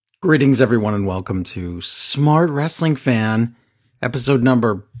Greetings, everyone, and welcome to Smart Wrestling Fan, episode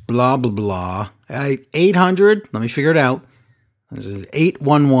number blah, blah, blah. 800, let me figure it out. This is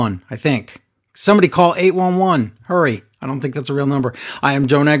 811, I think. Somebody call 811. Hurry. I don't think that's a real number. I am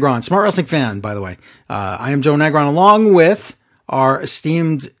Joe Negron, Smart Wrestling Fan, by the way. I am Joe Negron, along with our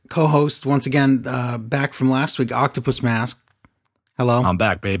esteemed co-host, once again, back from last week, Octopus Mask. Hello. I'm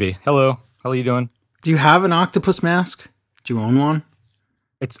back, baby. Hello. How are you doing? Do you have an octopus mask? Do you own one?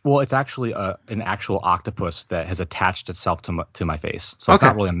 It's actually an actual octopus that has attached itself to my face. So it's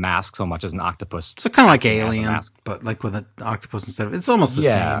not really a mask so much as an octopus. So kind of like Alien, but like with an octopus instead of. It's almost the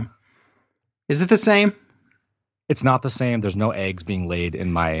same. Is it the same? It's not the same. There's no eggs being laid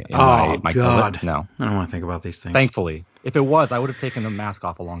in my God. cupboard. No. I don't want to think about these things. Thankfully. If it was, I would have taken the mask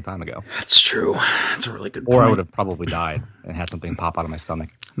off a long time ago. That's true. That's a really good point. Or I would have probably died and had something pop out of my stomach.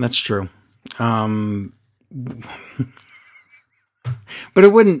 That's true. But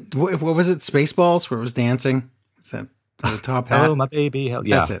it wouldn't. What was it? Spaceballs, where it was dancing. Is that the top hat? Oh, my baby. Hell,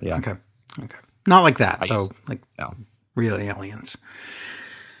 yeah, that's it. Yeah. Okay. Not like that though. Real aliens.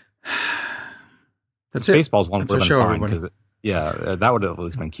 That's it. Spaceballs one would have been fine because that would have at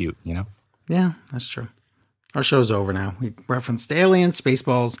least been cute, you know. Yeah, that's true. Our show's over now. We referenced aliens,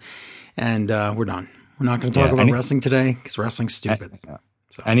 Spaceballs, and we're done. We're not going to talk about wrestling today because wrestling's stupid.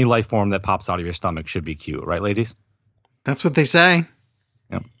 So. Any life form that pops out of your stomach should be cute, right, ladies? That's what they say.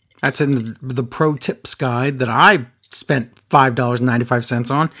 Yep. That's in the pro tips guide that I spent $5.95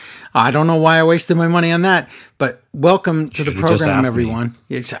 on. I don't know why I wasted my money on that, but welcome to the program, everyone.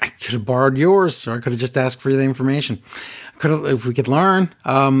 I could have borrowed yours, or I could have just asked for the information. If we could learn.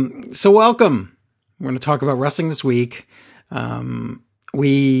 So welcome. We're going to talk about wrestling this week.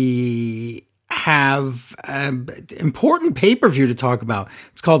 We have an important pay-per-view to talk about.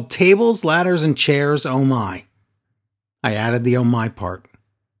 It's called Tables, Ladders, and Chairs, Oh My. I added the oh my part.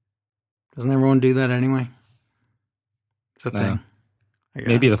 Doesn't everyone do that anyway? It's a thing.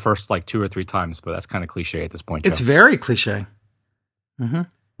 Maybe the first 2 or 3 times, but that's kind of cliche at this point. It's very cliche. Mm-hmm.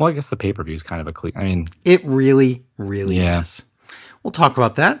 Well, I guess the pay-per-view is kind of a cliche. I mean, it really, really is. We'll talk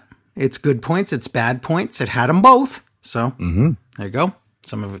about that. It's good points. It's bad points. It had them both. So There you go.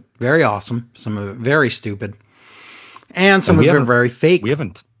 Some of it very awesome. Some of it very stupid. And some of it very fake.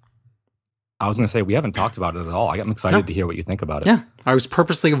 I was going to say, we haven't talked about it at all. I'm excited to hear what you think about it. Yeah, I was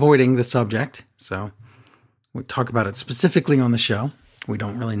purposely avoiding the subject, so we talk about it specifically on the show. We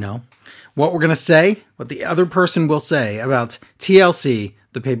don't really know what we're going to say, what the other person will say about TLC,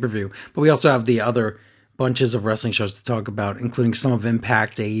 the pay-per-view. But we also have the other bunches of wrestling shows to talk about, including some of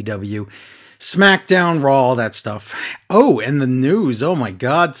Impact, AEW, SmackDown, Raw, all that stuff. Oh, and the news. Oh, my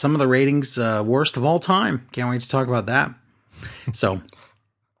God. Some of the ratings, worst of all time. Can't wait to talk about that. So...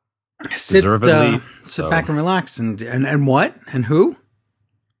 Sit back and relax. And what? And who?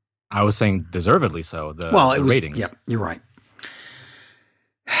 I was saying deservedly so. The ratings. Yeah, you're right.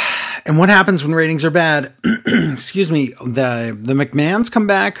 And what happens when ratings are bad? Excuse me. The McMahons come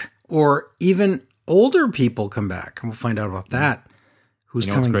back, or even older people come back. And we'll find out about that. Who's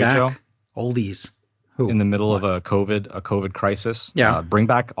coming back? Joe? Oldies. Who? In the middle of a COVID crisis. Yeah. Bring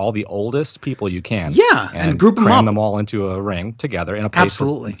back all the oldest people you can. Yeah. And group them up. Cram them all into a ring together in a place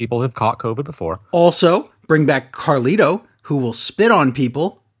Absolutely. Where people have caught COVID before. Also, bring back Carlito, who will spit on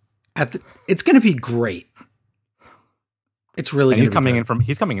people. It's going to be great. It's really and he's coming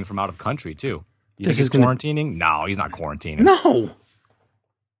in from out of country too. You think he's quarantining? No, he's not quarantining. No,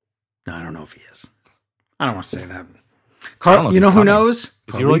 I don't know if he is. I don't want to say that. Carl, you know who knows?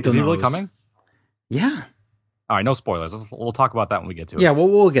 Is he really coming? Yeah. All right, no spoilers. We'll talk about that when we get to it. Yeah,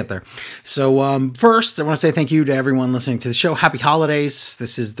 we'll get there. So first, I want to say thank you to everyone listening to the show. Happy holidays.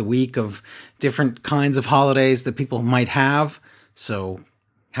 This is the week of different kinds of holidays that people might have. So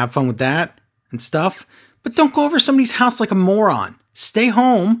have fun with that and stuff. But don't go over somebody's house like a moron. Stay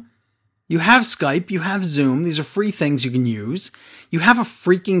home. You have Skype. You have Zoom. These are free things you can use. You have a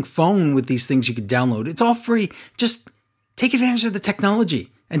freaking phone with these things you can download. It's all free. Just take advantage of the technology.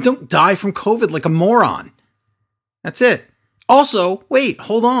 And don't die from COVID like a moron. That's it. Also, wait,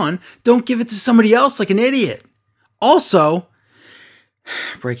 hold on. Don't give it to somebody else like an idiot. Also,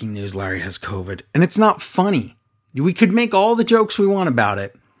 breaking news, Larry has COVID. And it's not funny. We could make all the jokes we want about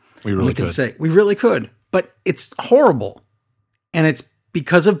it. We really could. But it's horrible. And it's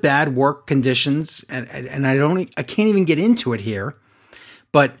because of bad work conditions. And I can't even get into it here.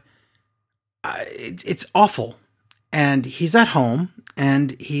 But it's awful. And he's at home.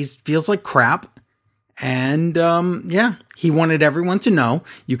 And he feels like crap. And, he wanted everyone to know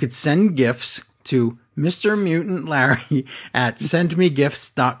you could send gifts to Mr. Mutant Larry at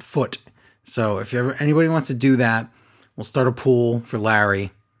sendmegifts.foot. So if anybody wants to do that, we'll start a pool for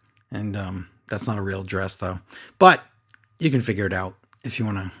Larry. And that's not a real address, though. But you can figure it out if you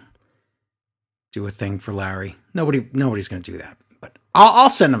want to do a thing for Larry. Nobody's going to do that. But I'll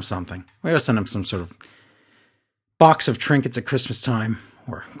send him something. Maybe I'll send him some sort of box of trinkets at Christmas time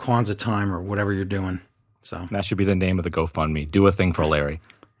or Kwanzaa time or whatever you're doing. So that should be the name of the GoFundMe. Do a thing for Larry.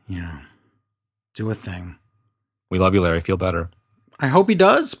 Yeah. Do a thing. We love you, Larry. Feel better. I hope he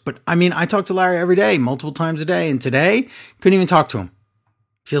does. But I mean, I talk to Larry every day, multiple times a day. And today, couldn't even talk to him.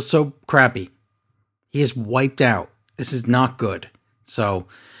 Feels so crappy. He is wiped out. This is not good. So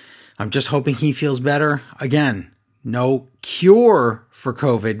I'm just hoping he feels better. Again, no cure for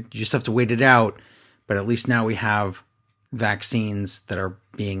COVID. You just have to wait it out. But at least now we have vaccines that are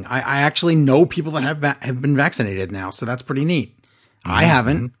being... I actually know people that have been vaccinated now. So that's pretty neat. Mm-hmm. I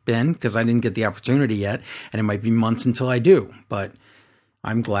haven't been because I didn't get the opportunity yet. And it might be months until I do. But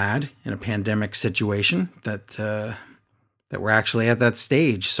I'm glad in a pandemic situation that we're actually at that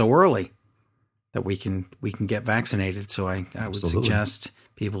stage so early that we can get vaccinated. So I would suggest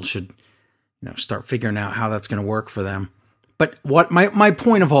people should, start figuring out how that's going to work for them. But what my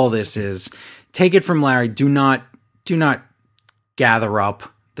point of all this is, take it from Larry. Do not gather up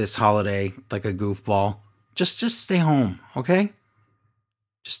this holiday like a goofball. Just stay home. Okay.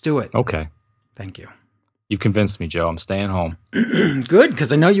 Just do it. Okay. Thank you. You convinced me, Joe. I'm staying home. Good.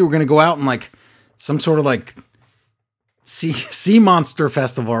 Cause I know you were going to go out and like some sort of like sea monster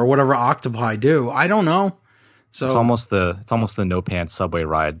festival or whatever octopi do. I don't know. So it's almost the no pants subway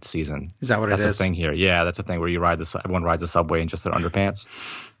ride season. Is that what it is? That's a thing here. Yeah, that's a thing where everyone rides the subway in just their underpants.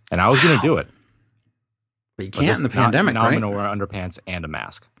 And I was going to do it. But you can't in the pandemic, now right? I'm going to wear underpants and a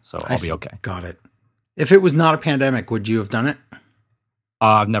mask, so I'll be okay. Got it. If it was not a pandemic, would you have done it?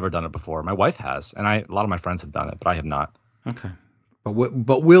 I've never done it before. My wife has, and a lot of my friends have done it, but I have not. Okay. But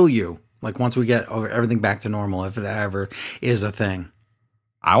will you? Like once we get everything back to normal, if it ever is a thing.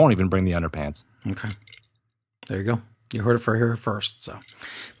 I won't even bring the underpants. Okay. There you go. You heard it here first. So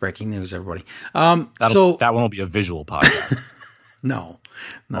breaking news, everybody. That one will be a visual podcast. No.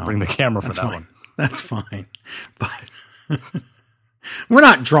 I'll bring the camera for that one. That's fine. But we're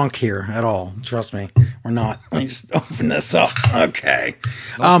not drunk here at all. Trust me. We're not. Let me just open this up. Okay.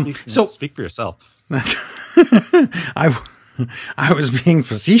 Speak for yourself. I was being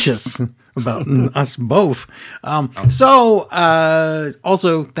facetious about us both. Also,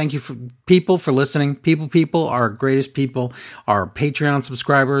 thank you for listening. People, our greatest people, our Patreon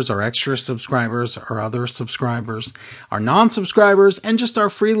subscribers, our extra subscribers, our other subscribers, our non-subscribers, and just our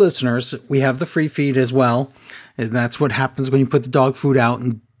free listeners. We have the free feed as well. And that's what happens when you put the dog food out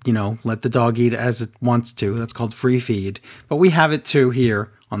and, let the dog eat as it wants to. That's called free feed. But we have it too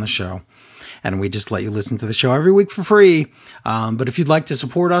here on the show. And we just let you listen to the show every week for free. But if you'd like to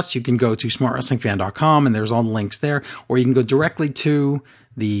support us, you can go to smartwrestlingfan.com and there's all the links there. Or you can go directly to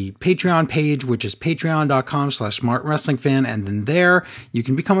the Patreon page, which is patreon.com/smartwrestlingfan. And then there you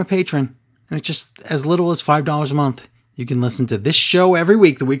can become a patron. And it's just as little as $5 a month. You can listen to this show every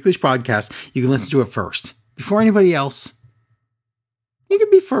week, the Weekly podcast. You can listen to it first. Before anybody else, you could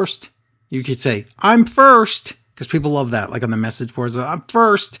be first. You could say, I'm first. Because people love that. Like on the message boards, I'm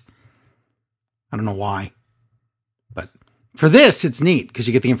first. I don't know why, but for this, it's neat because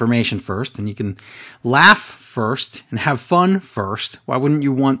you get the information first and you can laugh first and have fun first. Why wouldn't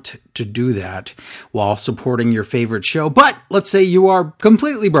you want to do that while supporting your favorite show? But let's say you are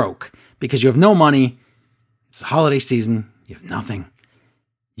completely broke because you have no money. It's the holiday season. You have nothing.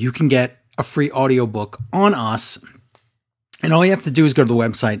 You can get a free audiobook on us. And all you have to do is go to the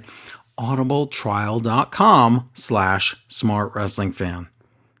website, audibletrial.com/smartwrestlingfan.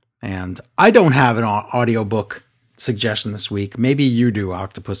 And I don't have an audiobook suggestion this week. Maybe you do,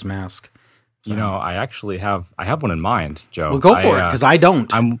 Octopus Mask. So. I actually have one in mind, Joe. Well, go for it, because I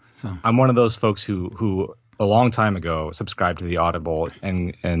don't. I'm one of those folks who a long time ago subscribed to the Audible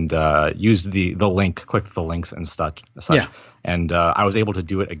and used the link, clicked the links and such. Yeah. And I was able to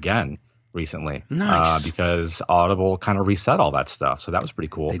do it again recently. Nice. Because Audible kind of reset all that stuff. So that was pretty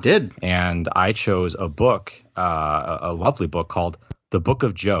cool. They did. And I chose a book, a lovely book called The Book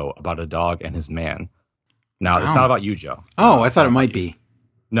of Joe, about a dog and his man. Now, It's not about you, Joe. Oh, I thought it might be.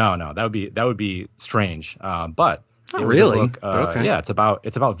 No, that would be strange. But not really. Book, okay. Yeah, it's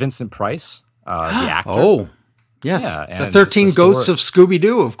about Vincent Price, the actor. Oh, yes, yeah, the 13 Ghosts of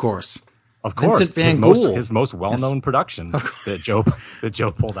Scooby-Doo, of course. Of course, Vincent Van Gogh, his most well-known production that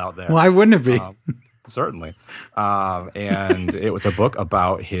Joe pulled out there. Why wouldn't it be? Certainly. And it was a book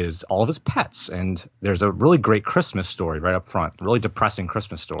about all of his pets. And there's a really great Christmas story right up front, really depressing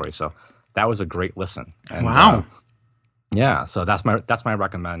Christmas story. So that was a great listen. And, wow. Yeah. So that's my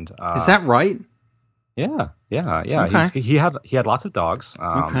recommend. Is that right? Yeah. Okay. He had lots of dogs,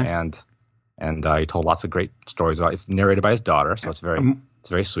 Okay. and he told lots of great stories. It's narrated by his daughter, so it's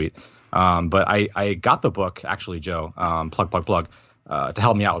very sweet. But I got the book actually, Joe. Plug, to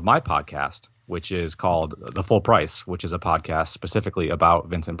help me out with my podcast, which is called The Full Price, which is a podcast specifically about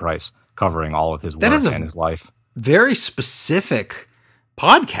Vincent Price, covering all of his That is work a and his life. very specific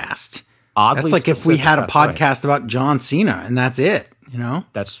podcast. That's Oddly like if we specific. had a That's right. podcast about John Cena and that's it,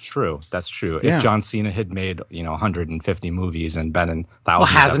 That's true. That's true. Yeah. If John Cena had made 150 movies and been in Well,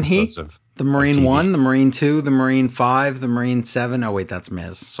 thousands hasn't of he? episodes of The Marine TV. 1, the Marine 2, the Marine 5, the Marine 7. Oh, wait, that's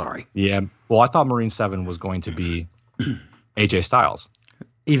Miz. Sorry. Yeah. Well, I thought Marine 7 was going to be AJ Styles.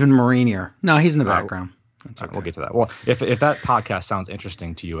 Even Marinier. No, he's in the background. That's okay. We'll get to that. Well, if that podcast sounds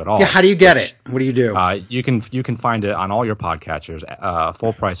interesting to you at all, Yeah, how do you get it? What do you do? you can find it on all your podcatchers,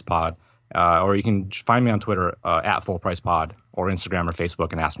 Full Price Pod, or you can find me on Twitter at Full Price Pod, or Instagram or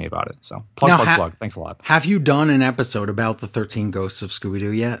Facebook, and ask me about it. So plug. Thanks a lot. Have you done an episode about the 13 Ghosts of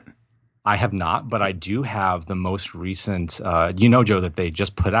Scooby-Doo yet? I have not, but I do have the most recent. Joe, that they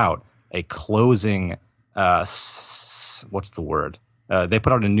just put out a closing. What's the word? They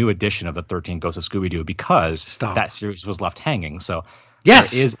put out a new edition of the 13 Ghosts of Scooby-Doo because that series was left hanging. So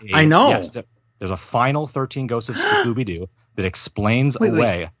yes, I know. Yes, there's a final 13 Ghosts of Scooby-Doo that explains away.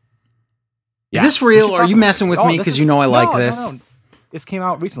 Wait. Is this real? Or are you messing with me because I like this? No. This came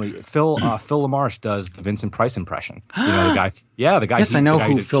out recently. Phil LaMarche does the Vincent Price impression. The guy. Yeah, the guy. Yes, I know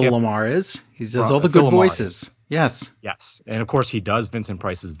who Phil LaMarche is. He does all the good voices. Yes. Yes, and of course he does Vincent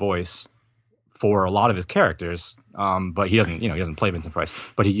Price's voice for a lot of his characters. But he doesn't play Vincent Price.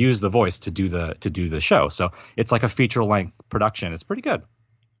 But he used the voice to do the show. So it's like a feature length production. It's pretty good.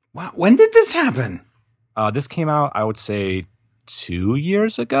 Wow. When did this happen? This came out, I would say, 2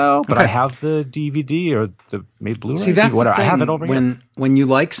 years ago, but I have the DVD or the maybe Blu-ray. See, that's whatever. the thing. I have it over here. When you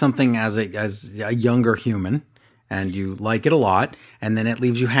like something as a younger human and you like it a lot, and then it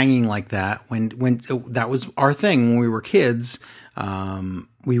leaves you hanging like that. When that was our thing when we were kids,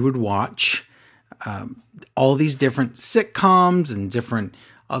 we would watch all these different sitcoms and different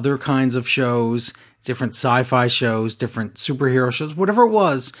other kinds of shows, different sci-fi shows, different superhero shows, whatever it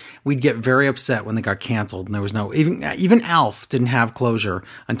was. We'd get very upset when they got canceled, and there was no even Alf didn't have closure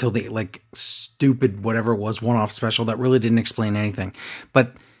until the stupid whatever it was one-off special that really didn't explain anything.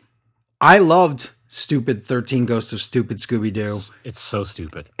 But I loved stupid 13 Ghosts of Stupid Scooby-Doo. It's so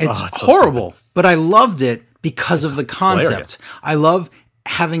stupid. It's horrible, but I loved it because of the concept. Hilarious. I love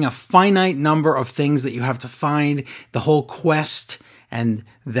having a finite number of things that you have to find, the whole quest, and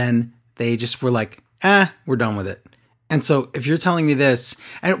then they just were like, we're done with it. And so if you're telling me this,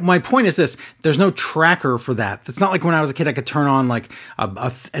 and my point is this, there's no tracker for that. It's not like when I was a kid, I could turn on like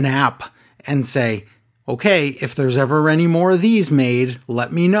an app and say, okay, if there's ever any more of these made,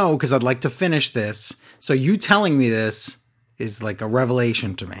 let me know because I'd like to finish this. So you telling me this is like a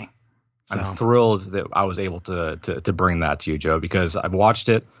revelation to me. So. I'm thrilled that I was able to bring that to you, Joe, because I've watched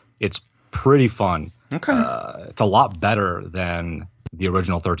it. It's pretty fun. Okay. It's a lot better than the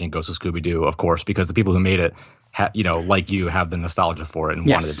original 13 Ghosts of Scooby-Doo, of course, because the people who made it, like you, have the nostalgia for it and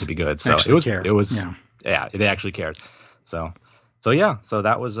wanted it to be good. So they actually cared. So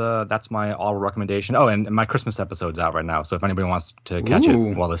that was that's my all recommendation. Oh, and my Christmas episode's out right now. So if anybody wants to catch it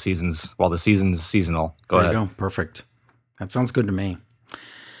while the season's seasonal, go ahead. There you go. Perfect. That sounds good to me.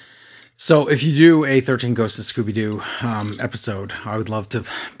 So if you do a 13 Ghosts of Scooby-Doo episode, I would love to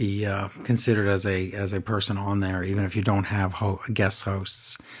be considered as a person on there, even if you don't have guest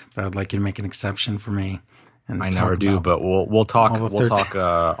hosts. But I'd like you to make an exception for me. And I never do, but we'll talk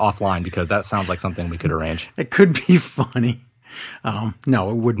offline because that sounds like something we could arrange. It could be funny.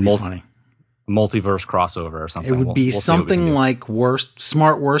 No, it would be funny. Multiverse crossover or something. It would be something like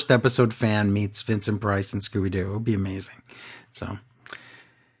Smart Worst Episode Fan meets Vincent Price and Scooby-Doo. It would be amazing. So.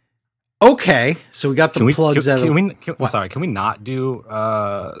 Okay, so we got the plugs out of... Can we not do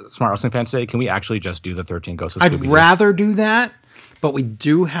Smart Wrestling Fan today? Can we actually just do the 13 Ghosts of Scooby-Doo? I'd rather do that, but we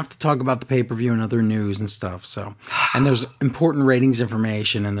do have to talk about the pay-per-view and other news and stuff. So, and there's important ratings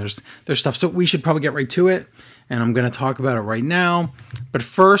information and there's stuff. So we should probably get right to it, and I'm going to talk about it right now. But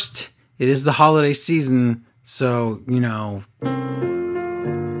first, it is the holiday season, so,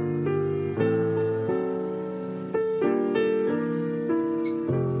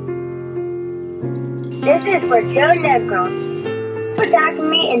 This is for Joe Negron. Attacking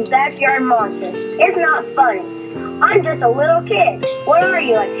me in Backyard Monsters. It's not funny. I'm just a little kid. What are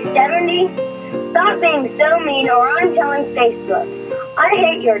you, like 70? Stop being so mean or I'm telling Facebook. I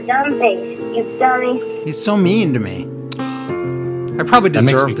hate your dumb face, you dummy. He's so mean to me. I probably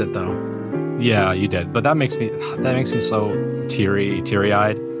deserved it though. Yeah, you did. But that makes me so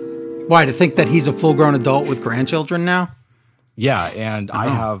teary-eyed. Why, to think that he's a full-grown adult with grandchildren now? Yeah, and I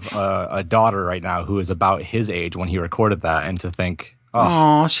have a daughter right now who is about his age when he recorded that, and to think,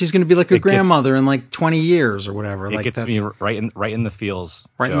 oh, she's going to be like a grandmother in like 20 years or whatever. It gets me right in the feels,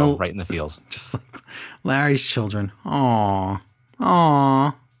 right in the feels. Just like Larry's children. Aw.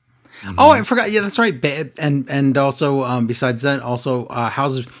 Mm-hmm. Oh, I forgot. Yeah, that's right. And also, besides that, also,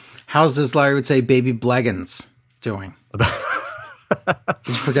 how's as Larry would say, baby Bleggins doing? Did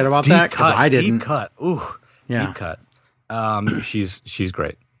you forget about that? Because I didn't. Deep cut. Ooh. Yeah. Deep cut. She's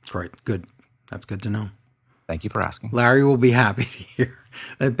great. Great. Good. That's good to know. Thank you for asking. Larry will be happy to hear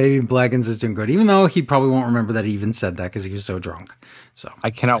that baby Bleggins is doing good, even though he probably won't remember that he even said that because he was so drunk. So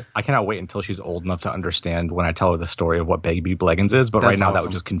I cannot wait until she's old enough to understand when I tell her the story of what baby Bleggins is. But right now, that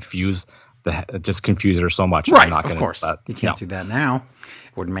would just confuse her so much. Right. I'm not of course. You can't do that now.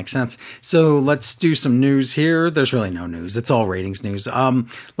 It wouldn't make sense. So let's do some news here. There's really no news. It's all ratings news.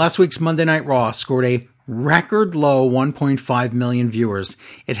 Last week's Monday Night Raw scored a record low 1.5 million viewers.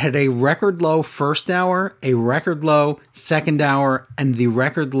 It had a record low first hour, a record low second hour, and the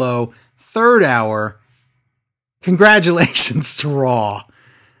record low third hour. Congratulations to Raw.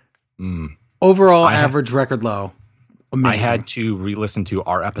 Overall average record low. Amazing. I had to re-listen to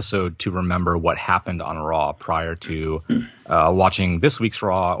our episode to remember what happened on Raw prior to watching this week's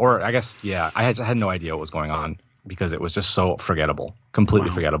Raw. Or I guess, yeah, I had no idea what was going on because it was just so forgettable. Completely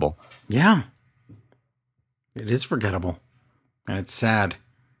forgettable. Yeah. It is forgettable. And it's sad.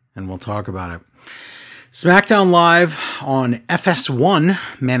 And we'll talk about it. SmackDown Live on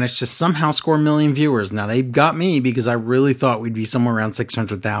FS1 managed to somehow score 1 million viewers. Now, they got me because I really thought we'd be somewhere around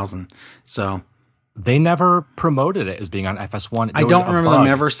 600,000. So they never promoted it as being on FS1. I don't remember them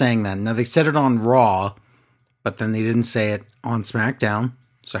ever saying that. Now, they said it on Raw, but then they didn't say it on SmackDown.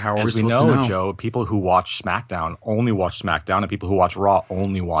 So how are we supposed to know? Joe, people who watch SmackDown only watch SmackDown, and people who watch Raw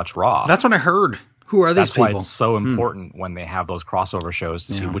only watch Raw. That's what I heard. Who are these people? That's why it's so important when they have those crossover shows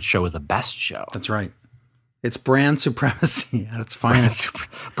to see which show is the best show. That's right. It's brand supremacy at its finest.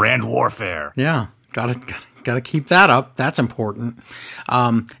 Brand warfare. Yeah. Gotta keep that up. That's important.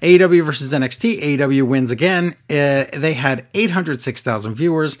 AEW versus NXT. AEW wins again. They had 806,000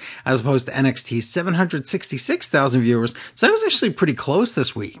 viewers as opposed to NXT's 766,000 viewers. So that was actually pretty close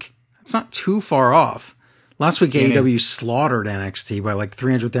this week. It's not too far off. Last week, AEW slaughtered NXT by like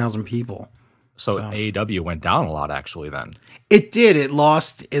 300,000 people. So AEW went down a lot, actually, then. It did. It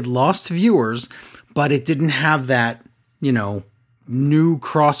lost viewers, but it didn't have that, new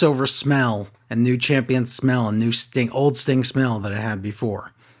crossover smell and new champion smell and new old Sting smell that it had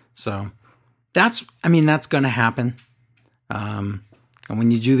before. So that's going to happen. And when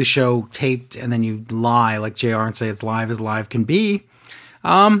you do the show taped and then you lie like JR and say it's live as live can be,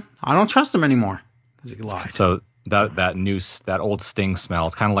 I don't trust him anymore because he lied. So that old Sting smell,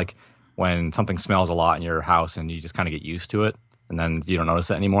 it's kind of like when something smells a lot in your house and you just kind of get used to it and then you don't notice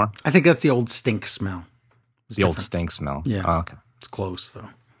it anymore. I think that's the old stink smell. Old stink smell. Yeah. Oh, okay. It's close though.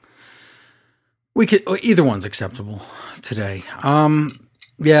 Either one's acceptable today.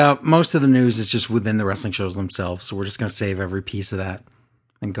 Yeah, most of the news is just within the wrestling shows themselves. So we're just going to save every piece of that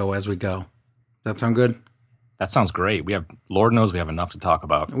and go as we go. Does that sound good? That sounds great. Lord knows we have enough to talk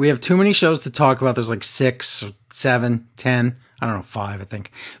about. We have too many shows to talk about. There's like 6, 7, 10. I don't know, 5, I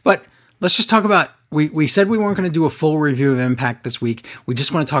think. But let's just talk about, we said we weren't going to do a full review of Impact this week. We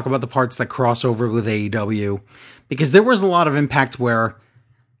just want to talk about the parts that cross over with AEW because there was a lot of Impact where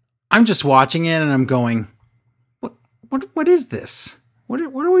I'm just watching it and I'm going, what is this?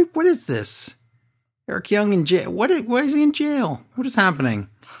 What is this? Eric Young in jail. Why is he in jail? What is happening?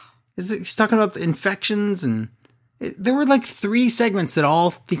 He's talking about the infections and there were like 3 segments that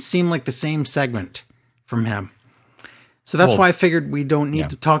all seem like the same segment from him. So that's why I figured we don't need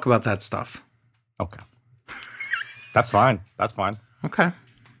to talk about that stuff. Okay. That's fine. Okay. I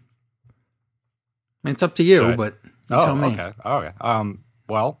mean, it's up to you, but you tell me. Okay.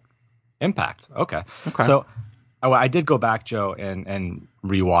 Well, Impact. Okay. So I did go back, Joe, and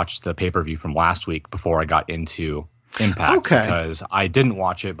rewatch the pay-per-view from last week before I got into Impact. Okay. Because I didn't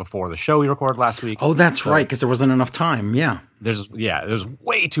watch it before the show we recorded last week. Oh, that's right, because there wasn't enough time. Yeah. There's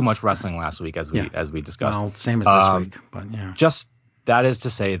way too much wrestling last week as we discussed. Well, same as this week, but yeah. Just that is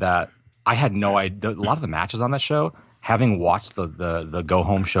to say that I had no idea. A lot of the matches on that show, having watched the go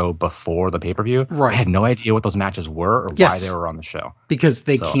home show before the pay-per-view, I had no idea what those matches were or why they were on the show. Because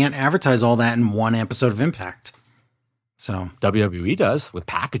they can't advertise all that in one episode of Impact. So WWE does with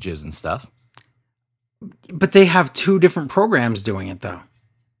packages and stuff. But they have 2 different programs doing it though.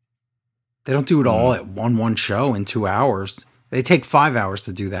 They don't do it all at one show in 2 hours. They take 5 hours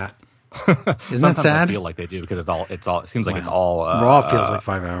to do that. Isn't that sad? I feel like they do because it seems like it's all Raw feels like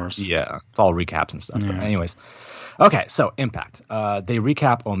 5 hours. Yeah, it's all recaps and stuff. Yeah. But anyways, okay, so Impact. They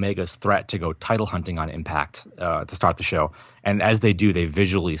recap Omega's threat to go title hunting on Impact to start the show, and as they do, they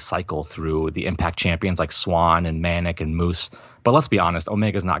visually cycle through the Impact champions like Swan and Manic and Moose. But let's be honest,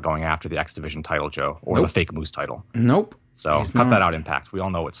 Omega's not going after the X Division title, Joe, or the fake Moose title. Nope. So cut that out, Impact. We all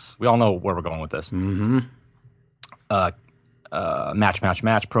know where we're going with this. Mm-hmm. Match,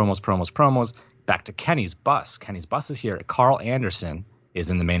 promos. Back to Kenny's bus. Kenny's bus is here. Carl Anderson is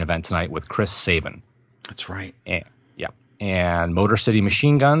in the main event tonight with Chris Sabin. That's right. And Motor City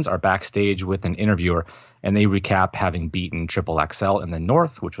Machine Guns are backstage with an interviewer, and they recap having beaten Triple XL in the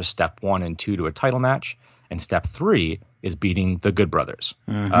North, which was step 1 and 2 to a title match. And step 3 is beating the Good Brothers,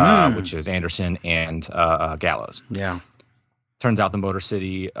 which is Anderson and Gallows. Yeah. Turns out the Motor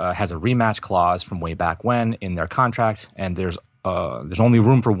City has a rematch clause from way back when in their contract, and there's only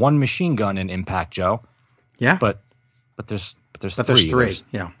room for 1 machine gun in Impact, Joe. Yeah. But there's 3. There's 3.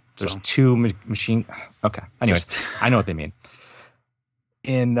 There's 2 machine. Okay. Anyways, I know what they mean.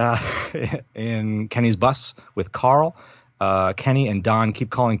 In Kenny's bus with Carl, Kenny and Don keep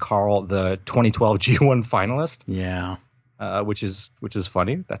calling Carl the 2012 G1 finalist. Yeah. Which is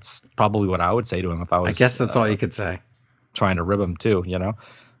funny. That's probably what I would say to him if I was. I guess that's all you could say. Trying to rib him too,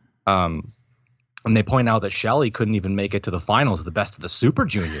 and they point out that Shelley couldn't even make it to the finals of the Best of the Super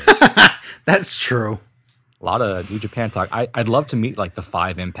Juniors. That's true. A lot of New Japan talk. I'd love to meet like the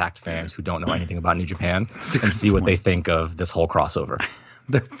 5 Impact fans who don't know anything about New Japan and see what they think of this whole crossover.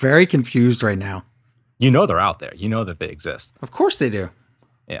 They're very confused right now. They're out there. You know that they exist. Of course they do.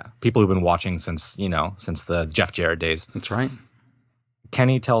 Yeah, people who've been watching since the Jeff Jarrett days. That's right.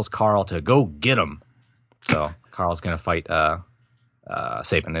 Kenny tells Carl to go get him. So Carl's going to fight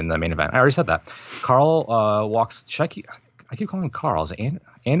Sabin in the main event. I already said that. Carl walks. I keep calling him Carl. Is it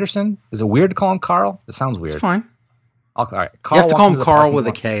Anderson? Is it weird to call him Carl? It sounds weird. It's fine. All right. You have to call him Carl with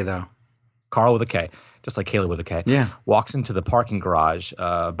a K, though. Carl with a K. Just like Kayla with a K. Yeah. Walks into the parking garage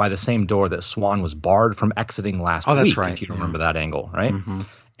by the same door that Swan was barred from exiting last week. That's right. If you remember that angle, right? Mm-hmm.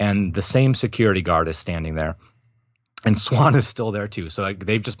 And the same security guard is standing there. And Swan is still there, too. So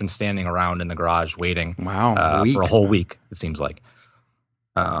they've just been standing around in the garage waiting for a whole week, it seems like,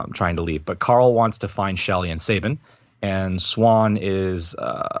 trying to leave. But Carl wants to find Shelley and Sabin. And Swan is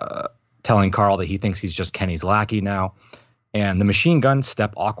telling Carl that he thinks he's just Kenny's lackey now. And the machine guns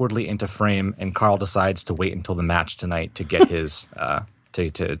step awkwardly into frame, and Carl decides to wait until the match tonight to get his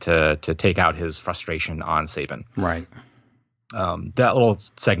to take out his frustration on Sabin. Right. That little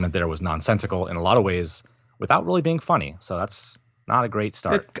segment there was nonsensical in a lot of ways, without really being funny. So that's not a great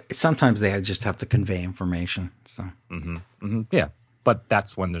start. Sometimes they just have to convey information. So yeah, but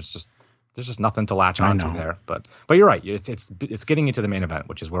that's when there's just nothing to latch onto there. But you're right. It's getting into the main event,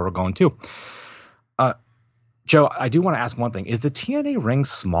 which is where we're going to. Joe, I do want to ask one thing. Is the TNA ring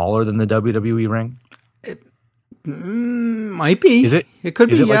smaller than the WWE ring? It might be. Is it? It could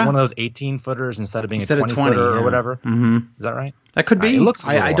be. Is it like one of those 18-footers instead of being a 20-footer or whatever? Mm-hmm. Is that right? That could be. It looks.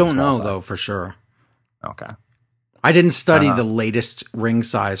 I don't know though for sure. Okay. I didn't study the latest ring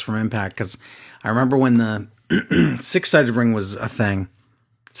size from Impact because I remember when the 6-sided ring was a thing.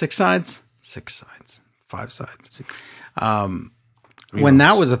 6 sides? 6 sides. 5 sides. When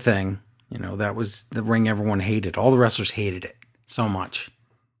that was a thing, that was the ring everyone hated. All the wrestlers hated it so much.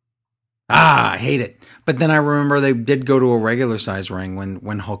 I hate it. But then I remember they did go to a regular size ring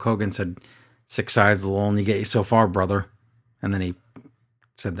when Hulk Hogan said 6 sides will only get you so far, brother. And then he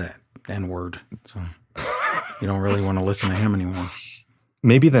said that N-word. So you don't really want to listen to him anymore.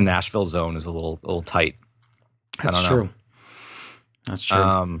 Maybe the Nashville zone is a little tight. That's true. That's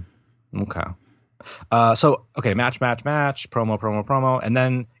true. Okay. Match, promo, and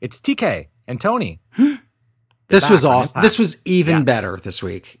then it's TK and Tony. This was awesome. This was even better this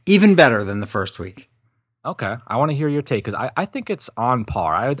week. Even better than the first week. Okay. I want to hear your take because I think it's on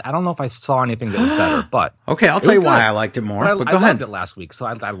par. I don't know if I saw anything that was better, but okay, I'll tell you why I liked it more. But go ahead. I loved it last week, so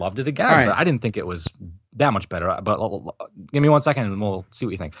I loved it again. Right. But I didn't think it was that much better. But give me 1 second and we'll see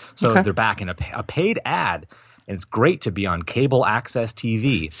what you think. So they're back in a paid ad. And it's great to be on cable access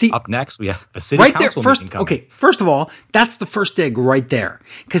TV. See, up next, we have the city council meeting coming. Okay, first of all, that's the first dig right there.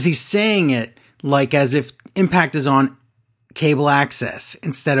 Because he's saying it like as if Impact is on cable access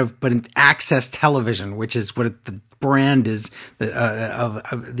but in access television, which is what the brand is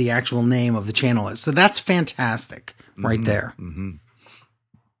of the actual name of the channel is. So that's fantastic right there. Mm-hmm.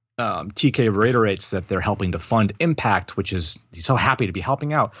 TK reiterates that they're helping to fund Impact, which is he's so happy to be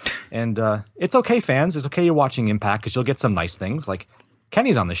helping out. And it's okay, fans. It's okay you're watching Impact because you'll get some nice things. Like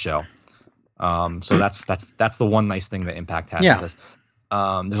Kenny's on the show. So that's the one nice thing that Impact has. Yeah.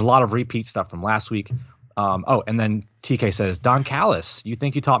 There's a lot of repeat stuff from last week. And then TK says, Don Callis, you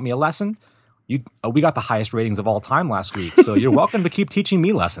think you taught me a lesson? We got the highest ratings of all time last week, so you're welcome to keep teaching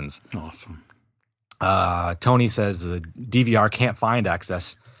me lessons. Awesome. Tony says the DVR can't find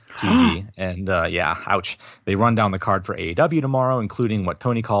Access TV. And ouch. They run down the card for AEW tomorrow, including what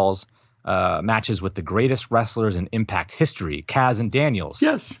Tony calls matches with the greatest wrestlers in Impact history, Kaz and Daniels.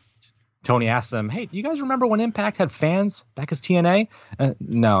 Yes. Tony asked them, hey, do you guys remember when Impact had fans back as TNA?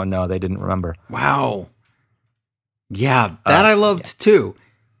 No, they didn't remember. Wow. Yeah, that I loved too.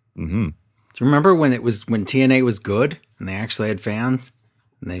 Mm-hmm. Do you remember when TNA was good and they actually had fans?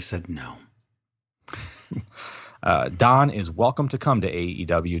 And they said no. Don is welcome to come to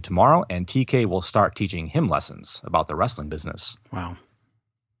AEW tomorrow, and TK will start teaching him lessons about the wrestling business. Wow.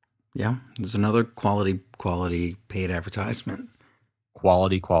 Yeah, there's another quality paid advertisement.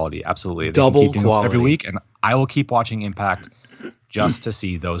 Quality, absolutely. They Double keep doing quality every week, and I will keep watching Impact just to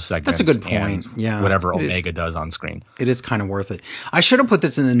see those segments. That's a good point. Yeah, whatever Omega does on screen, it is kind of worth it. I should have put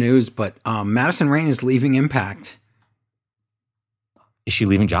this in the news, but Madison Rayne is leaving Impact. Is she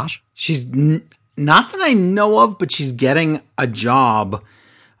leaving Josh? She's not that I know of, but she's getting a job.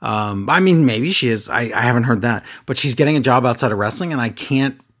 I mean, maybe she is. I haven't heard that, but she's getting a job outside of wrestling, and I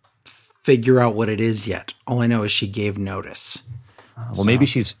can't figure out what it is yet. All I know is she gave notice. Maybe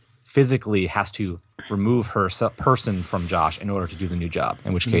she's physically has to remove her person from Josh in order to do the new job,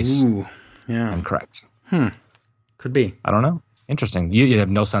 in which case I'm correct. Could be. I don't know. Interesting. You have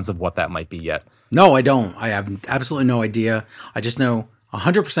no sense of what that might be yet. No, I don't. I have absolutely no idea. I just know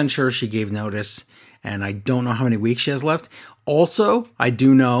 100% sure she gave notice, and I don't know how many weeks she has left. Also, I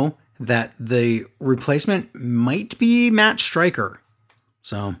do know that the replacement might be Matt Stryker.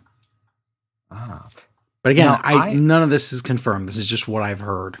 So... But again, none of this is confirmed. This is just what I've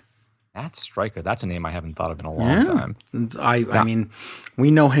heard. Matt Stryker. That's a name I haven't thought of in a long time. I mean, we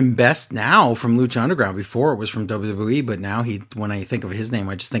know him best now from Lucha Underground. Before it was from WWE, but now when I think of his name,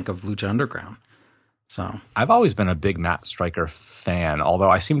 I just think of Lucha Underground. So I've always been a big Matt Stryker fan, although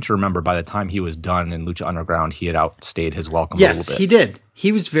I seem to remember by the time he was done in Lucha Underground, he had outstayed his welcome a little bit. Yes, he did.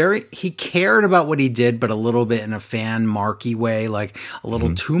 He cared about what he did, but a little bit in a fan marky way, like a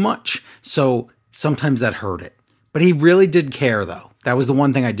little too much. So sometimes that hurt it. But he really did care, though. That was the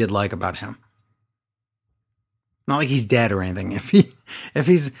one thing I did like about him. Not like he's dead or anything.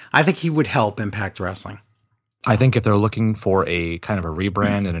 I think he would help Impact Wrestling. I think if they're looking for a kind of a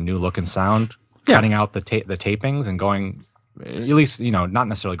rebrand and a new look and sound, cutting out the tapings and going, at least, not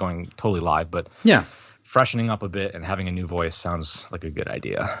necessarily going totally live, but freshening up a bit and having a new voice sounds like a good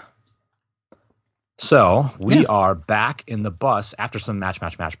idea. So we are back in the bus after some match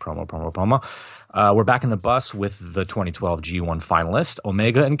promo. We're back in the bus with the 2012 G1 finalist,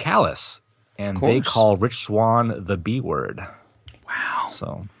 Omega and Callis. And they call Rich Swann the B word. Wow.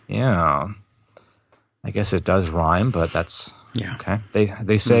 So, yeah. I guess it does rhyme, but that's okay.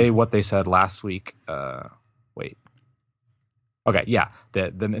 They say what they said last week. Wait. Okay, yeah.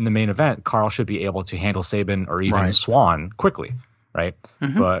 In the main event, Carl should be able to handle Sabin or even Swann quickly, right?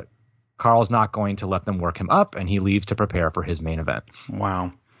 Mm-hmm. But Carl's not going to let them work him up, and he leaves to prepare for his main event.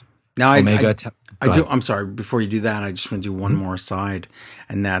 Wow. Now, I'm sorry, before you do that, I just want to do one more aside,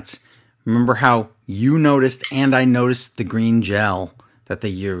 and that's, remember how you noticed and I noticed the green gel that they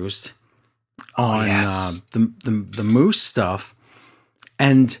used on the Moose stuff,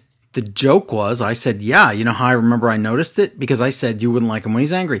 and the joke was, I said, yeah, you know how I remember I noticed it? Because I said you wouldn't like him when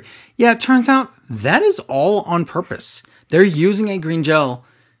he's angry. Yeah, it turns out that is all on purpose. They're using a green gel.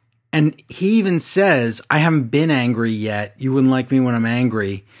 And he even says, I haven't been angry yet. You wouldn't like me when I'm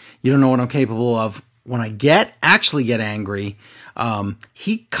angry. You don't know what I'm capable of when I actually get angry.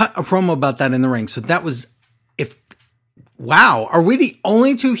 He cut a promo about that in the ring. So that was, wow. Are we the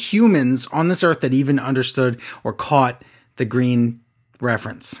only two humans on this earth that even understood or caught the green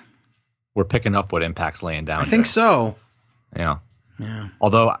reference? We're picking up what Impact's laying down. I think so. Yeah.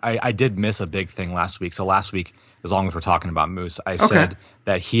 Although I did miss a big thing last week. So last week, as long as we're talking about Moose, I said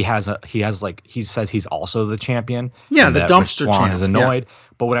that he says he's also the champion. Yeah, the dumpster champion. Swann is annoyed. Yeah.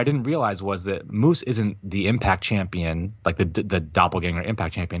 But what I didn't realize was that Moose isn't the Impact champion, like the doppelganger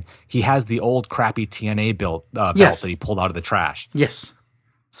Impact champion. He has the old crappy TNA belt that he pulled out of the trash. Yes.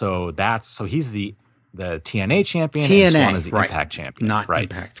 So he's the TNA champion, and Swann is the Impact champion. Not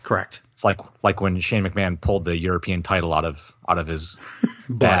Impact, correct. It's like when Shane McMahon pulled the European title out of his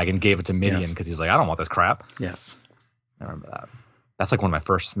bag and gave it to Mideon because he's like, I don't want this crap. Yes. I remember that. That's like one of my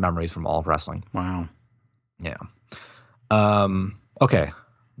first memories from all of wrestling. Wow. Yeah. Okay.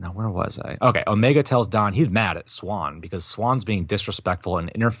 Now, where was I? Okay. Omega tells Don he's mad at Swann because Swann's being disrespectful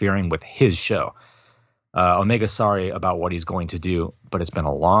and interfering with his show. Omega's sorry about what he's going to do, but it's been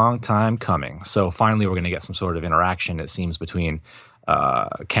a long time coming. So finally, we're going to get some sort of interaction, it seems, between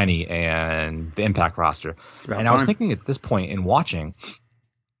Kenny and the Impact roster. And I was thinking at this point in watching,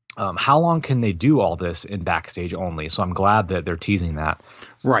 how long can they do all this in backstage only? So I'm glad that they're teasing that.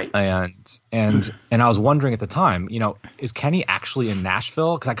 Right. And I was wondering at the time, is Kenny actually in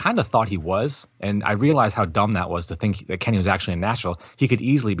Nashville? Because I kind of thought he was, and I realized how dumb that was to think that Kenny was actually in Nashville. He could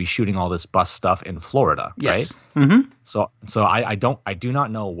easily be shooting all this bus stuff in Florida, yes. Right? Mm-hmm. So I do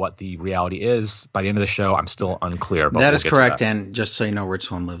not know what the reality is. By the end of the show, I'm still unclear. But that is correct, and just so you know, Rich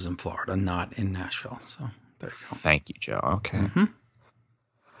Swann lives in Florida, not in Nashville. So there you go. Thank you, Joe. Okay. Mm-hmm.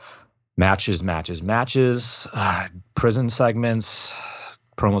 Matches, prison segments,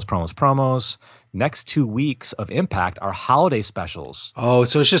 promos. Next 2 weeks of Impact are holiday specials. Oh,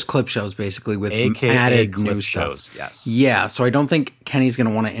 so it's just clip shows basically with AKA added clip new shows, stuff. Yes. Yeah, so I don't think Kenny's going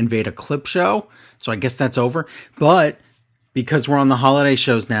to want to invade a clip show. So I guess that's over. But because we're on the holiday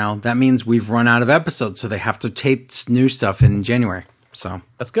shows now, that means we've run out of episodes. So they have to tape new stuff in January. So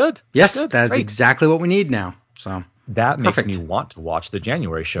that's good. Yes, that's exactly what we need now. So that makes me want to watch the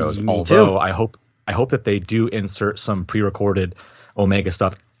January shows. Although I hope that they do insert some pre-recorded Omega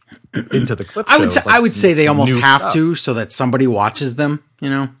stuff into the clip shows. I would say they almost have to, so that somebody watches them,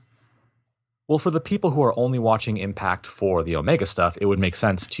 Well, for the people who are only watching Impact for the Omega stuff, it would make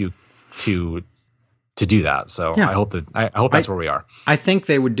sense to do that. So yeah. I hope that's where we are. I think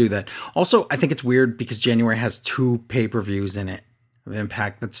they would do that. Also, I think it's weird because January has 2 pay-per-views in it of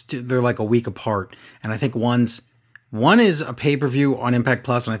Impact. They're like a week apart, and I think one is a pay-per-view on Impact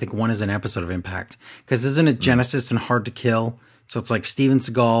Plus, and I think one is an episode of Impact. Because isn't it Genesis and Hard to Kill? So it's like Steven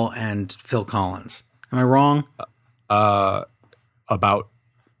Seagal and Phil Collins. Am I wrong?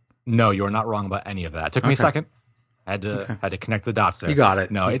 No, you're not wrong about any of that. It took me a second. I had to connect the dots there. You got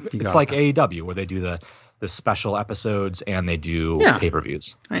it. No, it's like AEW where they do the special episodes and they do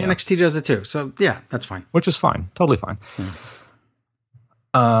pay-per-views. NXT does it too. So yeah, that's fine. Which is fine. Totally fine.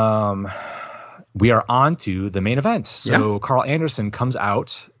 We are on to the main event. So Carl Anderson comes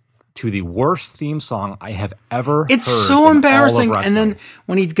out to the worst theme song I have ever heard. It's so embarrassing. And then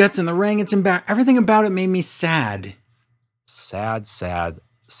when he gets in the ring, it's embarrassing. Everything about it made me sad. Sad.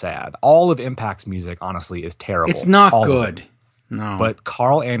 All of Impact's music, honestly, is terrible. It's not good. No. But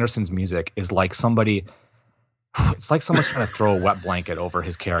Carl Anderson's music is like someone's trying to throw a wet blanket over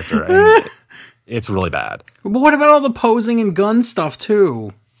his character. And it's really bad. But what about all the posing and gun stuff,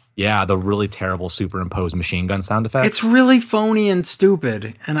 too? Yeah, the really terrible superimposed machine gun sound effects. It's really phony and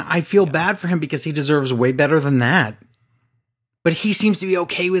stupid, and I feel bad for him because he deserves way better than that. But he seems to be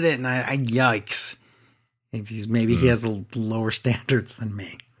okay with it, and I yikes. Maybe he has lower standards than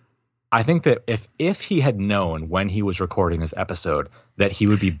me. I think that if he had known when he was recording this episode that he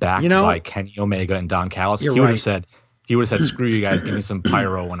would be backed by Kenny Omega and Don Callis, he would have said, "Screw you guys, give me some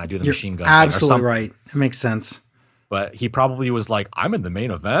pyro when I do the machine gun." Absolutely right. It makes sense. But he probably was like, "I'm in the main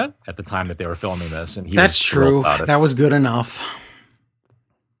event" at the time that they were filming this, and that's true. That was good enough.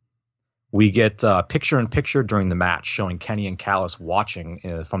 We get picture-in-picture during the match, showing Kenny and Callis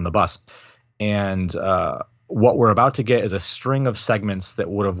watching from the bus, and what we're about to get is a string of segments that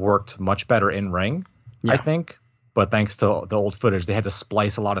would have worked much better in ring, I think. But thanks to the old footage, they had to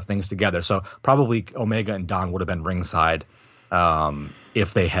splice a lot of things together. So probably Omega and Don would have been ringside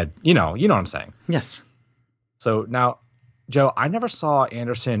if they had, you know what I'm saying? Yes. So now, Joe, I never saw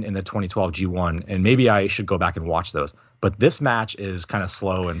Anderson in the 2012 G1, and maybe I should go back and watch those. But this match is kind of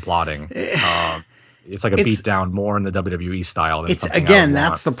slow and plodding. It's like a beatdown more in the WWE style. Than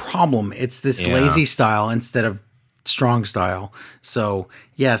that's the problem. It's this lazy style instead of strong style. So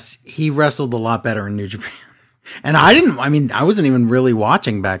yes, he wrestled a lot better in New Japan. And I wasn't even really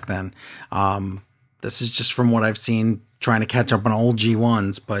watching back then. This is just from what I've seen, trying to catch up on old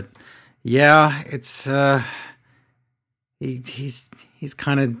G1s. But yeah, it's he's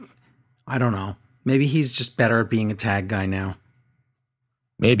kind of, I don't know. Maybe he's just better at being a tag guy now.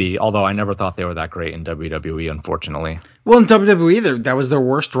 Maybe, although I never thought they were that great in WWE, unfortunately. Well, in WWE, that was their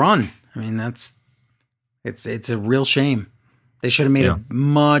worst run. I mean, it's a real shame. They should have made a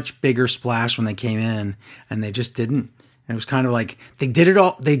much bigger splash when they came in, and they just didn't. And it was kind of like they did it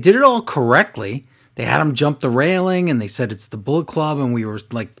all correctly. They had them jump the railing, and they said it's the Bullet Club, and we were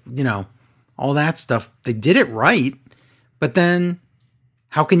like, all that stuff. They did it right, but then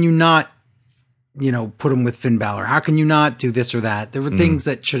how can you not? Put them with Finn Balor. How can you not do this or that? There were things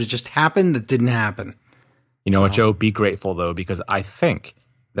that should have just happened that didn't happen. You know what, Joe? Be grateful, though, because I think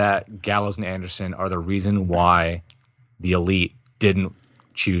that Gallows and Anderson are the reason why the Elite didn't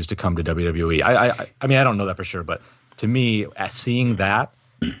choose to come to WWE. I mean, I don't know that for sure, but to me, seeing that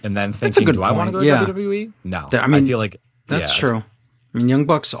and then thinking, do I want to go to WWE? No. I feel like that's true. I mean, Young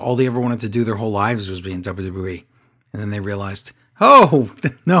Bucks, all they ever wanted to do their whole lives was be in WWE. And then they realized, oh,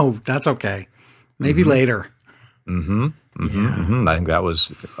 no, that's okay. Maybe later. I think that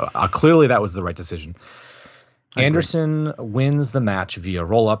was clearly that was the right decision. Anderson wins the match via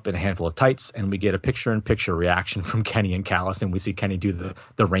roll-up in a handful of tights, and we get a picture-in-picture reaction from Kenny and Callis, and we see Kenny do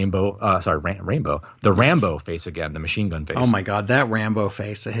the Rambo face again, the machine gun face. Oh my God, that Rambo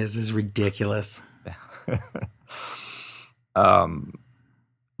face of his is ridiculous.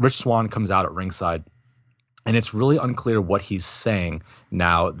 Rich Swann comes out at ringside, and it's really unclear what he's saying.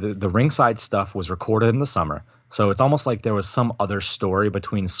 Now, the ringside stuff was recorded in the summer, so it's almost like there was some other story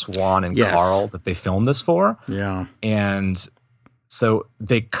between Swann and Carl that they filmed this for. Yeah. And so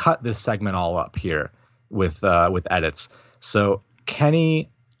they cut this segment all up here with edits. So Kenny,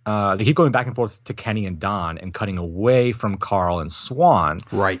 they keep going back and forth to Kenny and Don and cutting away from Carl and Swann.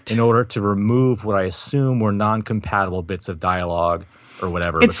 Right. In order to remove what I assume were non-compatible bits of dialogue or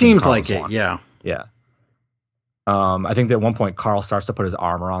whatever. It seems like it, yeah. Yeah. I think that at one point Carl starts to put his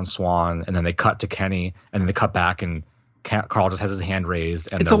armor on Swann, and then they cut to Kenny, and then they cut back, and Carl just has his hand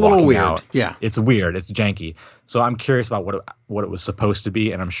raised. And it's a little weird. Out. Yeah, it's weird. It's janky. So I'm curious about what it was supposed to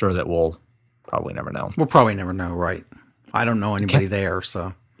be, and I'm sure that we'll probably never know. We'll probably never know, right? I don't know anybody there,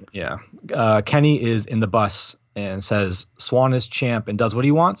 so yeah. Kenny is in the bus and says Swann is champ and does what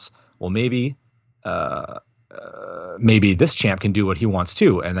he wants. Well, maybe this champ can do what he wants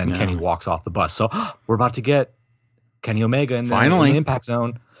too. And then Kenny walks off the bus. So we're about to get Kenny Omega in the Impact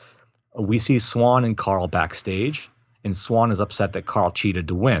Zone. We see Swann and Carl backstage, and Swann is upset that Carl cheated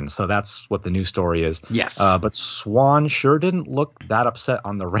to win. So that's what the news story is. Yes. But Swann sure didn't look that upset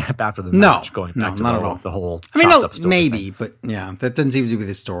on the ramp after the match, going back to the whole. I mean, maybe, thing. But yeah, that doesn't seem to be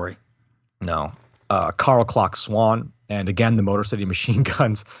the story. No. Carl clocks Swann, and again, the Motor City Machine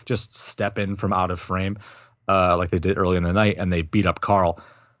Guns just step in from out of frame, like they did early in the night, and they beat up Carl.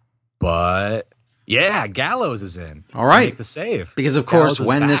 But yeah, Gallows is in. All right. Make the save. Because, of course,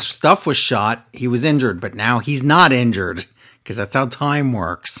 when this stuff was shot, he was injured, but now he's not injured because that's how time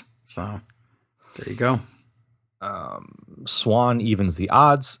works. So there you go. Swann evens the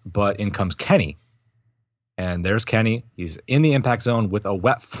odds, but in comes Kenny. And there's Kenny. He's in the Impact Zone with a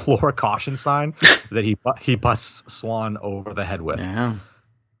wet floor caution sign that he busts Swann over the head with. Yeah.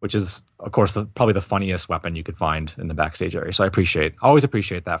 Which is, of course, probably the funniest weapon you could find in the backstage area. So I always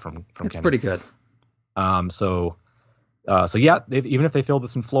appreciate that from Kenny. It's pretty good. So yeah, even if they filmed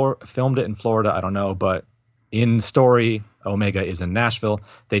it in Florida, I don't know, but in story, Omega is in Nashville.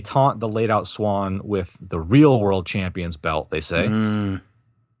 They taunt the laid out Swann with the real world champion's belt, they say.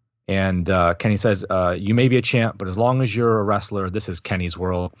 And Kenny says, you may be a champ, but as long as you're a wrestler, this is Kenny's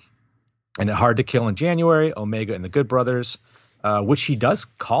world. And at Hard to Kill in January, Omega and the Good Brothers, which he does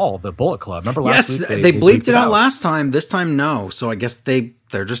call the Bullet Club. Remember last week? They bleeped it out last time. This time, no. So I guess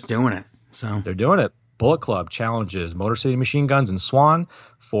they're just doing it. So they're doing it. Bullet Club challenges Motor City Machine Guns and Swann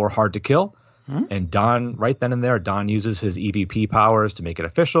for Hard to Kill. And Don, right then and there, Don uses his EVP powers to make it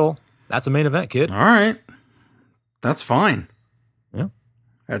official. That's a main event, kid. All right. That's fine. Yeah.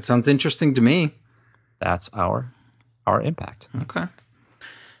 That sounds interesting to me. That's our Impact. Okay.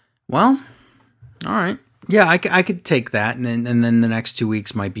 Well, all right. Yeah, I could take that, and then the next 2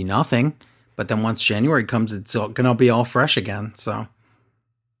 weeks might be nothing. But then once January comes, it's going to be all fresh again. So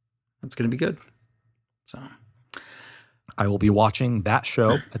that's going to be good. So I will be watching that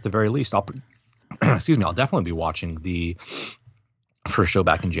show at the very least. I'll definitely be watching the first show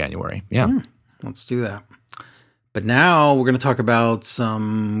back in January. Yeah. Let's do that. But now we're going to talk about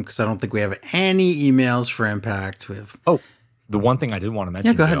because I don't think we have any emails for Impact. The one thing I did want to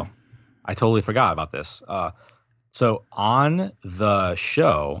mention, go ahead. Joe, I totally forgot about this. So on the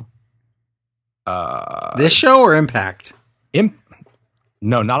show, this show or Impact?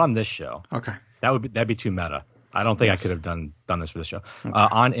 No, not on this show. Okay, that'd be too meta. I don't think I could have done this for the show. Okay.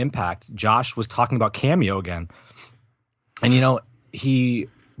 On Impact, Josh was talking about Cameo again, and he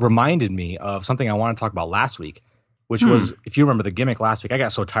reminded me of something I wanted to talk about last week, which was, if you remember the gimmick last week, I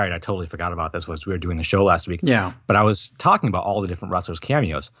got so tired I totally forgot about this as we were doing the show last week. Yeah, but I was talking about all the different wrestlers'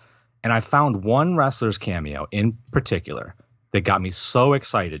 cameos, and I found one wrestler's cameo in particular that got me so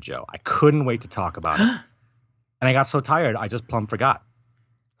excited, Joe. I couldn't wait to talk about it, and I got so tired I just plumb forgot.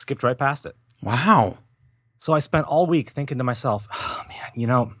 Skipped right past it. Wow. So I spent all week thinking to myself, oh,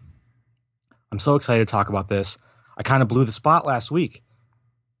 man, I'm so excited to talk about this. I kind of blew the spot last week.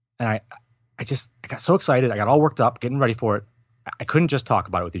 And I got so excited. I got all worked up, getting ready for it. I couldn't just talk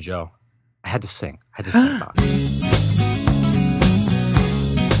about it with you, Joe. I had to sing. About it.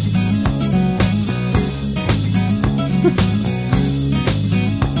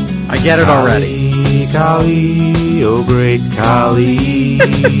 I get it already. Kali, oh great Kali.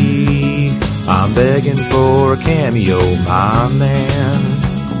 I'm begging for a cameo, my man.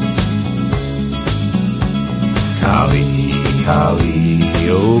 Kali,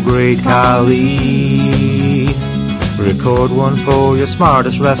 oh great Kali. Record one for your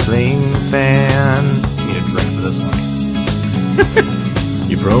smartest wrestling fan. Need a drink for this one.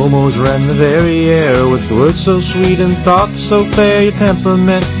 Your promos rend the very air with words so sweet and thoughts so fair. Your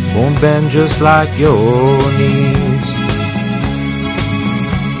temperament won't bend just like your knees.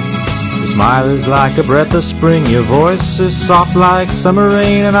 Your smile is like a breath of spring. Your voice is soft like summer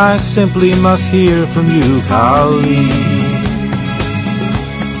rain. And I simply must hear from you, Kali.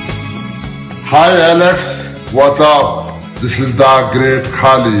 Hi Alex, what's up? This is the great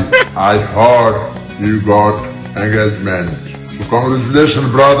Kali. I heard you got engagement. Congratulations,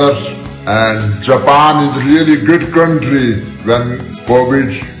 brothers. And Japan is really good country when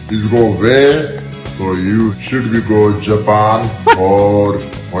COVID is go away. So you should be go Japan for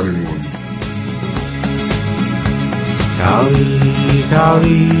honeymoon.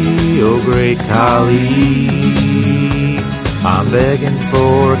 Kali, oh great Kali. I'm begging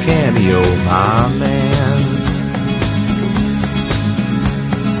for a cameo, my man.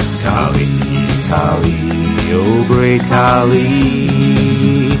 Kali, oh great Kali.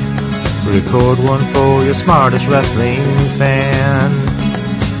 Record one for your smartest wrestling fan.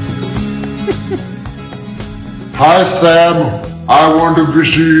 Hi Sam, I want to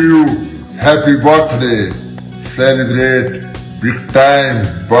wish you happy birthday. Celebrate big time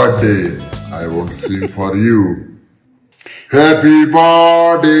birthday. I want to sing for you. Happy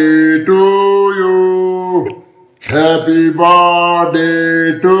birthday to you. Happy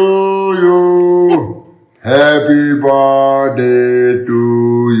birthday to you. Happy birthday to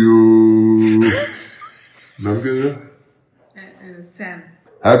you. Sam.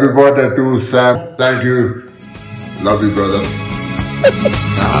 Happy birthday to Sam. Thank you. Love you, brother.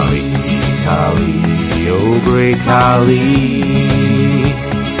 Kali, oh great Kali.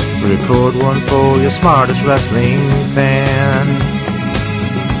 Record one for your smartest wrestling fan.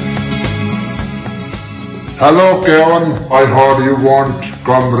 Hello, Kevin. I heard you want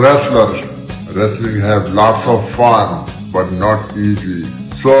come wrestler. Wrestling have lots of fun, but not easy.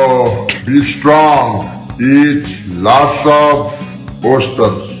 So be strong. Eat lots of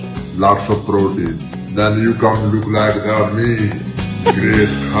oysters, lots of protein. Then you come look like me, great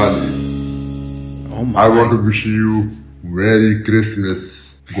Kali. Oh my. I want to wish you Merry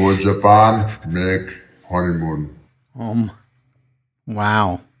Christmas. Go Japan, make honeymoon.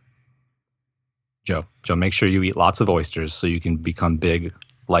 Wow. Joe, make sure you eat lots of oysters so you can become big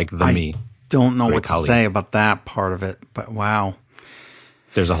like me. Don't know what to say about that part of it, but wow.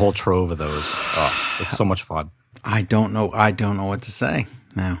 There's a whole trove of those. Oh, it's so much fun. I don't know what to say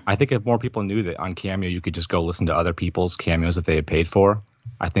now. I think if more people knew that on Cameo you could just go listen to other people's cameos that they had paid for,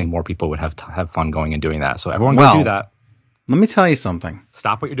 I think more people would have fun going and doing that. So everyone go do that. Let me tell you something.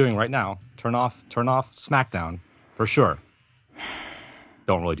 Stop what you're doing right now. Turn off SmackDown for sure.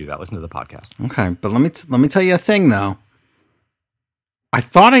 Don't really do that. Listen to the podcast. Okay, but let me tell you a thing though. I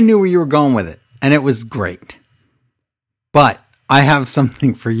thought I knew where you were going with it, and it was great. But I have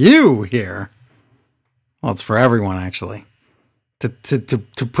something for you here. Well, it's for everyone actually. To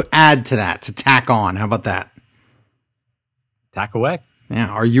add to that, to tack on. How about that? Tack away. Yeah.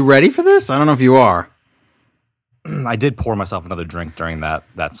 Are you ready for this? I don't know if you are. I did pour myself another drink during that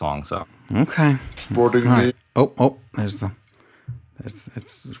song, so. Okay. Sporting me. Oh, it's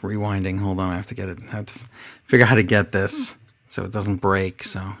rewinding. Hold on, I have to figure out how to get this so it doesn't break.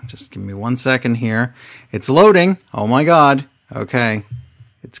 So just give me 1 second here. It's loading. Oh my God. Okay.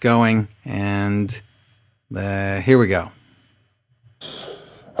 It's going. And here we go.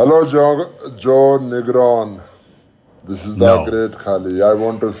 Hello, Joe Negron. This is the great Kali. I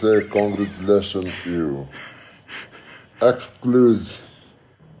want to say congratulations to you. Exclusive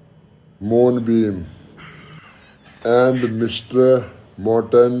Moonbeam and Mr.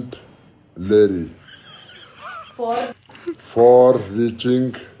 Mortant Larry for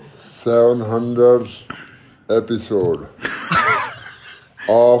reaching 700 episode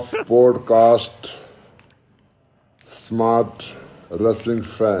of podcast Smart Wrestling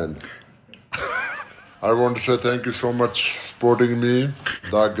Fan. I want to say thank you so much for supporting me,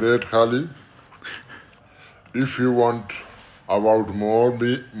 the great Kali. If you want about more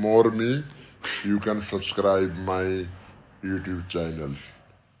me, you can subscribe my YouTube channel.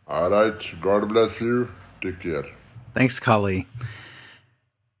 Alright, God bless you. Take care. Thanks, Kali.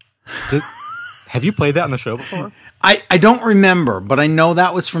 Have you played that on the show before? I don't remember, but I know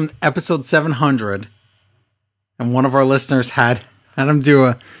that was from episode 700. And one of our listeners had Had him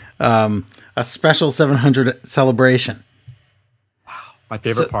do a special 700 celebration. My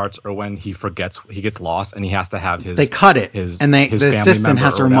favorite parts are when he gets lost, and he has to have his. They cut it, and the assistant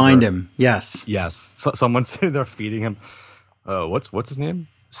has to remind him. Yes. So someone's sitting there feeding him. What's his name?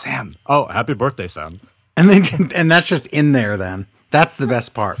 Sam. Oh, happy birthday, Sam. And that's just in there. Then that's the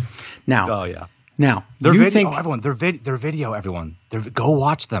best part. Now. Oh yeah. Now their video, everyone. Their video, everyone. Go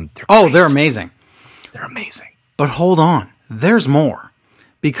watch them. They're amazing. They're amazing. But hold on, there's more,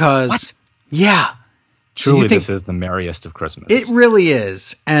 because what? Yeah. Truly, this is the merriest of Christmas. It really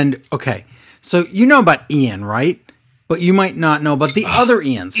is. And, okay, so you know about Ian, right? But you might not know about the other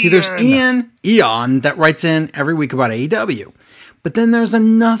Ian. See, there's Eon, that writes in every week about AEW. But then there's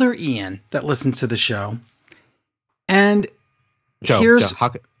another Ian that listens to the show. And Joe,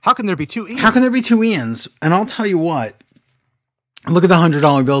 how can there be two Ians? How can there be two Ians? And I'll tell you what. Look at the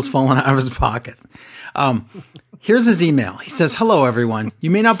 $100 bills falling out of his pocket. Here's his email. He says, "Hello, everyone. You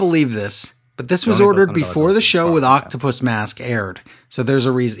may not believe this, but this was ordered before the show with Octopus Mask aired." So there's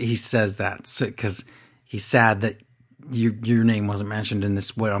a reason he says that, because he's sad that your name wasn't mentioned in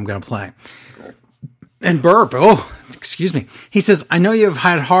this, what I'm going to play. And burp. Oh, excuse me. He says, "I know you've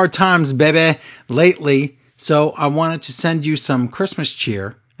had hard times, baby, lately. So I wanted to send you some Christmas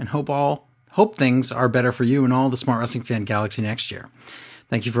cheer and hope things are better for you and all the Smart Wrestling Fan Galaxy next year.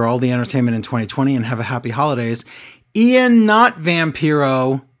 Thank you for all the entertainment in 2020 and have a happy holidays. Ian, not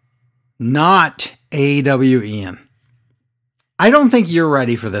Vampiro, not AEW Ian." I don't think you're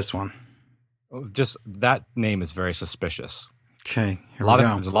ready for this one. Just that name is very suspicious. Okay,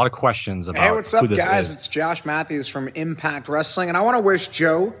 there's a lot of questions about. Hey, what's up, guys? Is. It's Josh Matthews from Impact Wrestling, and I want to wish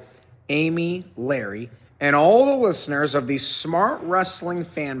Joe, Amy, Larry, and all the listeners of the Smart Wrestling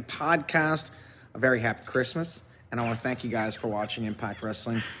Fan Podcast a very happy Christmas. And I want to thank you guys for watching Impact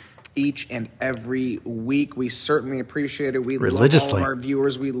Wrestling each and every week. We certainly appreciate it. We love all of our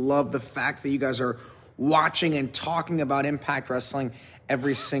viewers. We love the fact that you guys are watching and talking about Impact Wrestling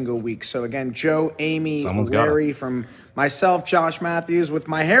every single week. So again, Joe, Amy, Larry, from myself, Josh Matthews, with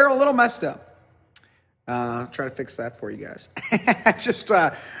my hair a little messed up. Try to fix that for you guys. Just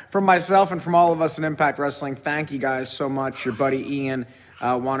from myself and from all of us in Impact Wrestling, thank you guys so much. Your buddy Ian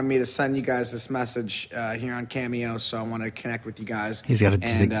wanted me to send you guys this message here on Cameo, so I want to connect with you guys. He's got to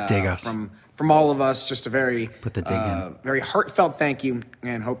dig us. From all of us, just a very very heartfelt thank you,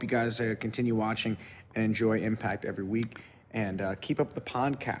 and hope you guys continue watching and enjoy Impact every week. And keep up the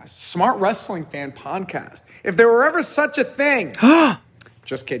podcast. Smart Wrestling Fan Podcast. If there were ever such a thing.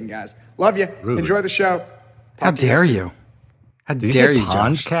 Just kidding, guys. Love you. Rude. Enjoy the show. How dare you? How dare you,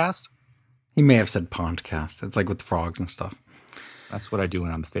 Josh? Pondcast? He may have said Pondcast. It's like with the frogs and stuff. That's what I do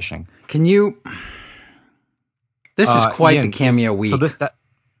when I'm fishing. Can you? This is quite Ian, the Cameo week. So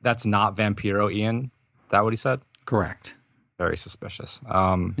that's not Vampiro, Ian? Is that what he said? Correct. Very suspicious.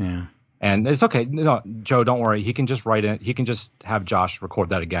 Yeah. And it's okay. No, Joe, don't worry. He can just write it. He can just have Josh record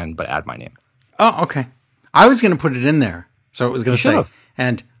that again, but add my name. Oh, okay. I was going to put it in there. So it was going to say,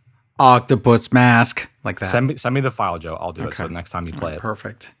 and Octopus Mask, like that. Send me the file, Joe. I'll do it so next time you play it.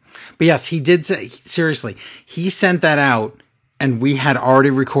 Perfect. But yes, he did say, seriously, he sent that out and we had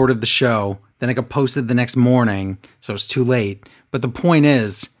already recorded the show. Then it got posted the next morning, so it's too late. But the point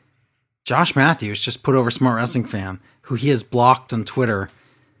is, Josh Matthews just put over Smart Wrestling Fan, who he has blocked on Twitter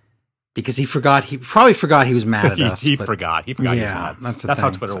because he probably forgot he was mad at us. He forgot. He forgot. Yeah, he was mad. That's how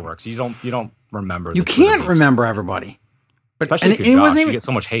Twitter works. You don't remember. You can't remember everybody. But especially if you're Josh, you get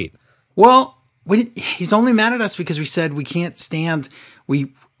so much hate. Well, he's only mad at us because we said we can't stand.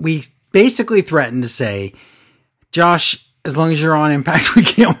 We basically threatened to say, Josh, as long as you're on Impact, we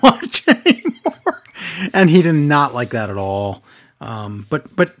can't watch anymore. And he did not like that at all. But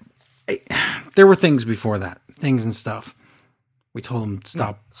there were things before that, things and stuff. We told him to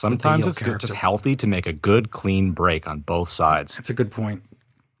stop. Sometimes it's just healthy to make a good, clean break on both sides. That's a good point.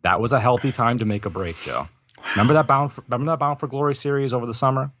 That was a healthy time to make a break, Joe. Wow. Remember that Bound for Glory series over the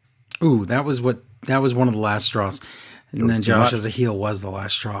summer? Ooh, that was one of the last straws. And then Josh as a heel was the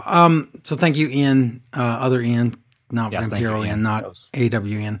last straw. So thank you, Ian, other Ian, not Vampiro Ian, not AW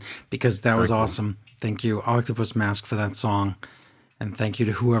Ian, because that was awesome. Thank you, Octopus Mask, for that song. And thank you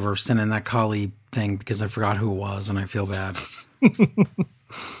to whoever sent in that Kali thing, because I forgot who it was and I feel bad. I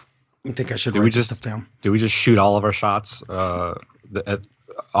think I should write this stuff down. Did we just shoot all of our shots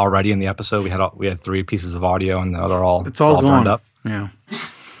already in the episode? We had 3 pieces of audio and they're all gone. Up. Yeah.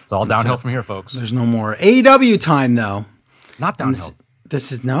 It's all downhill from here, folks. There's no more AEW time, though. Not downhill.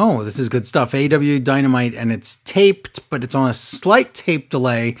 This is good stuff. AEW Dynamite, and it's taped, but it's on a slight tape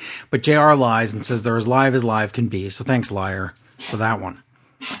delay. But JR lies and says they're as live can be. So thanks, liar, for that one.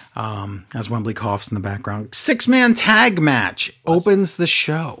 as Wembley coughs in the background. 6-man tag match opens the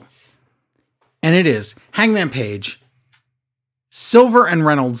show. And it is Hangman Page, Silver and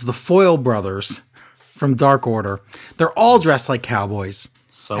Reynolds, the Foyle brothers from Dark Order. They're all dressed like cowboys.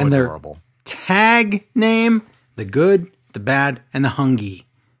 So and adorable. Their tag name, The Good, The Bad, and The Hungy.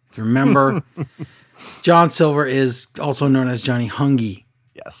 If you remember, John Silver is also known as Johnny Hungy.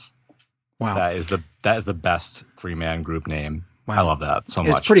 Yes. Wow. That is the best 3-man group name. Wow. I love that so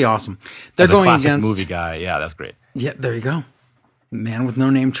much. It's pretty awesome. They're As going a classic against movie guy. Yeah, that's great. Yeah, there you go. Man with No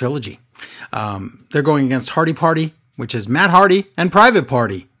Name trilogy. They're going against Hardy Party, which is Matt Hardy and Private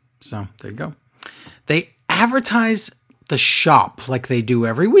Party. So there you go. They advertise the shop like they do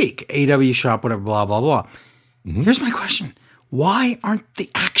every week. AEW shop, whatever, blah, blah, blah. Mm-hmm. Here's my question. Why aren't the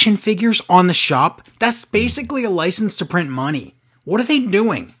action figures on the shop? That's basically a license to print money. What are they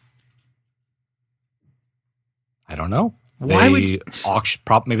doing? I don't know. Why maybe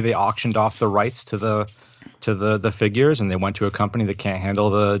they auctioned off the rights to the figures, and they went to a company that can't handle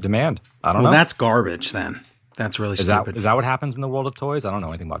the demand. I don't know. Well, that's garbage then. That's really stupid. Is that what happens in the world of toys? I don't know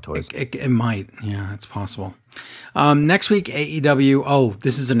anything about toys. It might. Yeah, it's possible. Next week, AEW. Oh,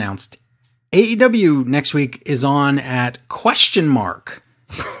 this is announced. AEW next week is on at ?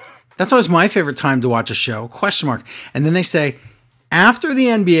 That's always my favorite time to watch a show. ? And then they say after the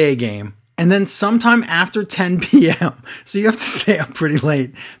NBA game. And then sometime after 10 p.m. So you have to stay up pretty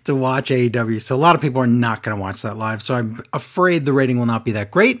late to watch AEW. So a lot of people are not going to watch that live. So I'm afraid the rating will not be that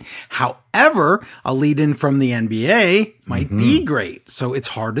great. However, a lead in from the NBA might be great. So it's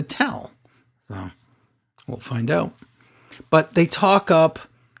hard to tell. So we'll find out. But they talk up,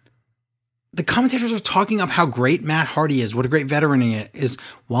 the commentators are talking up how great Matt Hardy is, what a great veteran he is,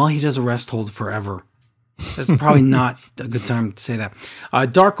 while he does a rest hold forever. That's probably not a good time to say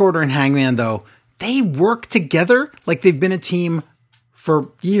that. Dark Order and Hangman, though, they work together like they've been a team for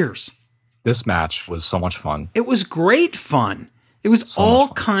years. This match was so much fun. It was great fun. It was so all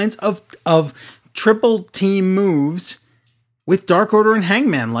kinds of triple team moves with Dark Order and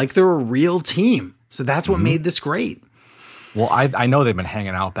Hangman, like they're a real team. So that's what made this great. Well, I know they've been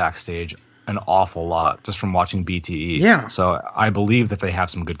hanging out backstage an awful lot just from watching BTE. Yeah. So I believe that they have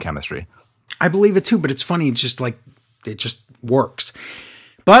some good chemistry. I believe it too, but it's funny. It's just like, it just works.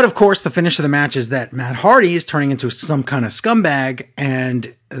 But of course, the finish of the match is that Matt Hardy is turning into some kind of scumbag,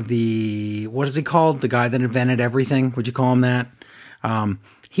 and what is he called? The guy that invented everything. Would you call him that?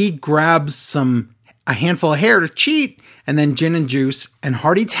 He grabs a handful of hair to cheat, and then gin and juice, and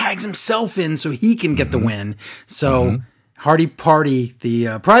Hardy tags himself in so he can get the win. So Hardy Party,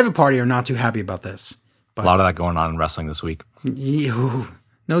 the Private Party, are not too happy about this. But a lot of that going on in wrestling this week.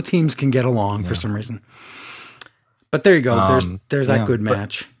 No teams can get along for some reason. But there you go. There's that good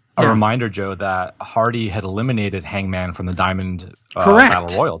match. A reminder, Joe, that Hardy had eliminated Hangman from the Diamond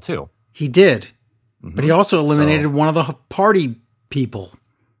Battle Royal, too. He did. But he also eliminated one of the party people.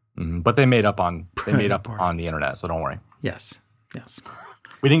 But they made up on the internet, so don't worry. Yes.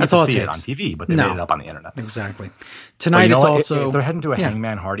 We didn't get to see it on TV, but they made it up on the internet. Exactly. Tonight it's also... If they're heading to a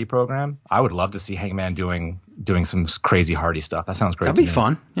Hangman Hardy program, I would love to see Hangman doing some crazy Hardy stuff. That sounds great. That'd be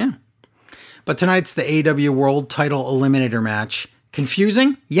fun, yeah. But tonight's the AEW World Title Eliminator match.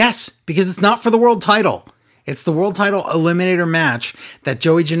 Confusing? Yes, because it's not for the world title. It's the World Title Eliminator match that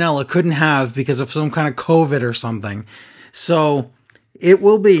Joey Janela couldn't have because of some kind of COVID or something. So it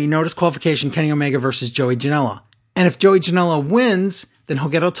will be no disqualification, Kenny Omega versus Joey Janela. And if Joey Janela wins, then he'll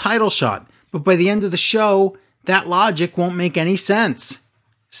get a title shot. But by the end of the show, that logic won't make any sense.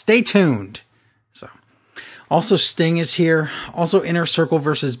 Stay tuned. Also, Sting is here. Also, Inner Circle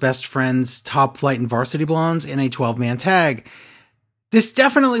versus Best Friends, Top Flight, and Varsity Blondes in a 12-man tag. This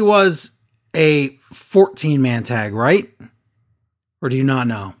definitely was a 14-man tag, right? Or do you not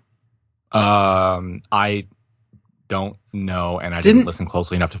know? I don't know, and I didn't listen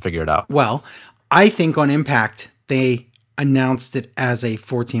closely enough to figure it out. Well, I think on Impact, they announced it as a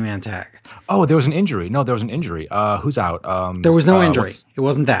 14-man tag. Oh, there was an injury. No, there was an injury. Who's out? There was no injury. It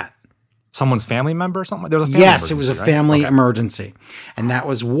wasn't that. Someone's family member or something? There was a family Yes, it was a family emergency. And that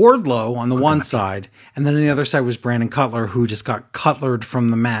was Wardlow on the one side. And then on the other side was Brandon Cutler, who just got cutlered from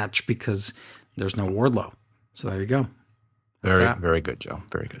the match because there's no Wardlow. So there you go. Very good, Joe.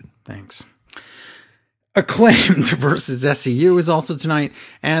 Very good. Thanks. Acclaimed versus SCU is also tonight.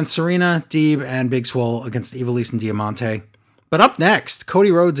 And Serena, Deeb, and Big Swole against Ivelisse and Diamante. But up next,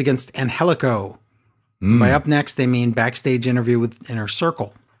 Cody Rhodes against Angelico. By up next, they mean backstage interview with Inner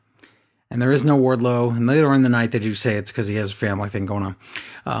Circle. And there is no Wardlow. And later in the night, they do say it's because he has a family thing going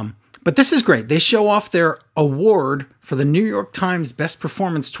on. But this is great. They show off their award for the New York Times Best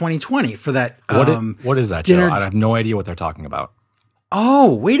Performance 2020 for that. What is that, Joe? I have no idea what they're talking about.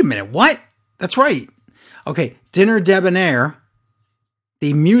 Oh, wait a minute. What? That's right. Okay. Dinner Debonair,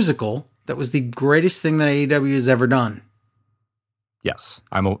 the musical that was the greatest thing that AEW has ever done. Yes.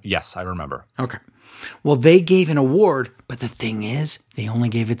 I remember. Okay. Well, they gave an award, but the thing is, they only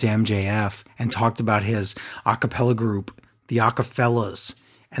gave it to MJF and talked about his a cappella group, the Acafellas.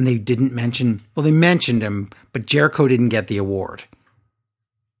 And they didn't mention, well, they mentioned him, but Jericho didn't get the award.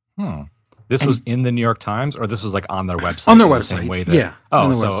 This was in the New York Times, or this was like on their website? On their website. The same way that, yeah.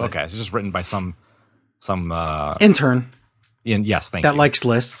 Oh, so, okay. It's just written by some intern. Yes, thank you. That likes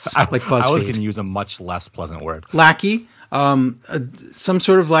lists, like BuzzFeed. I was going to use a much less pleasant word. Lackey, some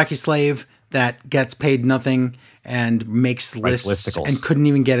sort of lackey slave that gets paid nothing and makes lists and couldn't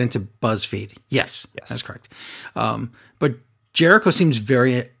even get into BuzzFeed. Yes, that's correct. But Jericho seems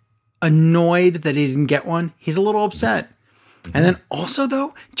very annoyed that he didn't get one. He's a little upset. Mm-hmm. And then also,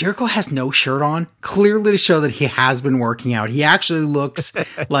 though, Jericho has no shirt on, clearly to show that he has been working out. He actually looks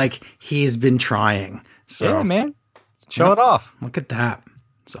like he's been trying. So, yeah, man. Show it off. Look at that.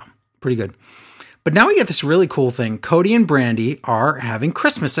 So, pretty good. But now we get this really cool thing. Cody and Brandy are having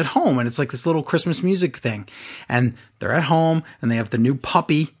Christmas at home, and it's like this little Christmas music thing. And they're at home, and they have the new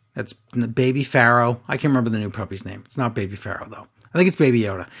puppy. That's Baby Pharaoh. I can't remember the new puppy's name. It's not Baby Pharaoh, though. I think it's Baby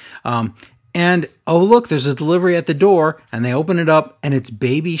Yoda. And, oh, look, there's a delivery at the door, and they open it up, and it's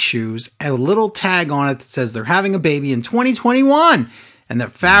baby shoes, and a little tag on it that says they're having a baby in 2021. And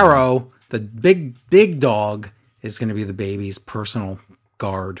that Pharaoh, the big dog, is going to be the baby's personal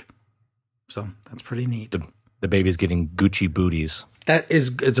guard. So that's pretty neat. The baby's getting Gucci booties.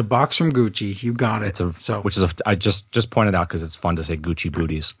 It's a box from Gucci. You got it. I just pointed out because it's fun to say Gucci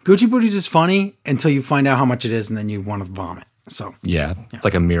booties. Gucci booties is funny until you find out how much it is, and then you want to vomit. So yeah. It's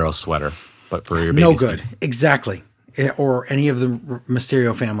like a Miro sweater, but for your baby. No good. Exactly. Or any of the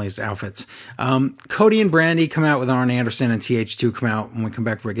Mysterio family's outfits. Cody and Brandy come out with Arn Anderson, and TH2 come out when we come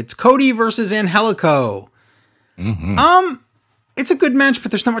back. It's Cody versus Angelico. Mm-hmm. It's a good match,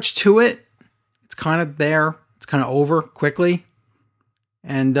 but there's not much to it. It's kind of there. It's kind of over quickly.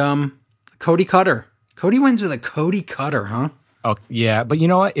 And Cody Cutter. Cody wins with a Cody Cutter, huh? Oh, yeah. But you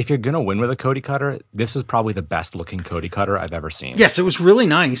know what? If you're going to win with a Cody Cutter, this is probably the best looking Cody Cutter I've ever seen. Yes, it was really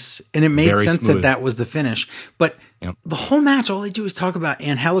nice. And it made sense that was the finish. But the whole match, all they do is talk about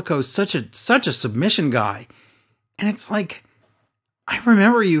Angelico is such a submission guy. And it's like, I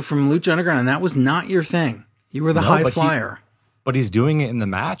remember you from Lucha Underground, and that was not your thing. You were the high flyer. But he's doing it in the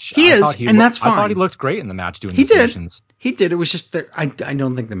match. That's fine. I thought he looked great in the match doing the submissions. He did. It was just that I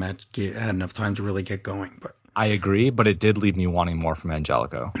don't think the match had enough time to really get going. But I agree, but it did leave me wanting more from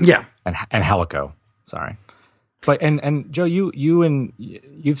Angelico. Yeah. And Helico. Sorry. But and Joe,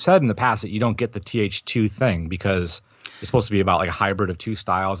 you've said in the past that you don't get the TH2 thing because it's supposed to be about like a hybrid of two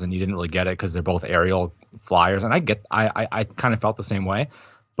styles, and you didn't really get it because they're both aerial flyers. And I kind of felt the same way.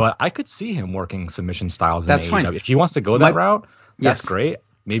 But I could see him working submission styles in AEW. Fine. If he wants to go that route, that's great.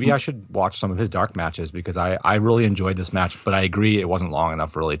 Maybe I should watch some of his dark matches because I really enjoyed this match, but I agree it wasn't long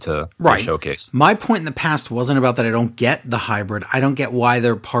enough really to showcase. My point in the past wasn't about that I don't get the hybrid. I don't get why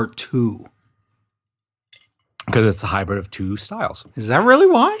they're part two. Because it's a hybrid of two styles. Is that really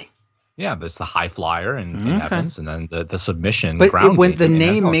why? Yeah, there's the high flyer in Evans, and then the submission. But when the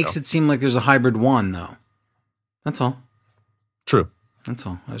name makes it seem like there's a hybrid one, though. That's all. True. That's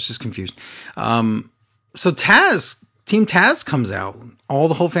all. I was just confused. So Team Taz comes out.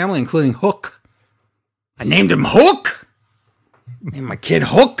 The whole family, including Hook. I named him Hook. Named my kid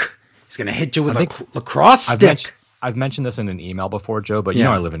Hook. He's going to hit you with a lacrosse stick. I've mentioned this in an email before, Joe, but you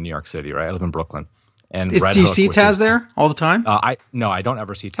know I live in New York City, right? I live in Brooklyn. And do you see Taz there all the time? I don't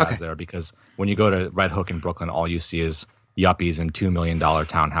ever see Taz there because when you go to Red Hook in Brooklyn, all you see is yuppies in $2 million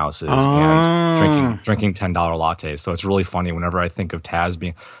townhouses and drinking $10 lattes. So it's really funny whenever I think of Taz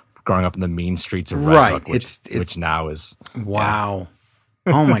growing up in the mean streets of Red Hook, which now is wow.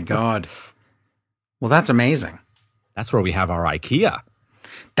 Yeah. Oh my God. Well, that's amazing. That's where we have our IKEA.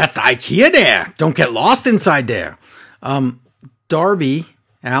 That's the IKEA there. Don't get lost inside there. Darby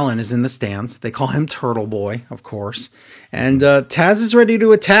Allin is in the stands. They call him Turtle Boy, of course. And Taz is ready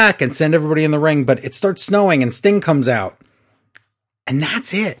to attack and send everybody in the ring, but it starts snowing and Sting comes out. And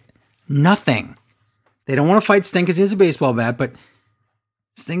that's it. Nothing. They don't want to fight Sting because he has a baseball bat, but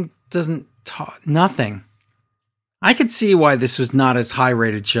Sting doesn't talk. Nothing. I could see why this was not as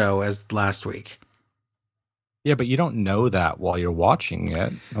high-rated show as last week. Yeah, but you don't know that while you're watching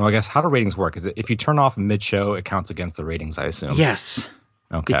it. Well, I guess how do ratings work? Is it if you turn off mid-show, it counts against the ratings, I assume? Yes.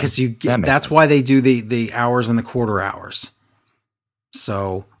 Okay. Because that's why they do the hours and the quarter hours.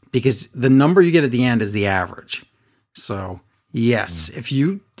 So, because the number you get at the end is the average. So, Yes. If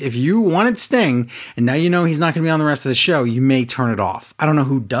you wanted Sting and now you know he's not going to be on the rest of the show, you may turn it off. I don't know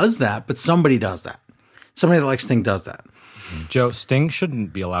who does that, but somebody does that. Somebody that likes Sting does that. Joe, Sting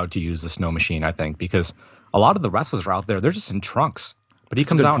shouldn't be allowed to use the snow machine, I think, because a lot of the wrestlers are out there, they're just in trunks. But he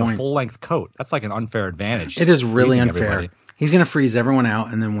comes out in a full-length coat. That's like an unfair advantage. It is really unfair. Everybody. He's going to freeze everyone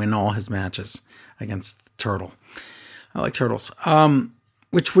out and then win all his matches against Turtle. I like Turtles.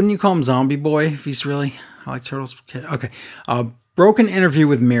 Which wouldn't you call him Zombie Boy if he's really... I like Turtles. Okay. Broken interview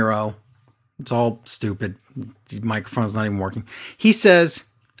with Miro. It's all stupid. The microphone's not even working. He says,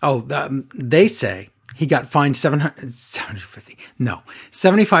 they say he got fined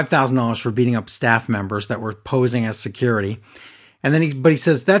 $75,000 for beating up staff members that were posing as security. And then he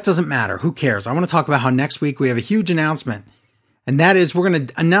says, that doesn't matter. Who cares? I want to talk about how next week we have a huge announcement. And that is we're going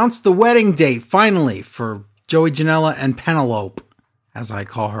to announce the wedding date finally for Joey Janela and Penelope, as I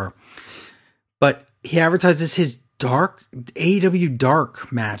call her. But he advertises his AEW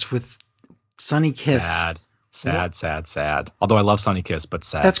Dark match with Sonny Kiss. Sad. Although I love Sonny Kiss, but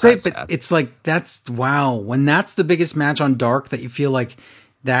sad. That's great, but it's like, wow. When that's the biggest match on Dark that you feel like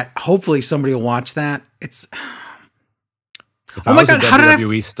that, hopefully somebody will watch that. It's... If I was a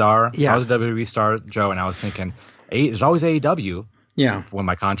WWE star, Joe, and I was thinking, there's always AEW. Yeah. When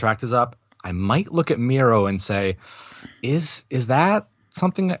my contract is up, I might look at Miro and say, is that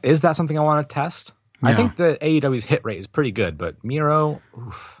something I want to test? Yeah. I think that AEW's hit rate is pretty good, but Miro,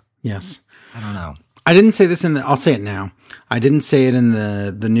 oof. Yes. I don't know. I didn't say this I'll say it now. I didn't say it in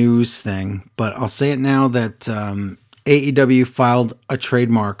the news thing, but I'll say it now that AEW filed a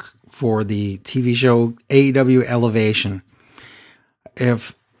trademark for the TV show AEW Elevation. I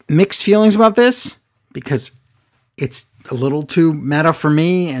have mixed feelings about this because it's a little too meta for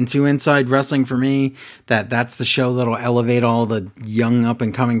me and too inside wrestling for me that's the show that'll elevate all the young up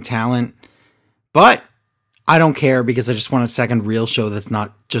and coming talent. But I don't care because I just want a second real show that's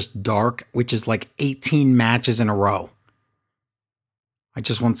not just Dark, which is like 18 matches in a row. I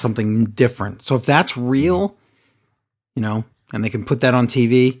just want something different. So if that's real, and they can put that on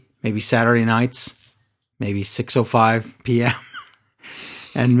TV, maybe Saturday nights, maybe 6:05 p.m.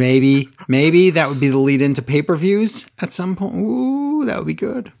 And maybe that would be the lead into pay-per-views at some point. Ooh, that would be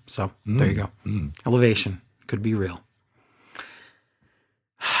good. So there you go. Elevation could be real.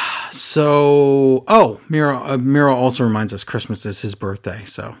 So, Miro also reminds us Christmas is his birthday.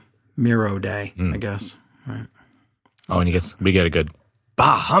 So Miro Day, I guess. Right. And we get a good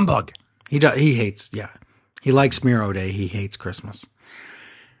bah humbug. He hates. Yeah, he likes Miro Day. He hates Christmas.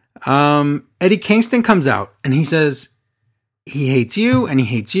 Eddie Kingston comes out and he says he hates you and he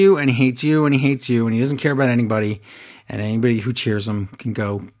hates you and he hates you and he hates you and he doesn't care about anybody, and anybody who cheers him can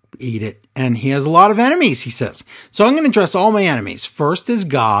go eat it. And he has a lot of enemies, he says. So I'm going to address all my enemies. First is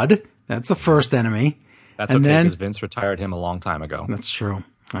God. That's the first enemy. That's okay, because Vince retired him a long time ago. That's true.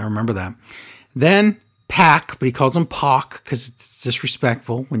 I remember that. Then Pac, but he calls him Pac because it's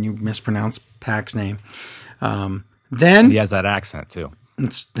disrespectful when you mispronounce Pac's name. Then he has that accent too.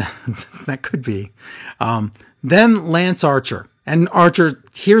 That could be. Then Lance Archer. And Archer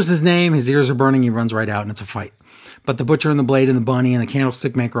hears his name, his ears are burning, he runs right out, and it's a fight. But the Butcher and the Blade and the Bunny and the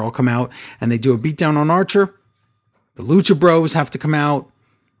Candlestick Maker all come out, and they do a beatdown on Archer. The Lucha Bros have to come out,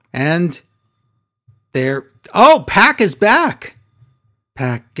 and Pac is back.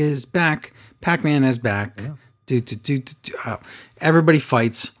 Pac is back. Pac-Man is back. Yeah. Everybody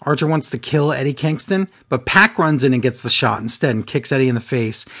fights. Archer wants to kill Eddie Kingston, but Pac runs in and gets the shot instead and kicks Eddie in the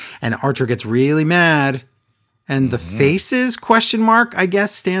face, and Archer gets really mad. And the faces, ? I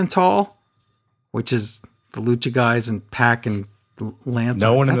guess, stand tall, which is the Lucha guys and Pac and Lance.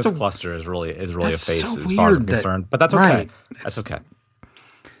 No one in this cluster is really a face so as far as I'm concerned, but that's okay. Right. That's okay.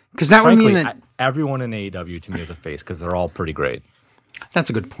 Because that would mean that everyone in AEW to me is a face because they're all pretty great. That's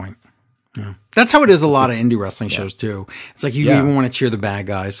a good point. Yeah. That's how it is a lot of indie wrestling shows too. It's like you even want to cheer the bad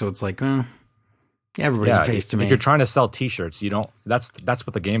guys, so it's like, everybody's a face to me. If you're trying to sell T-shirts, you don't. That's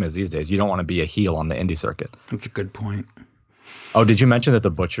what the game is these days. You don't want to be a heel on the indie circuit. That's a good point. Oh, did you mention that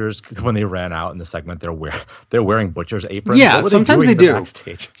the Butchers, when they ran out in the segment, they're wearing Butchers aprons? Yeah, sometimes they do.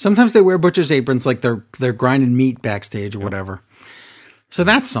 Backstage? Sometimes they wear Butchers aprons like they're grinding meat backstage or whatever. So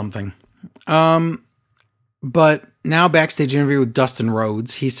that's something. But now backstage interview with Dustin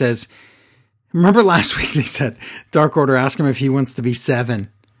Rhodes. He says, remember last week they said Dark Order asked him if he wants to be 7.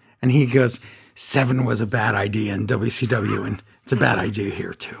 And he goes, 7 was a bad idea in WCW, and it's a bad idea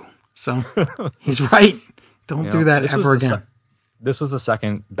here too. So he's right. Don't do that ever again. This was the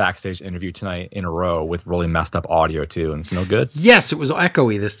second backstage interview tonight in a row with really messed up audio too, and it's no good. Yes, it was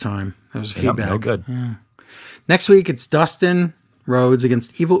echoey this time. There was feedback. No good. Yeah. Next week, it's Dustin Rhodes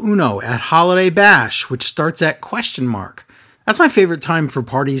against Evil Uno at Holiday Bash, which starts at ? That's my favorite time for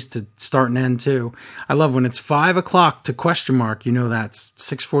parties to start and end too. I love when it's 5 o'clock to question mark. You know, that's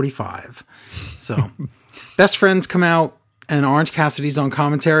 6:45. So Best Friends come out and Orange Cassidy's on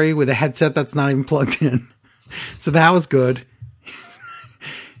commentary with a headset that's not even plugged in. So that was good.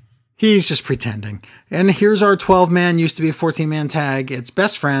 He's just pretending. And here's our 12-man, used to be a 14-man tag. It's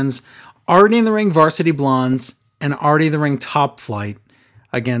Best Friends, Already in the Ring Varsity Blondes, and Already in the Ring Top Flight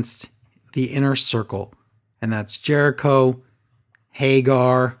against the Inner Circle. And that's Jericho,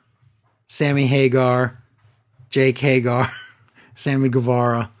 Hagar, Sammy Hagar, Jake Hagar, Sammy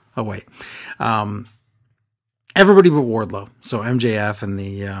Guevara. Oh, wait. Everybody but Wardlow. So MJF and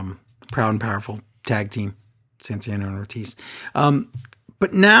the Proud and Powerful tag team, Santana and Ortiz.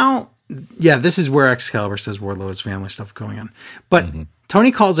 But now, yeah, this is where Excalibur says Wardlow has family stuff going on. But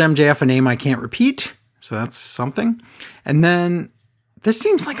Tony calls MJF a name I can't repeat. So that's something. And then this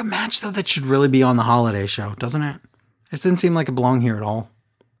seems like a match, though, that should really be on the holiday show, doesn't it? It didn't seem like it belonged here at all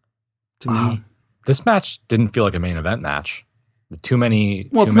to me. This match didn't feel like a main event match. Too many.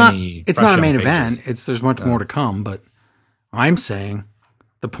 Well, it's not a main event. There's much more to come. But I'm saying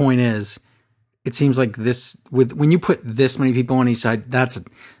the point is, it seems like this when you put this many people on each side, that's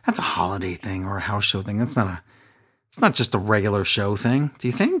a holiday thing or a house show thing. It's not just a regular show thing. Do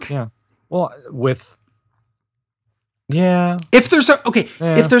you think? Yeah. Well, yeah. If there's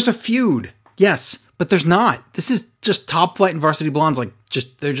a feud, yes, but there's not. This is just Top Flight and Varsity Blondes.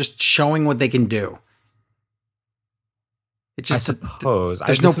 They're just showing what they can do. It's just, I suppose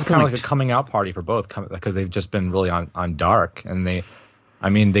there's no point. It's kind of like a coming out party for both because they've just been really on dark, and they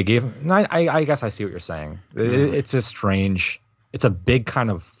gave. I guess I see what you're saying. It's a strange. It's a big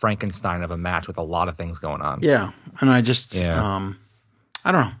kind of Frankenstein of a match with a lot of things going on. Yeah, and I just I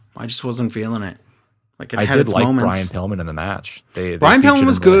don't know. I just wasn't feeling it. Like I did like Brian Pillman in the match. Brian Pillman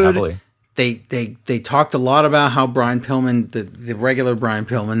was good. Really they talked a lot about how Brian Pillman, the regular Brian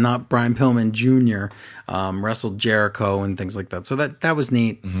Pillman, not Brian Pillman Jr., wrestled Jericho and things like that. So that was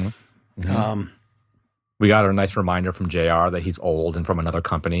neat. We got a nice reminder from JR that he's old and from another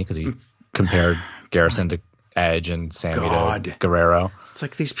company because he compared Garrison to Edge and Sammy to Guerrero. It's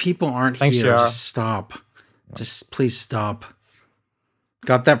like these people aren't here. JR. Just stop. Just please stop.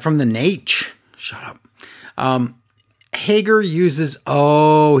 Got that from the Nate. Shut up. Hager uses,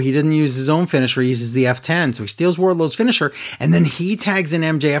 he didn't use his own finisher. He uses the F10. So he steals Wardlow's finisher and then he tags in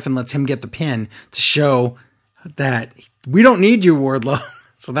MJF and lets him get the pin to show that we don't need you, Wardlow.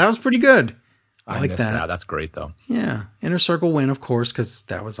 So that was pretty good. I like that. That's great though. Yeah. Inner Circle win, of course, because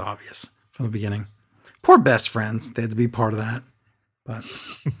that was obvious from the beginning. Poor Best Friends. They had to be part of that. But,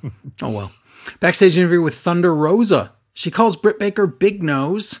 oh well. Backstage interview with Thunder Rosa. She calls Britt Baker Big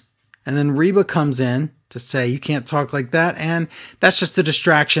Nose. And then Reba comes in to say, you can't talk like that. And that's just a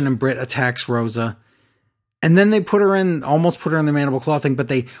distraction. And Britt attacks Rosa. And then they almost put her in the mandible claw thing, but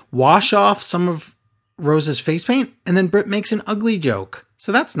they wash off some of Rosa's face paint. And then Britt makes an ugly joke.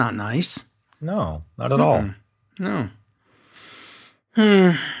 So that's not nice. No, not at all. No.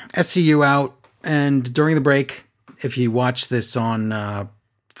 SCU out. And during the break, if you watch this on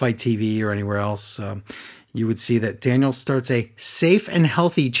Fight TV or anywhere else, you would see that Daniel starts a safe and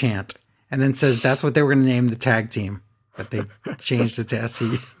healthy chant and then says that's what they were going to name the tag team, but they changed it to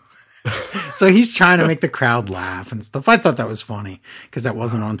SCU. So he's trying to make the crowd laugh and stuff. I thought that was funny because that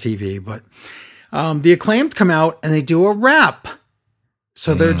wasn't on TV, but the Acclaimed come out and they do a rap.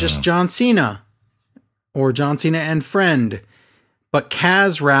 So they're just John Cena or John Cena and Friend, but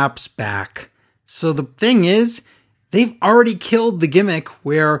Kaz raps back. So the thing is, they've already killed the gimmick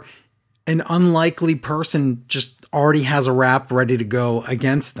where an unlikely person just already has a rap ready to go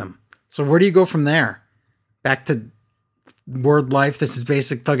against them. So where do you go from there? Back to Word Life, this is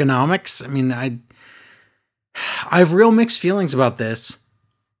basic thugonomics? I mean, I have real mixed feelings about this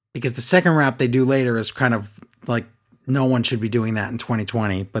because the second rap they do later is kind of like no one should be doing that in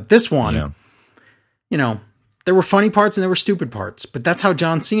 2020. But this one, there were funny parts and there were stupid parts, but that's how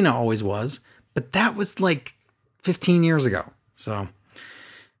John Cena always was. But that was like 15 years ago. So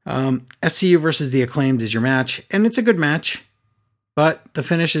SCU versus the Acclaimed is your match, and it's a good match, but the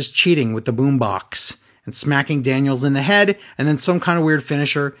finish is cheating with the boombox and smacking Daniels in the head, and then some kind of weird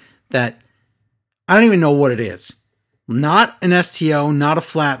finisher that I don't even know what it is. Not an STO, not a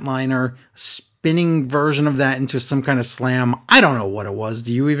flatliner, spinning version of that into some kind of slam. I don't know what it was.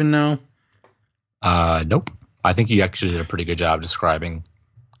 Do you even know? Nope. I think you actually did a pretty good job describing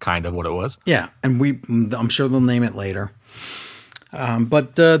kind of what it was. Yeah, and I'm sure they'll name it later.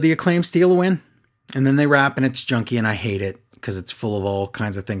 But the Acclaim steal a win, and then they rap, and it's junky, and I hate it because it's full of all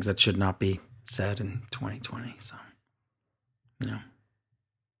kinds of things that should not be said in 2020. So, that's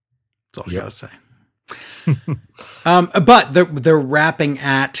all I gotta say. But they're rapping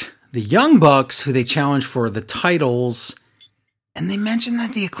at the Young Bucks, who they challenge for the titles. And they mentioned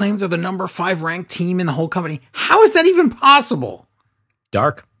that the Acclaimed are the number 5 ranked team in the whole company. How is that even possible?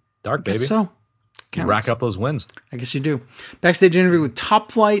 Dark, baby. So. You rack up those wins. I guess you do. Backstage interview with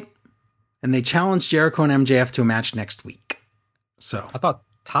Top Flight, and they challenged Jericho and MJF to a match next week. So I thought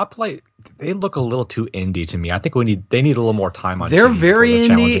Top Flight, they look a little too indie to me. I think they need a little more time on. They're very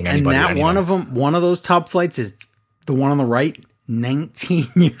indie, and that one of those Top Flights is the one on the right, 19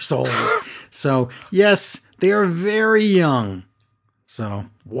 years old. So yes, they are very young. So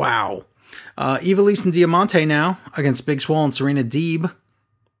wow, Ivelisse and Diamante now against Big Swole and Serena Deeb.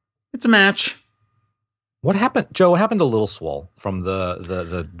 It's a match. What happened, Joe? What happened to Little Swole from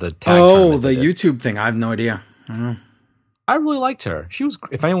the tag? Oh, the YouTube thing. I have no idea. I don't know. I really liked her. She was.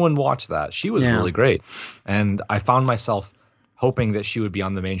 If anyone watched that, she was really great. And I found myself hoping that she would be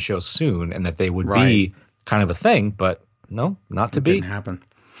on the main show soon, and that they would be kind of a thing. But no, not to be. Didn't happen.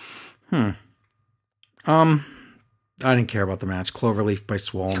 I didn't care about the match. Cloverleaf by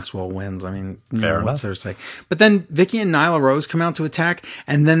Swole, and Swole wins. I mean, what's there to say? But then Vicky and Nyla Rose come out to attack,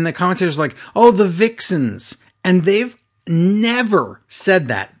 and then the commentators are like, oh, the Vixens. And they've never said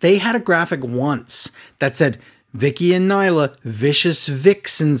that. They had a graphic once that said, Vicky and Nyla, Vicious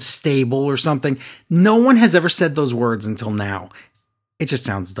Vixen Stable or something. No one has ever said those words until now. It just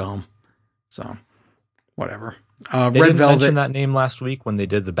sounds dumb. So, whatever. They didn't mention that name last week when they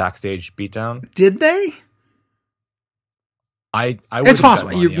did the backstage beatdown. Did they? It's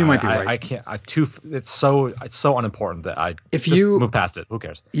possible. You might be right. I can't. It's so unimportant that I just move past it. Who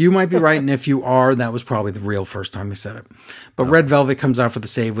cares? You might be right, and if you are, that was probably the real first time they said it. But Red Velvet comes out for the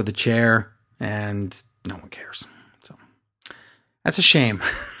save with a chair, and no one cares. So that's a shame.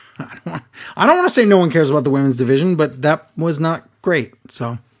 I don't want to say no one cares about the women's division, but that was not great.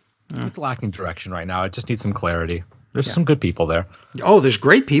 So it's lacking direction right now. It just needs some clarity. There's some good people there. Oh, there's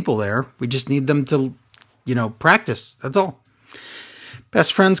great people there. We just need them to, practice. That's all.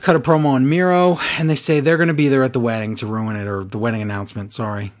 Best Friends cut a promo on Miro, and they say they're going to be there at the wedding to ruin it, or the wedding announcement,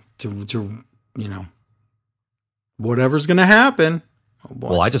 to whatever's going to happen. Oh,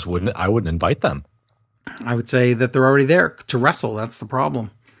 well, I wouldn't invite them. I would say that they're already there to wrestle. That's the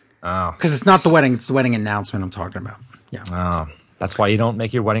problem. Oh. Because it's not the wedding, it's the wedding announcement I'm talking about. Yeah. Oh. That's why you don't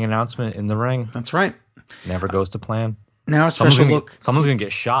make your wedding announcement in the ring. That's right. Never goes to plan. Now a special look. Someone's going to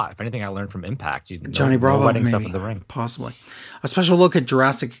get shot. If anything I learned from Impact, Johnny Bravo, wedding maybe, stuff in the ring. Possibly. A special look at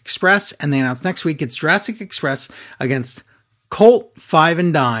Jurassic Express, and they announce next week it's Jurassic Express against Colt, 5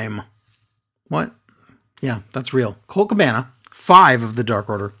 and Dime. What? Yeah, that's real. Colt Cabana, 5 of the Dark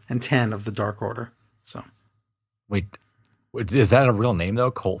Order and 10 of the Dark Order. So, wait, is that a real name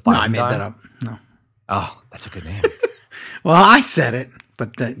though? Colt 5 and Dime? No, I made that up. No. Oh, that's a good name. Well, I said it,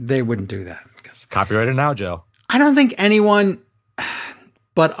 but they wouldn't do that because copyrighted now, Joe. I don't think anyone,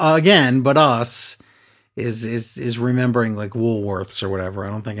 but us, is remembering like Woolworths or whatever. I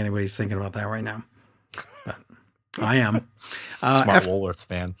don't think anybody's thinking about that right now, but I am. Smart Woolworths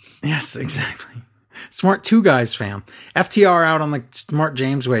fan. Yes, exactly. Smart Two Guys fan. FTR out on the Smart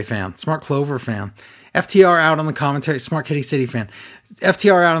Jamesway fan. Smart Clover fan. FTR out on the commentary. Smart Kitty City fan.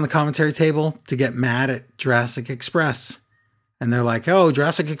 FTR out on the commentary table to get mad at Jurassic Express. And they're like, oh,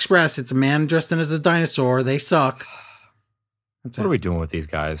 Jurassic Express, it's a man dressed in as a dinosaur. They suck. What are we doing with these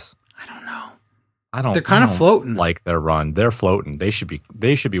guys? I don't know. They're kind of floating. Like their run. They're floating. They should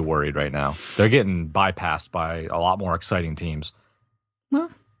be worried right now. They're getting bypassed by a lot more exciting teams.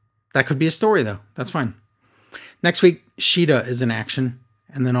 Well, that could be a story, though. That's fine. Next week, Shida is in action.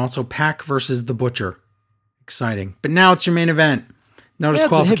 And then also Pac versus The Butcher. Exciting. But now it's your main event. No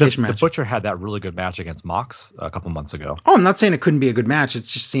disqualification match. The Butcher had that really good match against Mox a couple months ago. Oh, I'm not saying it couldn't be a good match. It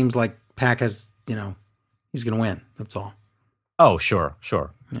just seems like Pac has, he's going to win. That's all. Oh, sure. Yeah.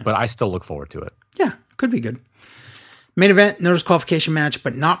 But I still look forward to it. Yeah, could be good. Main event, no disqualification match,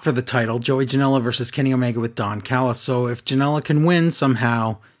 but not for the title. Joey Janela versus Kenny Omega with Don Callis. So if Janela can win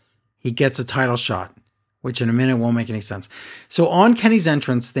somehow, he gets a title shot, which in a minute won't make any sense. So on Kenny's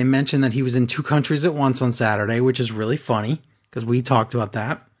entrance, they mentioned that he was in 2 countries at once on Saturday, which is really funny. Because we talked about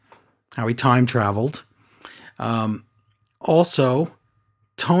that, how he time traveled. Also,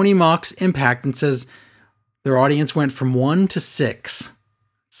 Tony mocks Impact and says their audience went from 1 to 6.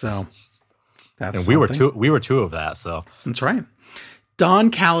 So that's and we were two of that. So that's right.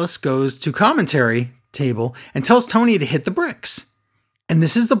 Don Callis goes to commentary table and tells Tony to hit the bricks. And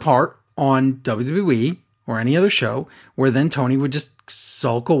this is the part on WWE or any other show where then Tony would just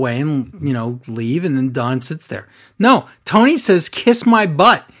sulk away and, leave, and then Don sits there. No, Tony says, kiss my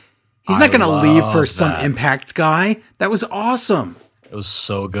butt. He's not going to leave for some Impact guy. That was awesome. It was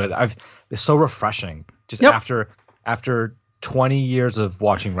so good. It's so refreshing Just after 20 years of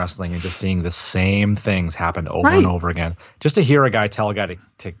watching wrestling and just seeing the same things happen over and over again, just to hear a guy tell a guy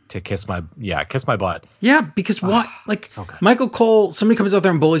to kiss my butt. Yeah, because what? Like so Michael Cole, somebody comes out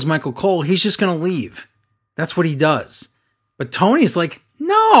there and bullies Michael Cole, he's just going to leave. That's what he does. But Tony's like,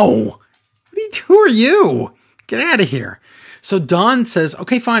 no, who are you? Get out of here. So Don says,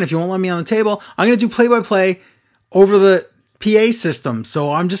 okay, fine. If you won't let me on the table, I'm going to do play-by-play over the PA system.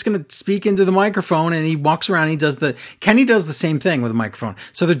 So I'm just going to speak into the microphone, and he walks around. Kenny does the same thing with a microphone.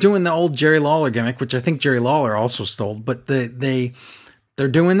 So they're doing the old Jerry Lawler gimmick, which I think Jerry Lawler also stole, but they're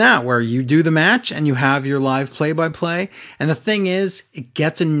doing that where you do the match and you have your live play-by-play. And the thing is, it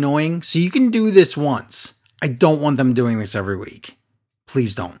gets annoying. So you can do this once. I don't want them doing this every week.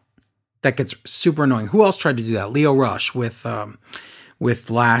 Please don't. That gets super annoying. Who else tried to do that? Leo Rush with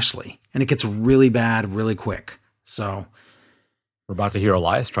Lashley, and it gets really bad really quick. So we're about to hear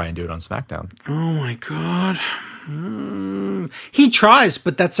Elias try and do it on SmackDown. Oh my God. He tries,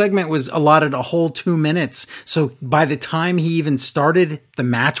 but that segment was allotted a whole 2 minutes. So by the time he even started, the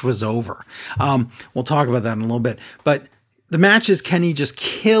match was over. We'll talk about that in a little bit, but the match is Kenny just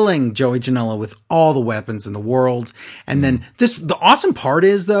killing Joey Janela with all the weapons in the world. And then the awesome part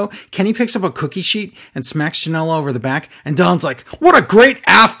is though, Kenny picks up a cookie sheet and smacks Janela over the back. And Don's like, what a great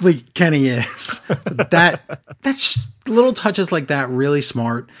athlete Kenny is. That's just little touches like that. Really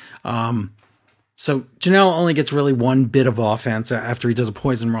smart. So Janela only gets really one bit of offense after he does a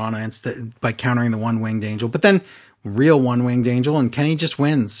poison Rana by countering the one-winged angel, but then real one-winged angel, and Kenny just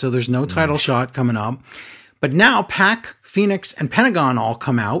wins. So there's no title shot coming up. But now Pac, Phoenix, and Pentagon all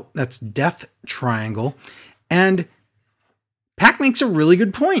come out. That's Death Triangle. And Pac makes a really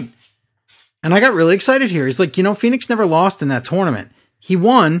good point. And I got really excited here. He's like, Phoenix never lost in that tournament. He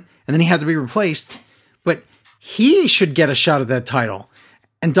won, and then he had to be replaced. But he should get a shot at that title.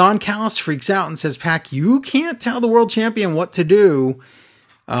 And Don Callis freaks out and says, Pac, you can't tell the world champion what to do.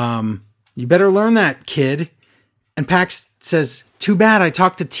 You better learn that, kid. And Pac says, too bad, I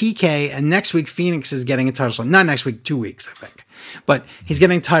talked to TK, and next week Phoenix is getting a title shot. Not next week, 2 weeks, I think. But he's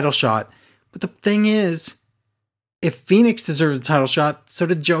getting a title shot. But the thing is, if Phoenix deserved a title shot, so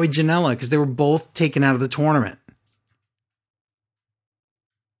did Joey Janela, because they were both taken out of the tournament.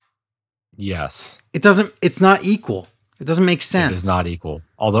 Yes. It's not equal. It doesn't make sense. It is not equal.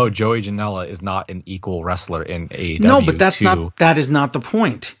 Although Joey Janela is not an equal wrestler in AEW. No, but that is not the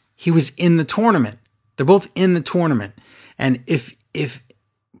point. He was in the tournament. They're both in the tournament. And it's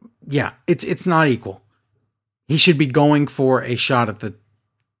not equal. He should be going for a shot at the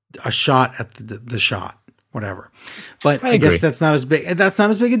shot, whatever. But I guess that's not as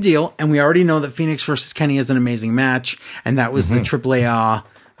big a deal. And we already know that Phoenix versus Kenny is an amazing match. And that was the AAA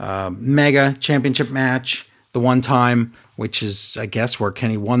Mega Championship match, the one time, which is, I guess, where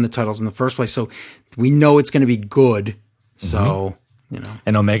Kenny won the titles in the first place. So we know it's going to be good. So,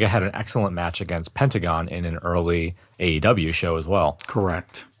 And Omega had an excellent match against Pentagon in an early AEW show as well.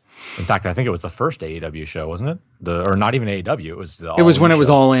 Correct. In fact, I think it was the first AEW show, wasn't it? Or not even AEW. It was when it was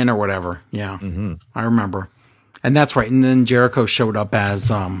All In or whatever. Yeah. I remember. And that's right. And then Jericho showed up as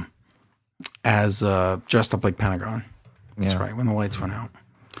dressed up like Pentagon. That's right. When the lights went out.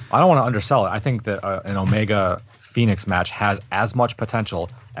 I don't want to undersell it. I think that an Omega Phoenix match has as much potential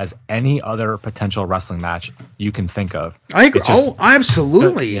as any other potential wrestling match you can think of. I agree.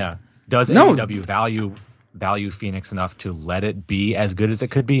 Absolutely. Does AEW value Phoenix enough to let it be as good as it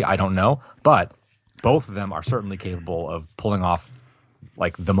could be? I don't know, but both of them are certainly capable of pulling off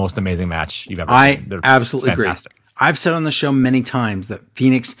like the most amazing match you've ever seen. They're absolutely fantastic. Agree. I've said on the show many times that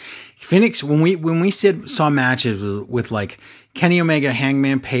Phoenix, when we saw matches with like Kenny Omega,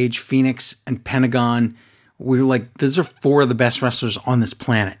 Hangman Page, Phoenix, and Pentagon, we were like, these are four of the best wrestlers on this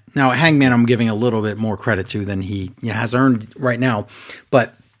planet. Now, Hangman, I'm giving a little bit more credit to than he has earned right now,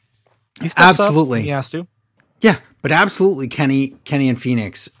 but absolutely, he has to. Yeah, but absolutely, Kenny and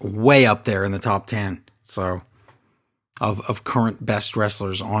Phoenix way up there in the top 10. So, of current best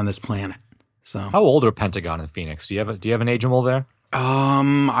wrestlers on this planet. So, how old are Pentagon and Phoenix? Do you have an age level there?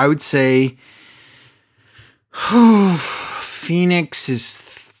 I would say Phoenix is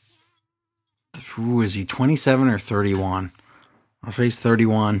he 27 or 31? I'll say he's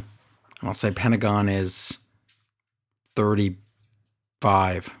 31. And I'll say Pentagon is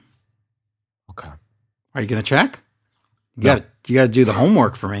 35. Okay. Are you going to check? You got to do the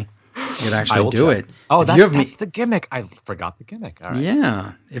homework for me. You got to actually do it. Oh, that's the gimmick. I forgot the gimmick. All right.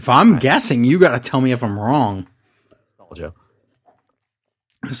 Yeah. If I'm guessing, you got to tell me if I'm wrong. Nostalgia.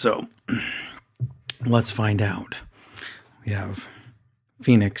 So let's find out. We have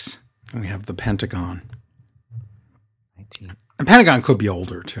Phoenix and we have the Pentagon. 19. And Pentagon could be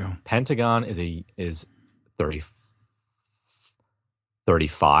older too. Pentagon is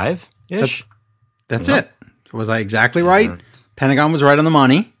 35-ish. That's it. Was I exactly right? Pentagon was right on the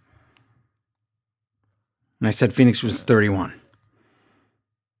money. And I said Phoenix was 31.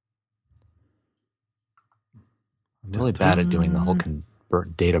 I'm really bad at doing the whole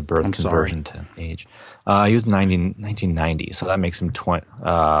date of birth conversion to age. He was 1990, so that makes him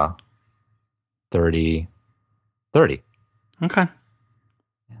 30. Okay.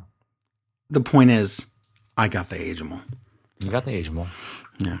 Yeah. The point is, I got the ageable. You got the ageable.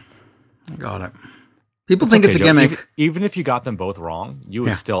 Yeah, I got it. People think it's a gimmick. Even if you got them both wrong, you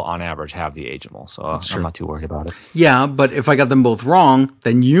would still, on average, have the ageable. So I'm not too worried about it. Yeah, but if I got them both wrong,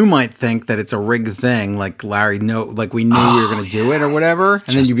 then you might think that it's a rigged thing, like Larry like we knew we were going to do it or whatever.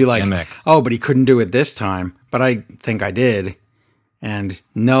 And then you'd be like, oh, but he couldn't do it this time. But I think I did. And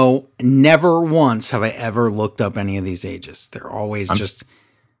no, never once have I ever looked up any of these ages. They're always I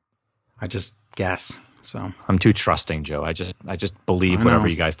just guess. So I'm too trusting, Joe. I just believe whatever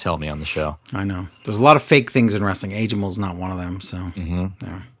you guys tell me on the show. I know. There's a lot of fake things in wrestling. Ageable is not one of them. So yeah.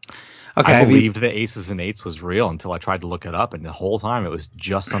 Okay. I believed the aces and eights was real until I tried to look it up, and the whole time it was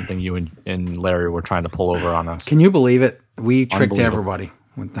just something you and Larry were trying to pull over on us. Can you believe it? We tricked everybody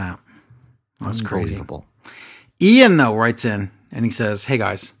with that. That was crazy. Ian though writes in and he says, "Hey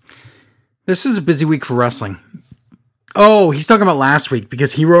guys, this is a busy week for wrestling." Oh, he's talking about last week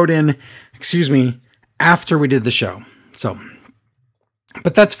because he wrote in, after we did the show. So,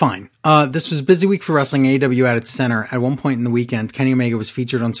 but that's fine. This was a busy week for wrestling. AEW at its center. At one point in the weekend, Kenny Omega was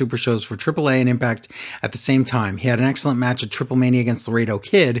featured on Super shows for AAA and Impact at the same time. He had an excellent match at Triple Mania against Laredo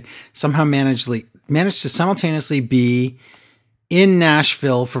Kid. Somehow managed to simultaneously be in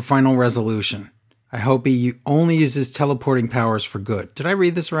Nashville for Final Resolution. I hope he only uses teleporting powers for good. Did I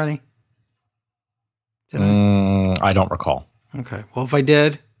read this already? I don't recall. Okay. Well, if I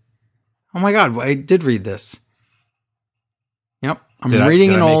did, oh my God, I did read this. Yep. I'm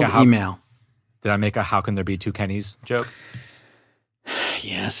reading an old email. Did I make a "how can there be two Kennys" joke?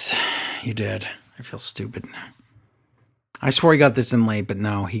 Yes, you did. I feel stupid now. I swore he got this in late, but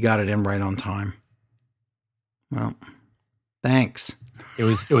no, he got it in right on time. Well, thanks. It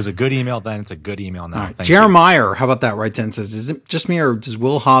was a good email then. It's a good email now. Right. Jeremiah, how about that? Right then says, "Is it just me or does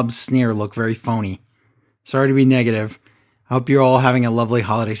Will Hobbs' sneer look very phony? Sorry to be negative. I hope you're all having a lovely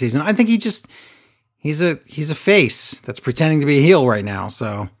holiday season." I think he's a face that's pretending to be a heel right now.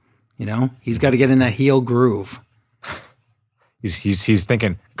 So, he's got to get in that heel groove. He's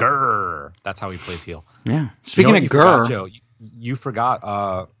thinking, grrr. That's how he plays heel. Yeah. Speaking of grrr, Joe, you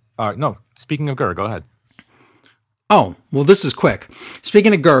forgot. No. Speaking of grrr, go ahead. Oh, well, this is quick.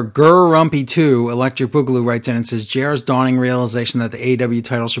 Speaking of Rumpy 2, Electric Boogaloo writes in and says, JR's dawning realization that the AEW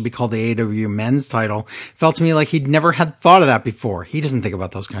title should be called the AEW men's title felt to me like he'd never had thought of that before. He doesn't think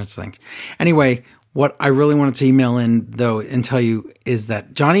about those kinds of things. Anyway, what I really wanted to email in, though, and tell you is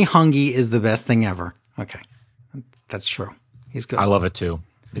that Johnny Hungy is the best thing ever. Okay. That's true. He's good. I love it, too.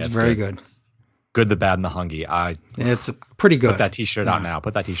 It's very good. Good, the bad, and the Hungy. It's pretty good. Put that T-shirt out now.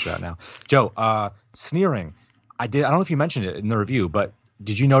 Joe, sneering. I don't know if you mentioned it in the review, but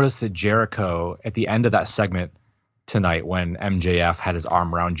did you notice that Jericho at the end of that segment tonight when MJF had his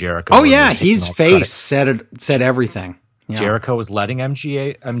arm around Jericho? Oh yeah, his face said everything. Yeah. Jericho was letting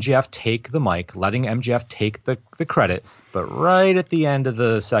MJF take the mic, letting MJF take the credit, but right at the end of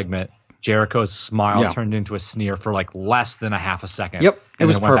the segment, Jericho's smile turned into a sneer for like less than a half a second. Yep, it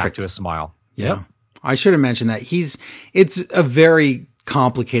was perfect. Went back to a smile. Yeah, yep. I should have mentioned that. It's a very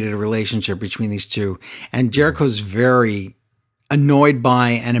complicated relationship between these two, and Jericho's very annoyed by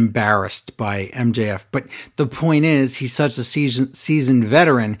and embarrassed by MJF. But the point is, he's such a seasoned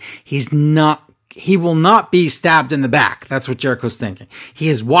veteran. He will not be stabbed in the back. That's what Jericho's thinking. He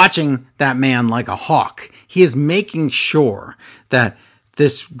is watching that man like a hawk. He is making sure that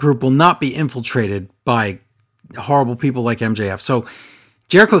this group will not be infiltrated by horrible people like MJF. So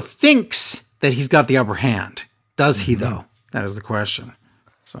Jericho thinks that he's got the upper hand. Does he, though? That is the question.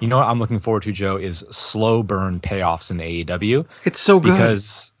 So. You know what I'm looking forward to, Joe, is slow burn payoffs in AEW. It's so good.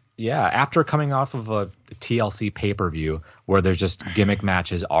 Because, after coming off of a TLC pay-per-view where there's just gimmick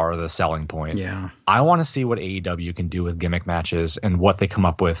matches are the selling point, I want to see what AEW can do with gimmick matches and what they come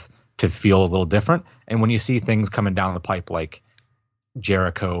up with to feel a little different. And when you see things coming down the pipe like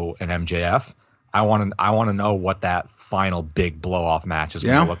Jericho and MJF, I want to know what that final big blow-off match is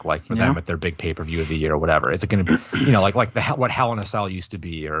going to look like for them at their big pay-per-view of the year or whatever. Is it going to be, like what Hell in a Cell used to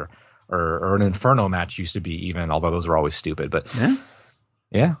be or an Inferno match used to be even, although those are always stupid. But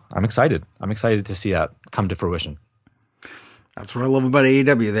I'm excited. I'm excited to see that come to fruition. That's what I love about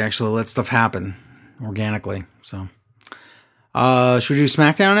AEW. They actually let stuff happen organically. So, should we do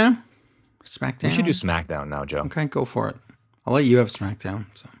SmackDown now? SmackDown? We should do SmackDown now, Joe. Okay, go for it. I'll let you have SmackDown.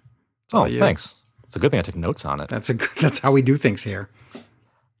 So. Thanks. It's a good thing I took notes on it. That's how we do things here.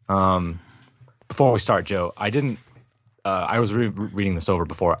 Before we start, Joe, I didn't. I was reading this over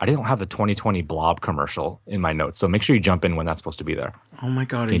before. I didn't have the 2020 Blob commercial in my notes, so make sure you jump in when that's supposed to be there. Oh my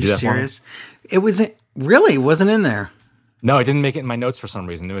God, are you serious? It wasn't in there. No, I didn't make it in my notes for some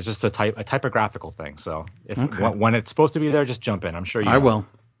reason. It was just a typographical thing. So when it's supposed to be there, just jump in. I'm sure you will.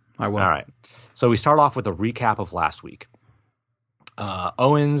 I will. All right. So we start off with a recap of last week.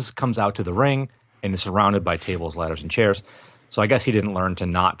 Owens comes out to the ring and is surrounded by tables, ladders, and chairs. So I guess he didn't learn to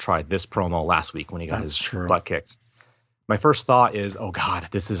not try this promo last week when he got his butt kicked. My first thought is, oh God,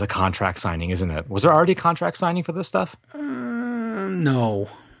 this is a contract signing, isn't it? Was there already a contract signing for this stuff? No.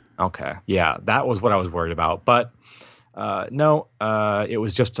 Okay. Yeah, that was what I was worried about. But no, it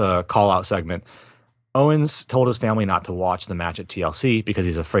was just a call-out segment. Owens told his family not to watch the match at TLC because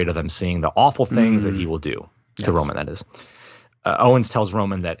he's afraid of them seeing the awful things that he will do to Roman, that is. Owens tells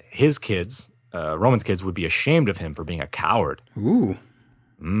Roman that his kids, Roman's kids, would be ashamed of him for being a coward. Ooh.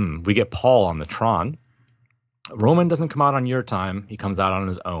 We get Paul on the Tron. Roman doesn't come out on your time. He comes out on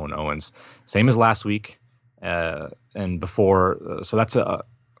his own, Owens. Same as last week and before. So that's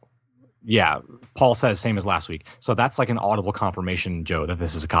Paul says same as last week. So that's like an audible confirmation, Joe, that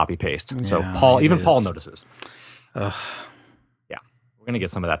this is a copy paste. Yeah, so Paul notices. Ugh. Yeah, we're going to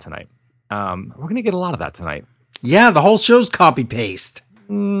get some of that tonight. We're going to get a lot of that tonight. Yeah, the whole show's copy paste.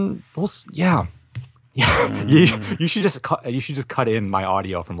 Yeah. You should just cut in my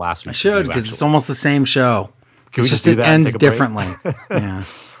audio from last week. I should, because it's almost the same show. Can we just do that? It ends differently. Yeah.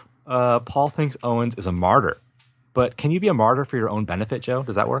 Paul thinks Owens is a martyr, but can you be a martyr for your own benefit, Joe?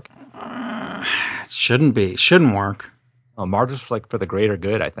 Does that work? It shouldn't be. It shouldn't work. Martyrs for the greater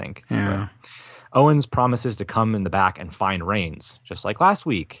good, I think. Yeah. But Owens promises to come in the back and find Reigns, just like last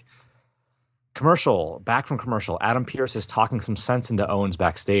week. Back from commercial. Adam Pearce is talking some sense into Owens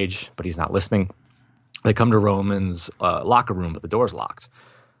backstage, but he's not listening. They come to Roman's locker room, but the door's locked.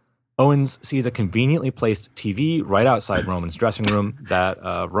 Owens sees a conveniently placed TV right outside Roman's dressing room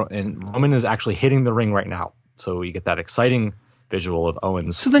and Roman is actually hitting the ring right now. So you get that exciting visual of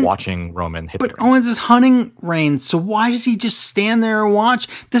Owens watching Roman hit the ring. But Owens is hunting Reigns, so why does he just stand there and watch?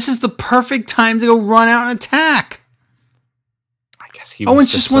 This is the perfect time to go run out and attack. I guess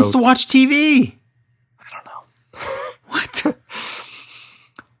Owens just wants to watch TV. I don't know.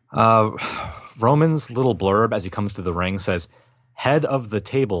 What? Roman's little blurb as he comes to the ring says, "Head of the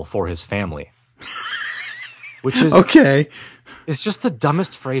table for his family," which is okay. It's just the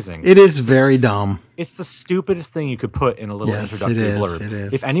dumbest phrasing. It is very dumb. It's the stupidest thing you could put in a little introductory blurb. It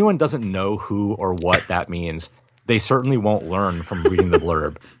is. If anyone doesn't know who or what that means, they certainly won't learn from reading the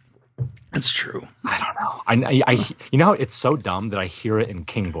blurb. That's true. I don't know. I you know, it's so dumb that I hear it in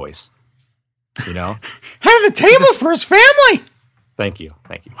King voice. You know, head of the table for his family. Thank you.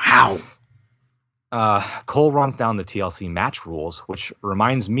 Wow. Cole runs down the TLC match rules, which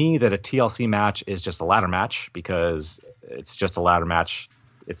reminds me that a TLC match is just a ladder match because it's just a ladder match.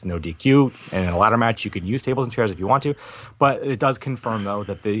 It's no DQ. And in a ladder match, you can use tables and chairs if you want to. But it does confirm, though,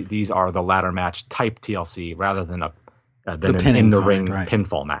 that these are the ladder match type TLC rather than an in-the-ring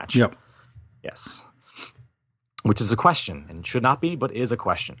pinfall match. Yep. Yes. Which is a question, and should not be, but is a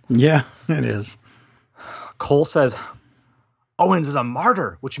question. Yeah, it is. Cole says, Owens is a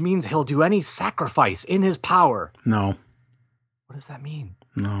martyr, which means he'll do any sacrifice in his power. No. What does that mean?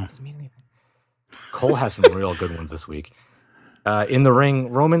 No. It doesn't mean anything. Cole has some real good ones this week. In the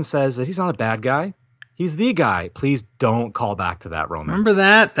ring, Roman says that he's not a bad guy. He's the guy. Please don't call back to that, Roman. Remember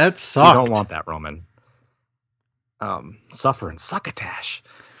that? That sucked. You don't want that, Roman. Suffer and succotash.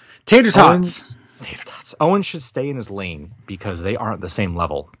 Tater tots. Owens should stay in his lane because they aren't the same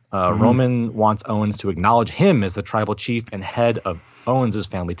level. Roman wants Owens to acknowledge him as the tribal chief and head of Owens'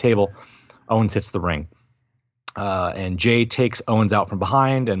 family table. Owens hits the ring. And Jay takes Owens out from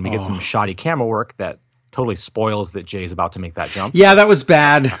behind, and we get some shoddy camera work that totally spoils that Jay's about to make that jump. Yeah, that was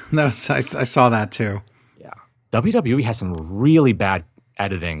bad. I saw that too. Yeah. WWE has some really bad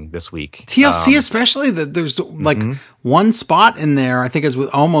editing this week. TLC especially, there's like one spot in there, I think it was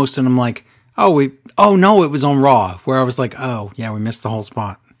with Almost, and I'm like, no, it was on Raw, where I was like, oh, yeah, we missed the whole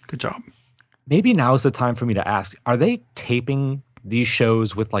spot. Good job. Maybe now's the time for me to ask, are they taping these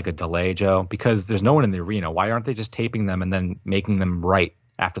shows with like a delay, Joe? Because there's no one in the arena. Why aren't they just taping them and then making them right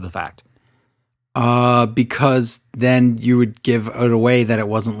after the fact? Because then you would give it away that it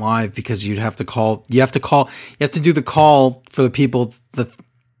wasn't live because you have to do the call for the people, the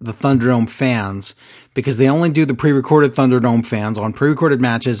Thunderdome fans, because they only do the pre-recorded Thunderdome fans on pre-recorded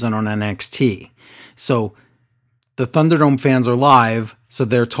matches and on NXT. So the Thunderdome fans are live, so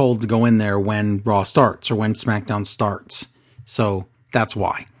they're told to go in there when Raw starts or when SmackDown starts. So that's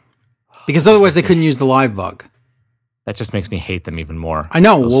why. Because otherwise they couldn't use the live bug. That just makes me hate them even more. I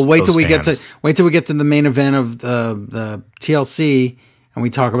know. We'll wait till we get to the main event of the TLC, and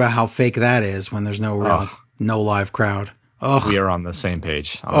we talk about how fake that is when there's no live crowd. Ugh. We are on the same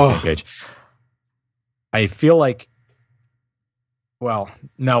page. I feel like, well,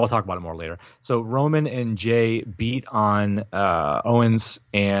 no, we'll talk about it more later. So Roman and Jay beat on Owens,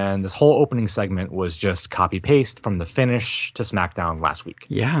 and this whole opening segment was just copy paste from the finish to SmackDown last week.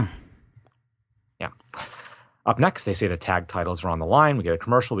 Yeah. Up next, they say the tag titles are on the line. We get a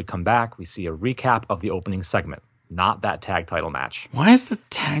commercial. We come back. We see a recap of the opening segment, not that tag title match. Why is the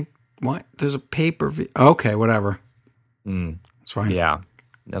tag? What? There's a pay-per-view. Okay, whatever. That's fine. Yeah,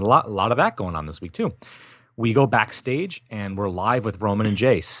 and a lot of that going on this week too. We go backstage and we're live with Roman and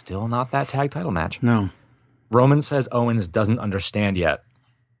Jay. Still not that tag title match. No. Roman says Owens doesn't understand yet,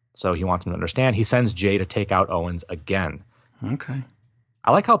 so he wants him to understand. He sends Jay to take out Owens again. Okay.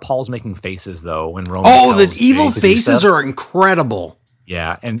 I like how Paul's making faces, though, when Roman the evil faces are incredible.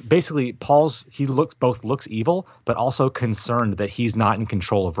 Yeah, and basically, he looks evil, but also concerned that he's not in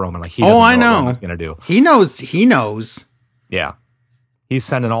control of Roman. Like, he doesn't know what Roman's going to do. He knows. Yeah. He's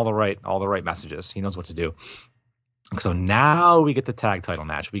sending all the right messages. He knows what to do. So now we get the tag title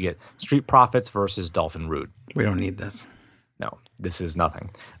match. We get Street Profits versus Dolphin Rude. We don't need this. No, this is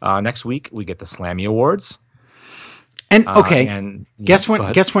nothing. Next week, we get the Slammy Awards. And guess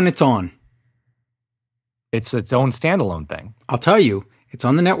when it's on? It's its own standalone thing. I'll tell you, it's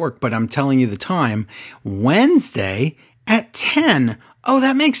on the network, but I'm telling you the time. Wednesday at 10. Oh,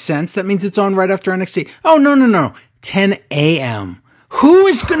 that makes sense. That means it's on right after NXT. Oh, no. 10 a.m. Who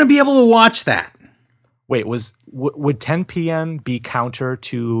is going to be able to watch that? Wait, would 10 p.m. be counter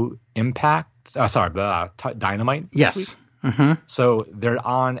to Impact? Dynamite? Yes. Mm-hmm. So they're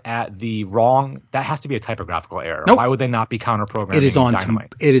on at the wrong. That has to be a typographical error. Nope. Why would they not be counter programming? It is on.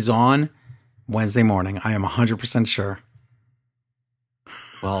 Dynamite? It is on Wednesday morning. I am 100% sure.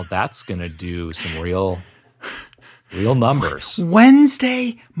 Well, that's gonna do some real numbers.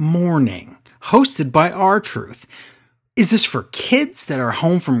 Wednesday morning, hosted by R-Truth. Is this for kids that are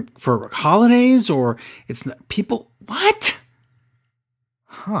home for holidays, or it's people? What?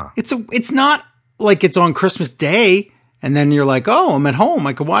 Huh? It's not like it's on Christmas Day. And then you're like, oh, I'm at home.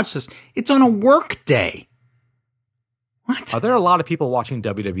 I could watch this. It's on a work day. What? Are there a lot of people watching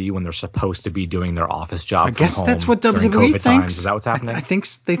WWE when they're supposed to be doing their office job? I guess that's what WWE thinks. Times? Is that what's happening? I think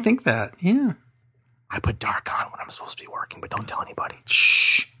they think that. Yeah. I put dark on when I'm supposed to be working, but don't tell anybody.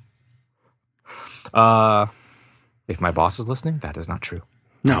 Shh. If my boss is listening, that is not true.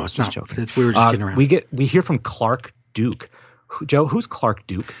 No, it's not. Joking. We were just kidding around. We hear from Clark Duke. Joe, who's Clark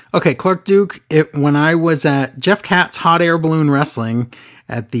Duke? Okay, Clark Duke. When I was at Jeff Katz's Hot Air Balloon Wrestling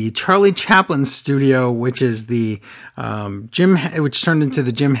at the Charlie Chaplin studio, which is the which turned into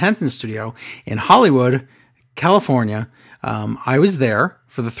the Jim Henson studio in Hollywood, California. I was there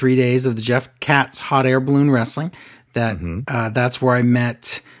for the 3 days of the Jeff Katz's Hot Air Balloon Wrestling. That's where I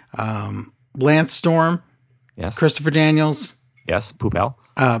met Lance Storm, yes, Christopher Daniels, yes, Poopel,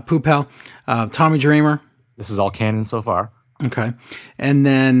 Tommy Dreamer. This is all canon so far. Okay. And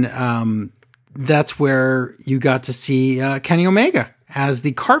then that's where you got to see Kenny Omega as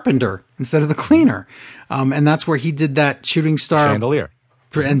the carpenter instead of the cleaner. And that's where he did that shooting star chandelier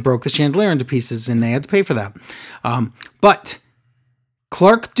and broke the chandelier into pieces, and they had to pay for that. But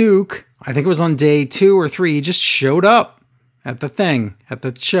Clark Duke, I think it was on day 2 or 3, he just showed up at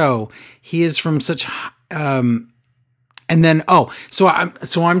the show. He is from such and then so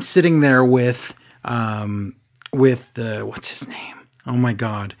I'm sitting there with what's his name? Oh my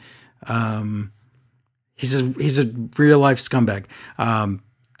God. He's a real life scumbag.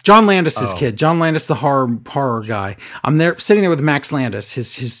 John Landis' kid, John Landis, the horror guy. I'm there sitting there with Max Landis,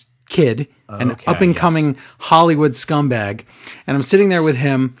 his kid, an up and coming Hollywood scumbag. And I'm sitting there with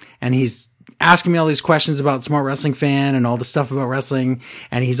him, and he's asking me all these questions about Smart Wrestling Fan and all the stuff about wrestling.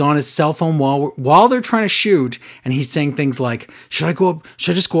 And he's on his cell phone while they're trying to shoot. And he's saying things like, should I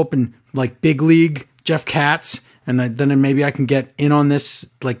just go up and like big league Jeff Katz, and then maybe I can get in on this,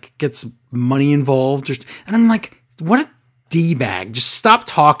 like get some money involved. And I'm like, what a D-bag. Just stop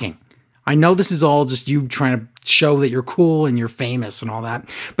talking. I know this is all just you trying to show that you're cool and you're famous and all that.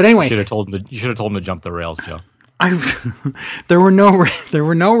 But anyway, you should have told him to jump the rails, Joe. There were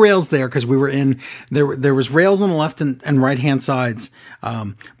no rails there because we were in there was rails on the left and right hand sides.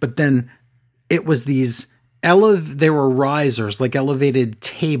 But then it was these there were risers, like elevated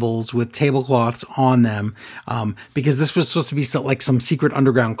tables with tablecloths on them, because this was supposed to be like some secret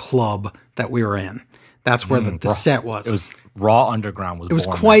underground club that we were in. That's where the set was. It was Raw Underground. It was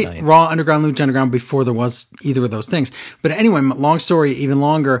quite Raw Underground, Lucha Underground before there was either of those things. But anyway, long story, even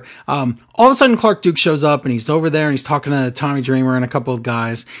longer. All of a sudden, Clark Duke shows up and he's over there and he's talking to Tommy Dreamer and a couple of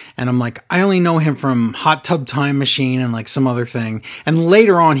guys. And I'm like, I only know him from Hot Tub Time Machine and like some other thing. And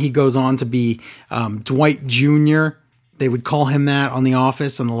later on, he goes on to be Dwight Jr. They would call him that on The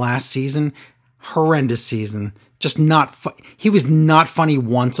Office on the last season. Horrendous season. Just not he was not funny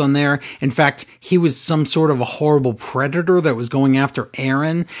once on there. In fact, he was some sort of a horrible predator that was going after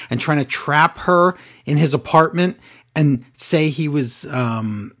Erin and trying to trap her in his apartment and say he was,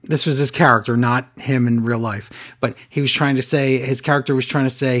 this was his character, not him in real life, but his character was trying to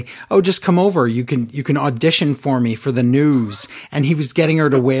say, oh, just come over. You can audition for me for the news. And he was getting her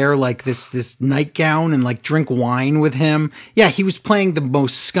to wear like this nightgown and like drink wine with him. Yeah. He was playing the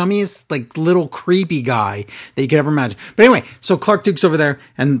most scummiest, like little creepy guy that you could ever imagine. But anyway, so Clark Duke's over there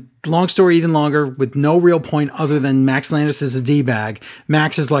and long story, even longer with no real point other than Max Landis is a D-bag.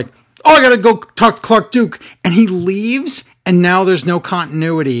 Max is like, oh, I gotta go talk to Clark Duke. And he leaves, and now there's no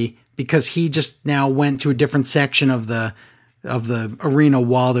continuity because he just now went to a different section of the arena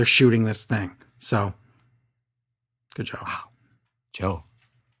while they're shooting this thing. So, good job. Wow. Joe,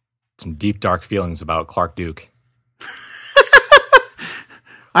 some deep, dark feelings about Clark Duke.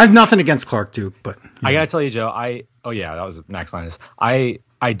 I have nothing against Clark Duke, but... I gotta tell you, Joe, that was Max Landis.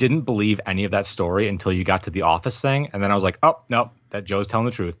 I didn't believe any of that story until you got to the Office thing, and then I was like, oh, no. That Joe's telling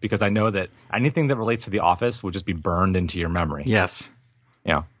the truth, because I know that anything that relates to The Office will just be burned into your memory. Yes.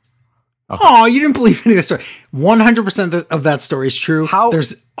 Yeah. Okay. Oh, you didn't believe any of the story. 100% of that story is true.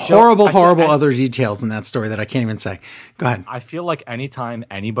 There's horrible other details in that story that I can't even say. Go ahead. I feel like anytime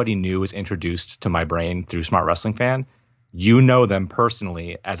anybody new is introduced to my brain through Smart Wrestling Fan, you know them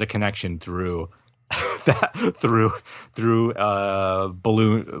personally as a connection through balloon. What's it called?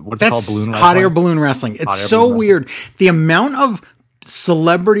 Balloon wrestling? Hot air balloon wrestling. It's so weird. The amount of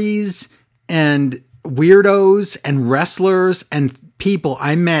celebrities and weirdos and wrestlers and people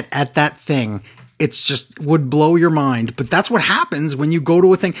I met at that thing, it's just would blow your mind. But that's what happens when you go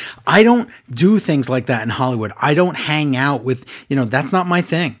to a thing. I don't do things like that in Hollywood. I don't hang out with, that's not my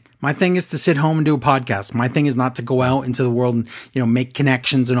thing. My thing is to sit home and do a podcast. My thing is not to go out into the world and, make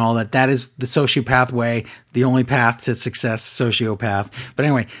connections and all that. That is the sociopath way, the only path to success, sociopath. But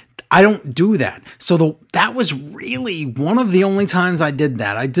anyway, I don't do that. So that was really one of the only times I did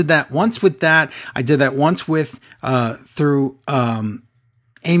that. I did that once with that. I did that once with, through,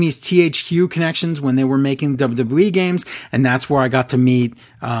 Amy's THQ connections when they were making WWE games. And that's where I got to meet,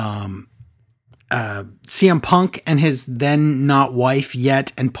 CM Punk and his then not wife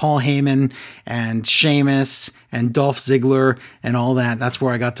yet, and Paul Heyman and Sheamus and Dolph Ziggler and all that. That's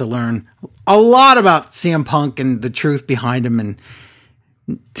where I got to learn a lot about CM Punk and the truth behind him. And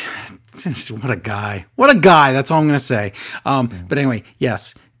what a guy. That's all I'm going to say. But anyway,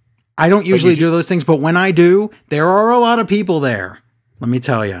 yes, I don't usually do those things, but when I do, there are a lot of people there. Let me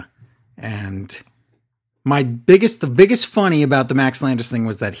tell you. And the biggest funny about the Max Landis thing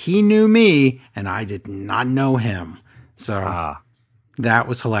was that he knew me and I did not know him. So that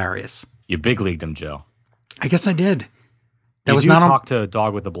was hilarious. You big leagued him, Joe. I guess I did. That was not talk to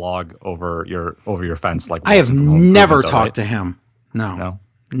Dog with the Blog over your fence like I have never talked to him. No.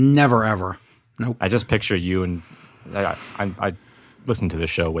 Never ever. Nope. I just picture you and I listen to this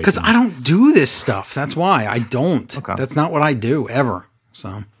show way because I don't do this stuff. That's why I don't. Okay. That's not what I do ever.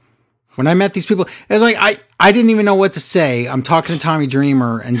 So. When I met these people, it's like, I didn't even know what to say. I'm talking to Tommy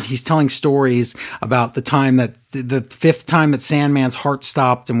Dreamer and he's telling stories about the time that the fifth time that Sandman's heart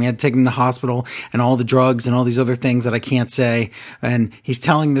stopped and we had to take him to the hospital and all the drugs and all these other things that I can't say. And he's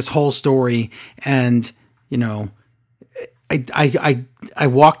telling this whole story. And, I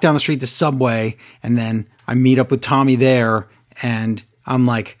walk down the street to Subway and then I meet up with Tommy there and I'm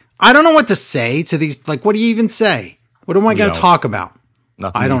like, I don't know what to say to these. Like, what do you even say? What am I going to talk about?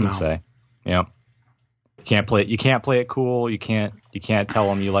 Nothing I don't know. Say. Yeah. You can't play it cool. You can't tell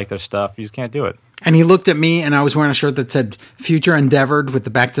them you like their stuff. You just can't do it. And he looked at me and I was wearing a shirt that said Future Endeavored with the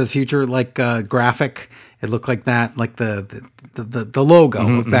Back to the Future graphic. It looked like that, like the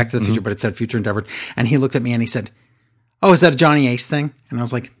logo of Back to the Future, but it said Future Endeavored. And he looked at me and he said, "Oh, is that a Johnny Ace thing?" And I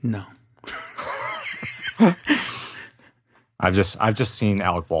was like, "No." I've just seen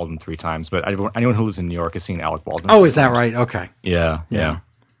Alec Baldwin 3 times, but anyone who lives in New York has seen Alec Baldwin. Oh, is that right? Okay. Yeah.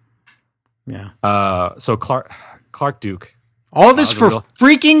 So Clark Duke. All this for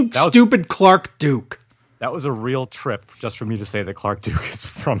freaking stupid Clark Duke. That was a real trip just for me to say that Clark Duke is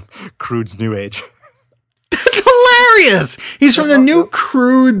from Crude's New Age. That's hilarious. He's from the new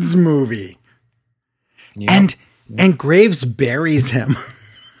Crude's movie. Yep. And Graves buries him.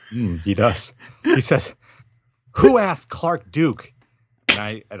 He does. He says, "Who asked Clark Duke?"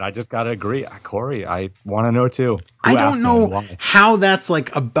 And I just gotta agree, Corey. I want to know too. I don't know how that's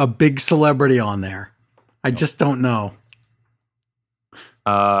like a big celebrity on there. I just don't know.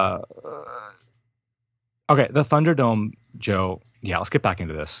 Okay, the Thunderdome, Joe. Yeah, let's get back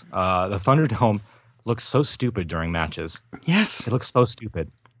into this. The Thunderdome looks so stupid during matches. Yes, it looks so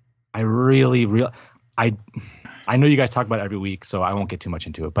stupid. I know you guys talk about it every week, so I won't get too much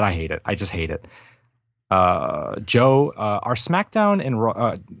into it, but I hate it. I just hate it. Joe, our SmackDown and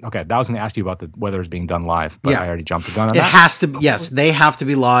okay, that was going to ask you about whether it's being done live, but I already jumped the gun on that. It has to be, yes, they have to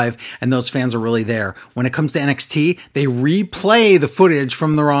be live, and those fans are really there. When it comes to NXT, they replay the footage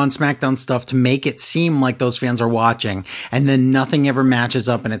from the Raw and SmackDown stuff to make it seem like those fans are watching, and then nothing ever matches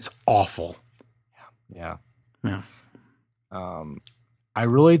up, and it's awful. Yeah. I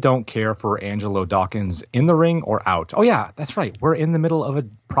really don't care for Angelo Dawkins in the ring or out. Oh yeah, that's right. We're in the middle of a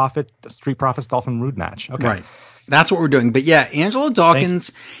Street Profits Dolphin Rude match. Okay. Right. That's what we're doing. But yeah, Angelo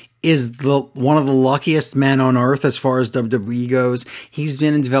Dawkins is one of the luckiest men on earth as far as WWE goes. He's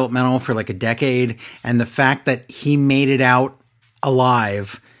been in developmental for like a decade. And the fact that he made it out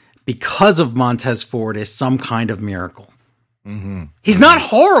alive because of Montez Ford is some kind of miracle. Mm-hmm. He's not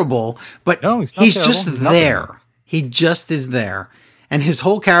horrible, but he's just there. Nothing. He just is there. And his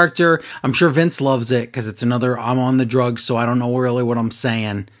whole character, I'm sure Vince loves it because it's another I'm on the drugs, so I don't know really what I'm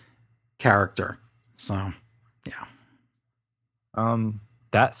saying character. So, yeah.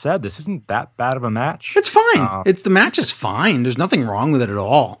 That said, this isn't that bad of a match. It's fine. The match is fine. There's nothing wrong with it at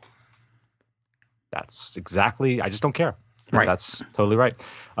all. That's exactly, I just don't care. Right. That's totally right.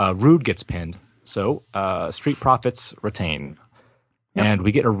 Rude gets pinned. So, Street Profits retain. Yep. And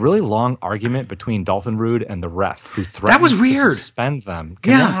we get a really long argument between Dolphin Rude and the ref, who threatens to suspend them.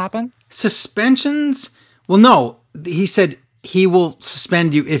 Can that happen? Suspensions? Well, no. He said he will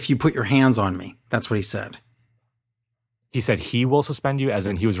suspend you if you put your hands on me. That's what he said. He said he will suspend you, as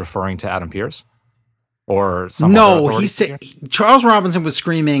in he was referring to Adam Pearce? Or some No, he said Charles Robinson was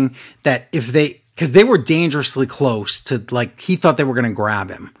screaming that because they were dangerously close to, like, he thought they were going to grab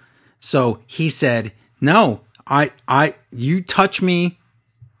him. So he said, no. You touch me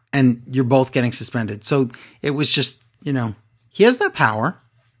and you're both getting suspended. So it was just, he has that power.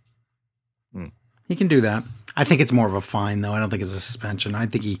 He can do that. I think it's more of a fine though. I don't think it's a suspension. I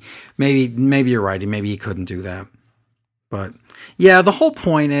think maybe you're right. Maybe he couldn't do that, but yeah, the whole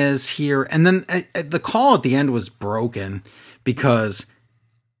point is here. And then the call at the end was broken because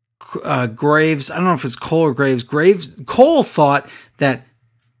Graves, I don't know if it's Cole or Graves. Cole thought that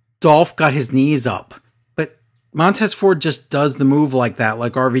Dolph got his knees up. Montez Ford just does the move like that,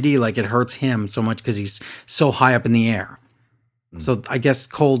 like RVD, like it hurts him so much because he's so high up in the air. So I guess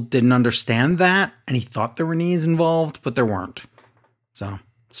Cole didn't understand that, and he thought there were knees involved, but there weren't. So,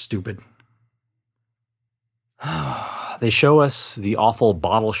 stupid. They show us the awful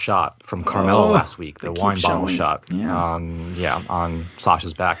bottle shot from Carmella last week, the wine bottle shot on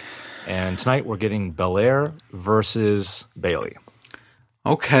Sasha's back. And tonight we're getting Belair versus Bayley.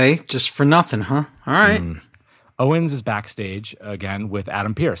 Okay, just for nothing, huh? All right. Owens is backstage again with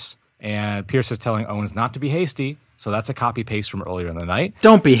Adam Pearce, and Pearce is telling Owens not to be hasty. So that's a copy paste from earlier in the night.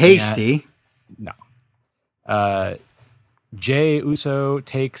 Don't be hasty. No. Jey Uso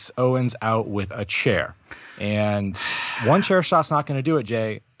takes Owens out with a chair, and one chair shot's not going to do it,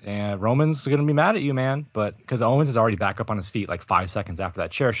 Jay. And Roman's going to be mad at you, man. But because Owens is already back up on his feet like 5 seconds after that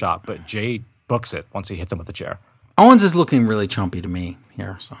chair shot, but Jey books it once he hits him with the chair. Owens is looking really chumpy to me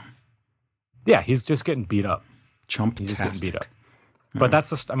here. So yeah, he's just getting beat up. He's just getting beat up. But that's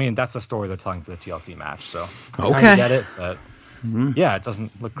the story they're telling for the TLC match. So okay, I get it, but yeah, it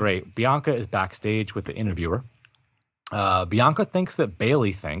doesn't look great. Bianca is backstage with the interviewer. Bianca thinks that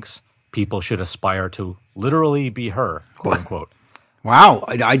Bayley thinks people should aspire to literally be her, quote unquote. Wow,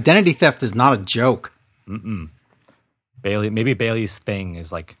 identity theft is not a joke. Maybe Bayley's thing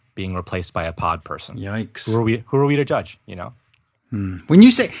is like being replaced by a pod person. Yikes! Who are we to judge? When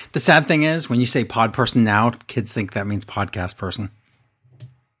you say, the sad thing is, when you say pod person now, kids think that means podcast person.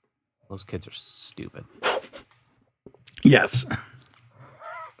 Those kids are stupid. Yes.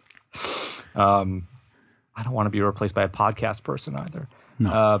 I don't want to be replaced by a podcast person either.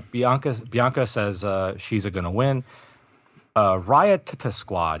 No. Bianca says she's going to win. Riot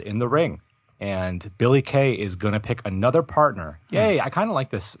Squad in the ring. And Billie Kay is going to pick another partner. Yay, I kind of like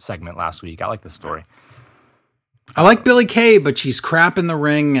this segment last week. I like this story. I like Billie Kay, but she's crap in the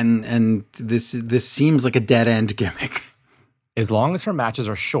ring, and this seems like a dead end gimmick. As long as her matches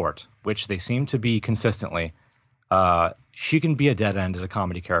are short, which they seem to be consistently, she can be a dead end as a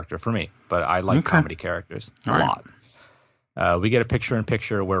comedy character for me. But I like comedy characters a lot. We get a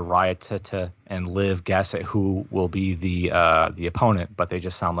picture-in-picture where Raya and Liv guess at who will be the opponent, but they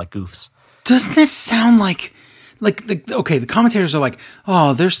just sound like goofs. Doesn't this sound like the commentators are like,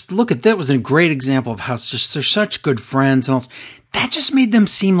 oh, look at that was a great example of how just they're such good friends and all. That just made them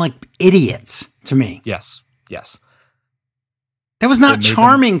seem like idiots to me. Yes. That was not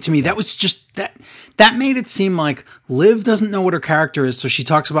charming to me. That was just that made it seem like Liv doesn't know what her character is, so she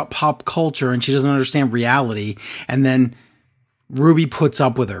talks about pop culture and she doesn't understand reality, and then Ruby puts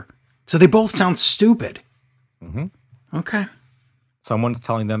up with her. So they both sound stupid. Mm-hmm. Okay. Someone's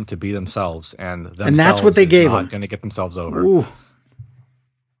telling them to be themselves, and that's what they gave them. Going to get themselves over. Ooh.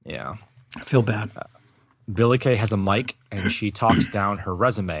 Yeah. I feel bad. Billie Kay has a mic, and she talks down her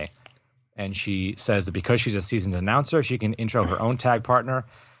resume. And she says that because she's a seasoned announcer, she can intro her own tag partner.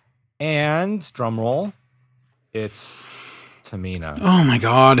 And, drum roll, it's Tamina. Oh, my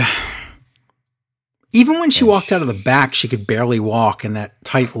God. Even when she walked out of the back, she could barely walk in that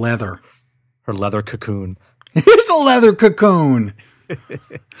tight leather. Her leather cocoon. It's a leather cocoon.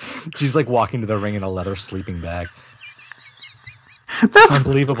 She's like walking to the ring in a leather sleeping bag. That's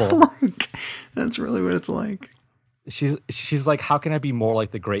unbelievable. What it's like. That's really what it's like. She's like, how can I be more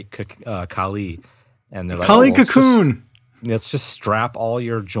like the great Khali? And they're like, Khali cocoon. Let's just strap all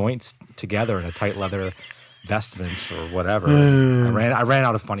your joints together in a tight leather vestment or whatever. I ran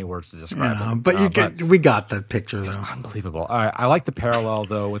out of funny words to describe it. But we got that picture though. It's unbelievable. All right, I like the parallel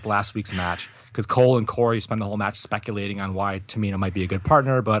though with last week's match because Cole and Corey spend the whole match speculating on why Tamina might be a good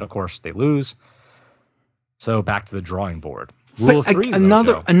partner, but of course they lose. So back to the drawing board. Rule of threes,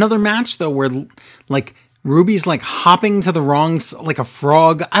 another match though where like Ruby's like hopping to the wrong like a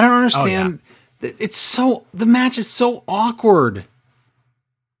frog. I don't understand. Oh, yeah. The match is so awkward.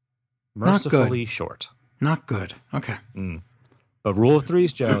 Mercifully short. Not good. Okay. But rule of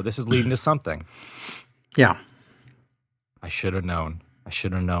threes, Joe, this is leading to something. Yeah. I should have known.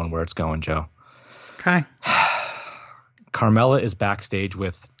 Where it's going, Joe. Okay. Carmella is backstage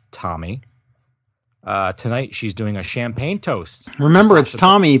with Tommy. Tonight she's doing a champagne toast. Remember, it's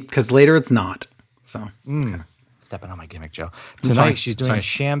Tommy because later it's not. So stepping on my gimmick, Joe. Tonight she's doing a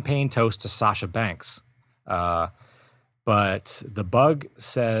champagne toast to Sasha Banks. But the bug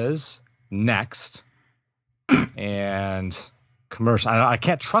says next, and commercial. I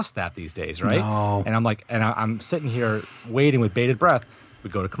can't trust that these days, right? No. And I'm sitting here waiting with bated breath. We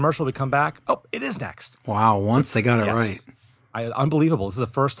go to commercial, we come back. Oh, it is next. Wow, once they got it right. Unbelievable. This is the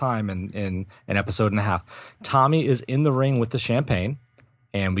first time in an episode and a half. Tommy is in the ring with the champagne,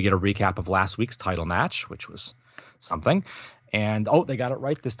 and we get a recap of last week's title match, which was something. And, they got it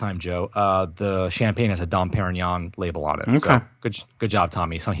right this time, Joe. The champagne has a Dom Perignon label on it. Okay. So good job,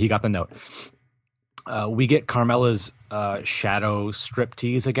 Tommy. So he got the note. We get Carmella's shadow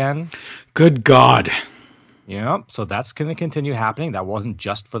striptease again. Good God. Yeah, so that's going to continue happening. That wasn't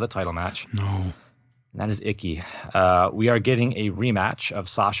just for the title match. No. That is icky. We are getting a rematch of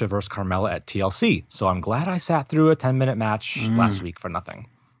Sasha versus Carmella at TLC. So I'm glad I sat through a 10-minute match last week for nothing.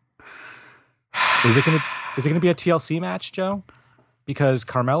 Is it going to be a TLC match, Joe? Because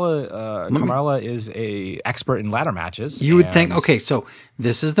Carmella is a expert in ladder matches. You would think, okay, so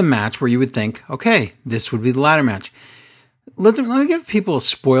this is the match where you would think, okay, this would be the ladder match. Let me give people a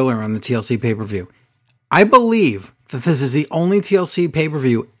spoiler on the TLC pay-per-view. I believe that this is the only TLC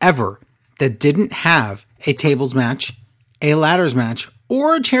pay-per-view ever that didn't have a tables match, a ladders match,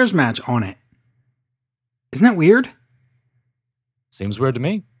 or a chairs match on it. Isn't that weird? Seems weird to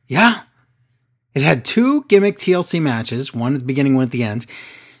me. Yeah. It had 2 gimmick TLC matches, one at the beginning, one at the end.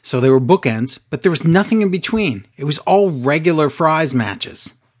 So they were bookends, but there was nothing in between. It was all regular fries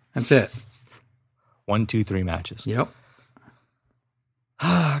matches. That's it. 1, 2, 3 matches. Yep.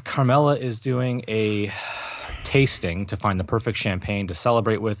 Carmella is doing a tasting to find the perfect champagne to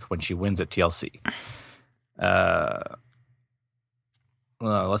celebrate with when she wins at TLC.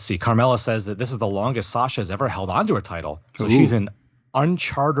 Let's see. Carmella says that this is the longest Sasha has ever held onto her title. So she's in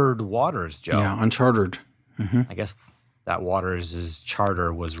uncharted waters, Joe. Yeah, uncharted. Mm-hmm. I guess that Waters'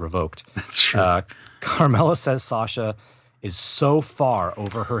 charter was revoked. That's true. Carmella says Sasha is so far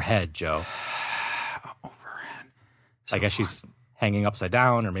over her head, Joe. Over her head. I guess she's hanging upside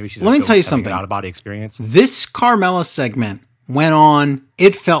down, or maybe she's Let me tell you something. Out of body experience. This Carmella segment went on,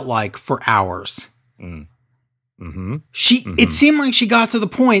 it felt like, for hours. Mm-hmm. It seemed like she got to the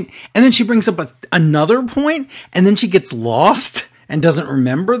point, and then she brings up another point, and then she gets lost and doesn't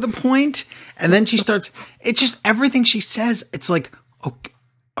remember the point, and then she starts. It's just everything she says. It's like,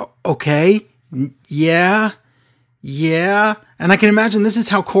 okay, yeah, and I can imagine this is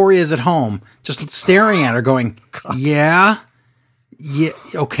how Corey is at home, just staring at her, going, yeah,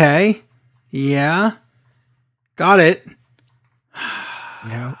 okay, yeah, got it.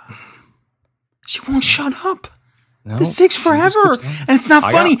 Yeah. She won't shut up. No, this takes forever, and it's not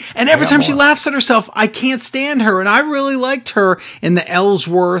funny. And every time she laughs at herself, I can't stand her. And I really liked her in the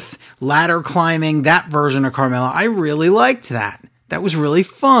Ellsworth ladder climbing, that version of Carmella. I really liked that. That was really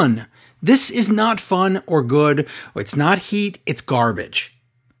fun. This is not fun or good. It's not heat. It's garbage.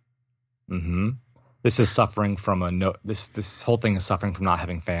 Mm-hmm. This is suffering from this whole thing is suffering from not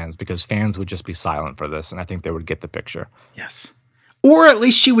having fans, because fans would just be silent for this, and I think they would get the picture. Yes. Or at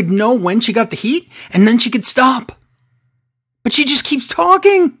least she would know when she got the heat, and then she could stop. But she just keeps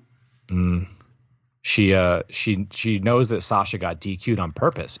talking. She knows that Sasha got DQ'd on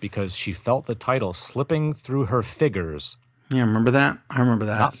purpose because she felt the title slipping through her figures. Yeah, remember that? I remember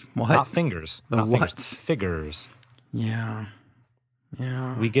that. Not fingers. The what? Figures. Yeah.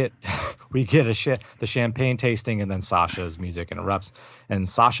 We get the champagne tasting, and then Sasha's music interrupts, and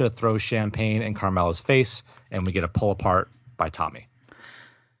Sasha throws champagne in Carmella's face, and we get a pull apart by Tommy.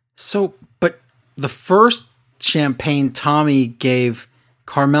 So, but the first champagne Tommy gave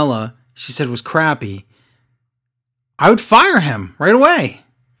Carmella, she said was crappy. I would fire him right away.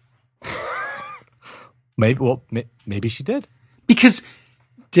 Maybe she did. Because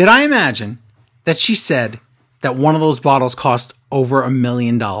did I imagine that she said that one of those bottles cost over $1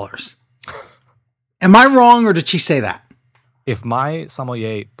 million? Am I wrong, or did she say that? If my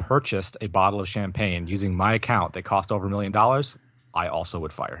sommelier purchased a bottle of champagne using my account that cost over $1 million, I also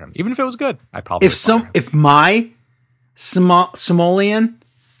would fire him. Even if it was good, I probably would fire him. If my sommelier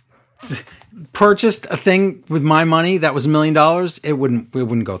purchased a thing with my money that was $1 million, it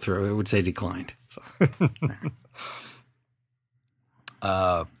wouldn't go through. It would say declined. So.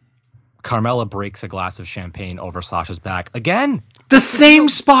 Carmella breaks a glass of champagne over Sasha's back again. The same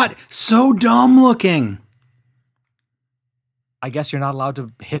spot. So dumb looking. I guess you're not allowed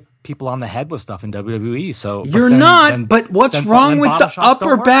to hit people on the head with stuff in WWE. So you're but what's wrong with the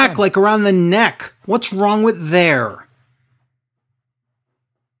upper back, like around the neck? What's wrong with there?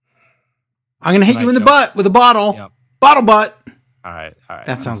 I'm going to hit you in the butt with a bottle. Yep. Bottle butt. All right.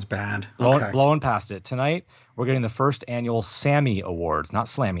 That sounds bad. Blowing past it. Tonight, we're getting the first annual Sammy Awards. Not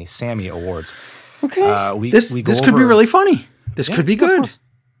Slammy, Sammy Awards. Okay. This could be really funny. This could be good.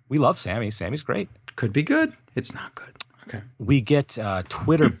 We love Sammy. Sammy's great. Could be good. It's not good. Okay. We get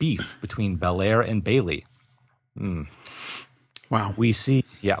Twitter beef between Belair and Bayley. Wow. We see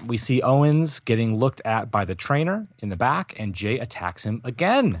Owens getting looked at by the trainer in the back, and Jay attacks him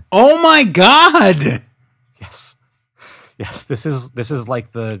again. Oh my God. Yes. This is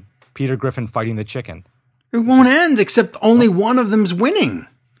like the Peter Griffin fighting the chicken. It won't end except only one of them's winning.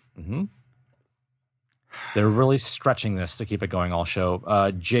 Mm-hmm. They're really stretching this to keep it going all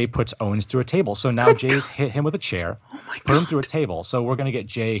show. Jay puts Owens through a table. So now Jay's hit him with a chair, put him through a table. So we're going to get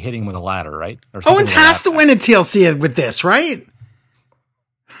Jay hitting with a ladder, right? Owens has to win a TLC with this, right?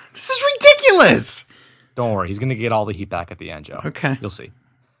 This is ridiculous. Don't worry. He's going to get all the heat back at the end, Joe. Okay. You'll see.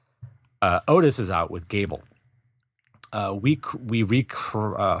 Otis is out with Gable. We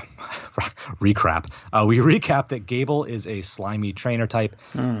recap that Gable is a slimy trainer type,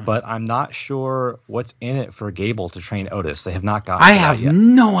 but I'm not sure what's in it for Gable to train Otis. They have not gotten. I have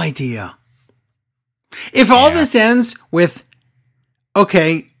no idea. If all this ends with,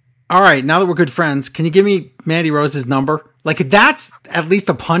 okay, all right, now that we're good friends, can you give me Mandy Rose's number? Like, that's at least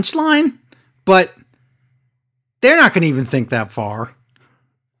a punchline, but they're not going to even think that far.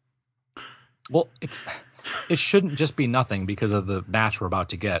 Well, it shouldn't just be nothing because of the match we're about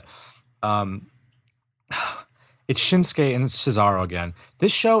to get. It's Shinsuke and Cesaro again.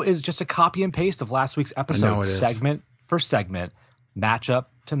 This show is just a copy and paste of last week's episode, segment for segment, matchup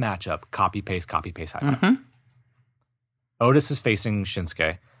to matchup, copy paste, highlight. Otis is facing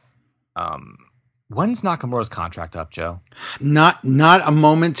Shinsuke. When's Nakamura's contract up, Joe? Not a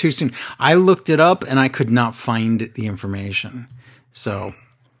moment too soon. I looked it up and I could not find the information. So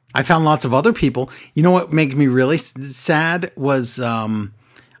I found lots of other people. You know what made me really sad was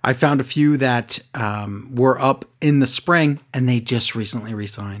I found a few that were up in the spring and they just recently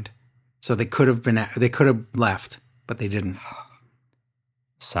resigned. So they could have left, but they didn't.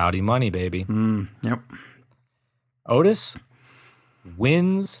 Saudi money, baby. Yep. Otis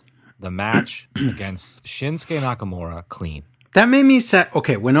wins the match against Shinsuke Nakamura clean. That made me sad.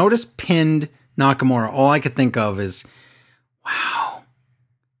 Okay, when Otis pinned Nakamura, all I could think of is, wow,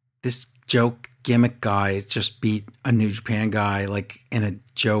 this joke gimmick guy just beat a New Japan guy like in a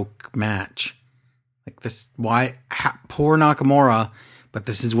joke match. Like this, poor Nakamura, but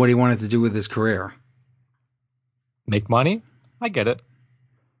this is what he wanted to do with his career. Make money? I get it,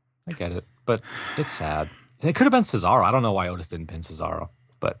 but it's sad. It could have been Cesaro. I don't know why Otis didn't pin Cesaro,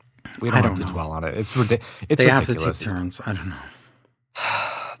 but we don't have to dwell on it. It's ridiculous. They have to take turns. I don't know.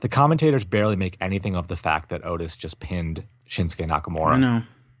 The commentators barely make anything of the fact that Otis just pinned Shinsuke Nakamura. I know.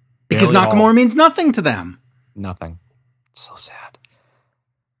 Because Nakamura means nothing to them. Nothing. So sad.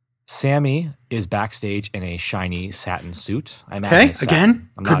 Sammy is backstage in a shiny satin suit. Okay, again,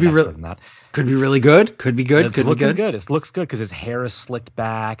 could be really good. Could be good. Could be good. It looks good because his hair is slicked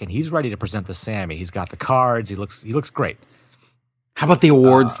back and he's ready to present the Sammy. He's got the cards. He looks great. How about the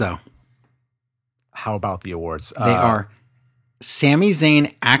awards, though? How about the awards? They are Sami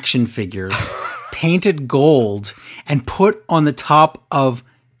Zayn action figures painted gold and put on the top of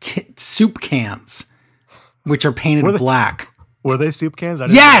soup cans, which are painted black. Were they soup cans?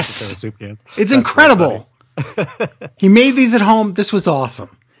 Yes! Soup cans. It's incredible. He made these at home. This was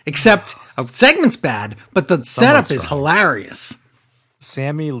awesome. Except the segment's bad, but the setup is hilarious.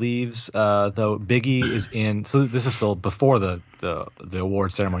 Sammy leaves, though Biggie is in. So this is still before the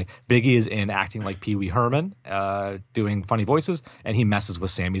award ceremony. Biggie is in acting like Pee Wee Herman, doing funny voices, and he messes with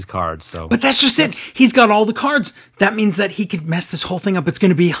Sammy's cards. But that's just it. He's got all the cards. That means that he could mess this whole thing up. It's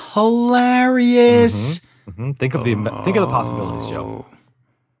going to be hilarious. Mm-hmm. Mm-hmm. Think of the possibilities, Joe.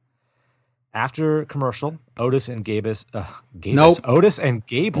 After commercial, Otis and Gabus. Nope. Otis and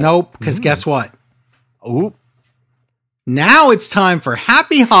Gable. Nope. Because guess what? Oh. Now it's time for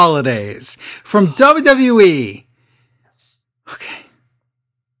Happy Holidays from WWE. Okay.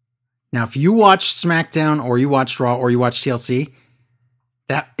 Now, if you watched SmackDown or you watched Raw or you watched TLC,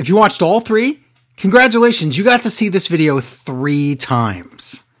 if you watched all three, congratulations. You got to see this video 3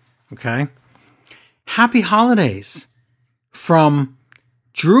 times. Okay. Happy Holidays from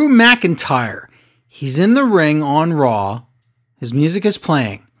Drew McIntyre. He's in the ring on Raw. His music is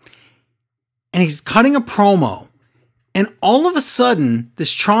playing. And he's cutting a promo. And all of a sudden,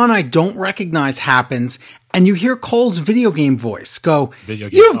 this Tron I don't recognize happens. And you hear Cole's video game voice go,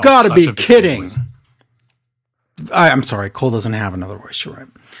 "You've got to be kidding." I'm sorry, Cole doesn't have another voice. You're right.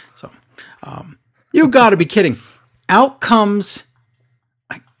 So, you've got to be kidding. Out comes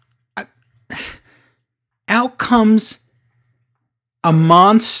a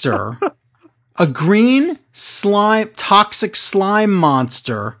monster, a green slime, toxic slime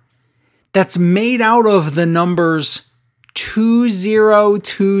monster that's made out of the numbers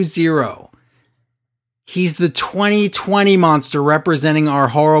 2020. He's the 2020 monster representing our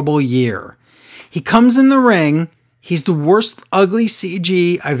horrible year. He comes in the ring. He's the worst ugly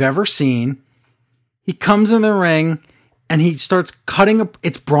CG I've ever seen. He comes in the ring. And he starts cutting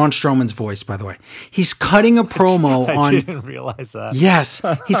it's Braun Strowman's voice, by the way. He's cutting a promo on... I didn't realize that. Yes.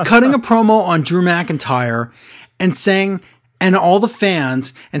 He's cutting a promo on Drew McIntyre and saying, and all the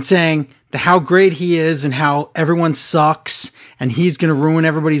fans, and saying how great he is and how everyone sucks and he's going to ruin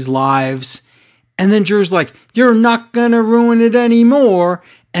everybody's lives. And then Drew's like, "You're not going to ruin it anymore."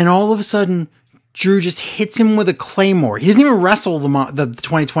 And all of a sudden, Drew just hits him with a claymore. He doesn't even wrestle the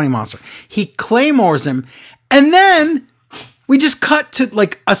 2020 monster. He claymores him. And then... we just cut to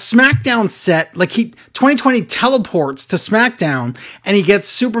like a SmackDown set. Like 2020 teleports to SmackDown and he gets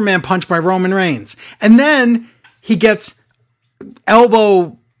Superman punched by Roman Reigns. And then he gets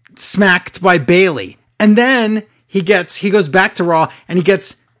elbow smacked by Bayley. And then he goes back to Raw and he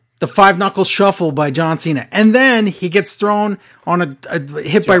gets the 5-knuckle shuffle by John Cena. And then he gets thrown on a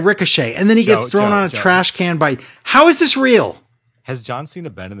hit by Ricochet. And then he gets thrown on a trash can by... How is this real? Has John Cena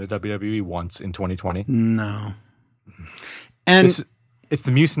been in the WWE once in 2020? No. And it's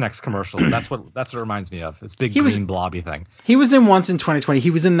the Mucinex commercial. That's what it reminds me of. It's big green blobby thing. He was in once in 2020. He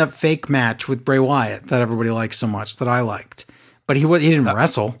was in the fake match with Bray Wyatt that everybody likes so much that I liked. But he didn't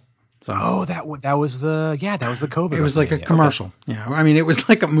wrestle. So. That was the COVID. It was like a commercial. Okay. Yeah, I mean it was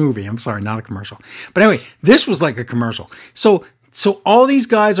like a movie. I'm sorry, not a commercial. But anyway, this was like a commercial. So all these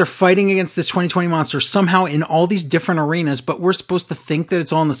guys are fighting against this 2020 monster somehow in all these different arenas, but we're supposed to think that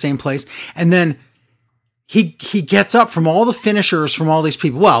it's all in the same place. And then he gets up from all the finishers from all these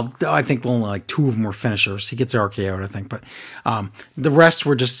people. Well, I think only like 2 of them were finishers. He gets RKO'd, I think, but the rest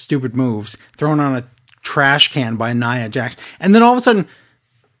were just stupid moves thrown on a trash can by Nia Jax. And then all of a sudden,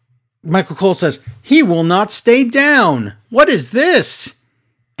 Michael Cole says, "He will not stay down. What is this?"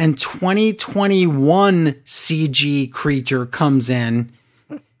 And 2021 CG creature comes in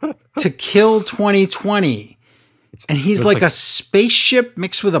to kill 2020. And he's like a spaceship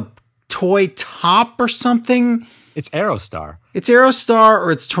mixed with a toy top or something. It's Aerostar. It's Aerostar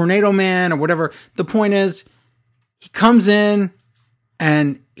or it's Tornado Man or whatever. The point is, he comes in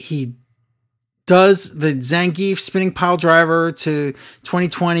and he does the Zangief spinning pile driver to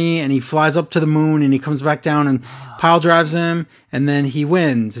 2020 and he flies up to the moon and he comes back down and pile drives him and then he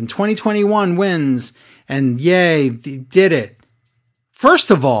wins and 2021 wins and yay, he did it. First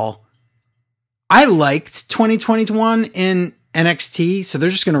of all, I liked 2021 in NXT, so they're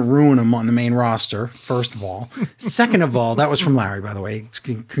just going to ruin them on the main roster, first of all. Second of all, that was from Larry, by the way.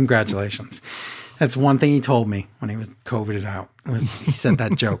 Congratulations. That's one thing he told me when he was COVIDed out. He said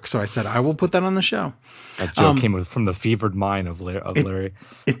that joke. So I said, I will put that on the show. That joke came from the fevered mind of Larry.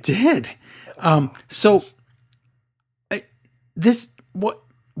 It did.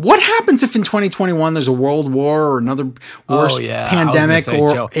 What happens if in 2021 there's a world war or another worse pandemic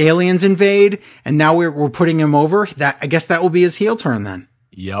or Joe, aliens invade, and now we're putting him over? I guess that will be his heel turn then.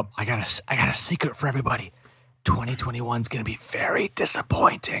 Yep. I got a secret for everybody. 2021 is going to be very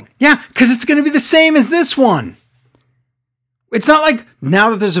disappointing. Yeah, because it's going to be the same as this one. It's not like now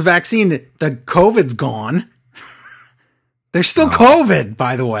that there's a vaccine, the COVID's gone. There's still COVID,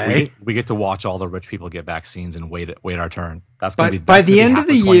 by the way. We get to watch all the rich people get vaccines and wait our turn. That's going to be by the end of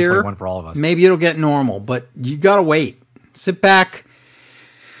the year. For all of us. Maybe it'll get normal, but you got to wait. Sit back,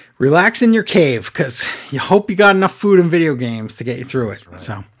 relax in your cave, because you hope you got enough food and video games to get you through it. Right.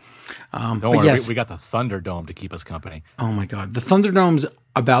 So, don't worry, yes. we got the Thunderdome to keep us company. Oh my God, the Thunderdome's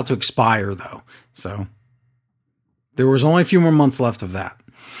about to expire though, so there was only a few more months left of that.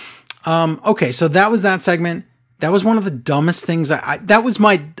 Okay, so that was that segment. That was one of the dumbest things. That was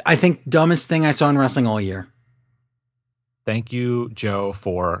my, I think, dumbest thing I saw in wrestling all year. Thank you, Joe,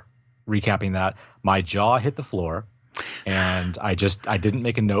 for recapping that. My jaw hit the floor, and I didn't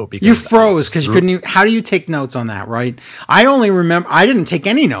make a note because you froze because you couldn't. How do you take notes on that? Right? I only remember. I didn't take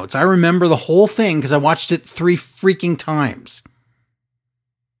any notes. I remember the whole thing because I watched it 3 freaking times.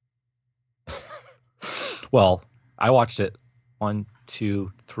 Well, I watched it 1,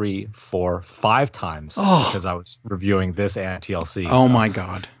 2, 3, 4, 5 times because I was reviewing this and TLC. Oh my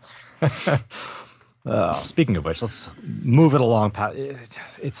God. Speaking of which, let's move it along. It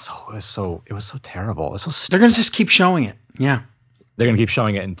was so terrible. It was so stupid. They're going to just keep showing it. Yeah. They're going to keep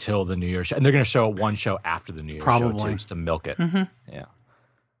showing it until the New Year show. And they're going to show one show after the New Year show too, just to milk it. Mm-hmm. Yeah.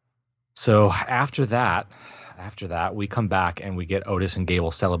 So after that, we come back and we get Otis and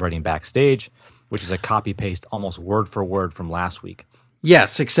Gable celebrating backstage, which is a copy paste almost word for word from last week.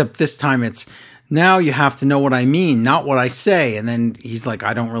 Yes, except this time it's, now you have to know what I mean, not what I say. And then he's like,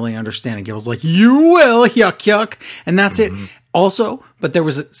 I don't really understand. And Gable's like, you will, yuck, yuck. And that's it. Also, but there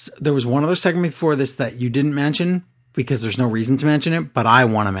was one other segment before this that you didn't mention because there's no reason to mention it, but I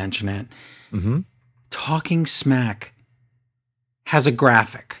want to mention it. Mm-hmm. Talking Smack has a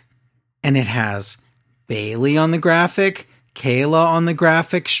graphic, and it has Bayley on the graphic, Kayla on the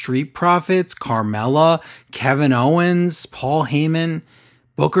graphic, Street Profits, Carmella, Kevin Owens, Paul Heyman,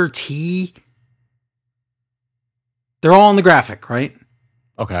 Booker T. They're all on the graphic, right?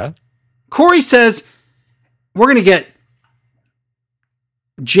 Okay. Corey says, we're going to get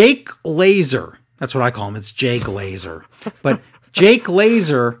Jake Laser. That's what I call him. It's Jake Laser. But Jake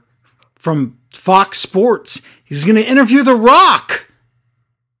Laser from Fox Sports, he's going to interview The Rock.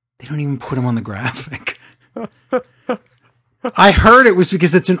 They don't even put him on the graphic. I heard it was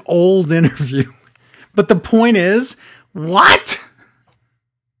because it's an old interview. But the point is, what?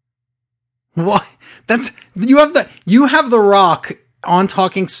 What? That's you have the Rock on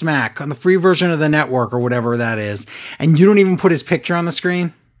Talking Smack on the free version of the network or whatever that is, and you don't even put his picture on the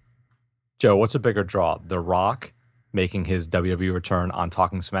screen. Joe, what's a bigger draw? The Rock making his WWE return on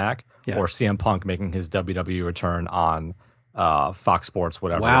Talking Smack, or CM Punk making his WWE return on Fox Sports,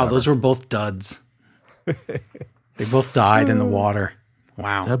 whatever. Wow, those were both duds. They both died in the water.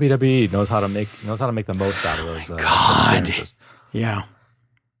 Wow. WWE knows how to make the most out of those. God. Yeah.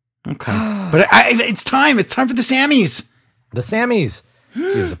 Okay. But it's time. It's time for the Sammys. The Sammys.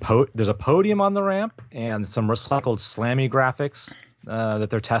 There's a podium on the ramp and some recycled Slammy graphics that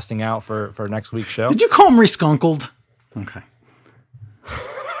they're testing out for next week's show. Did you call them reskunkled? Okay.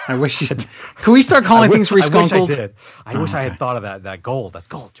 I wish you. Can we start calling things reskunkled? I wish I did. I wish I had thought of that. That gold. That's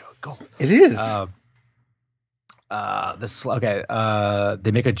gold, Joe. Gold. It is.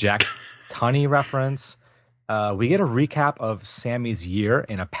 They make a Jack Tunney reference. We get a recap of Sammy's year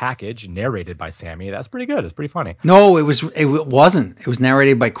in a package narrated by Sammy. That's pretty good. It's pretty funny. No, it wasn't. It was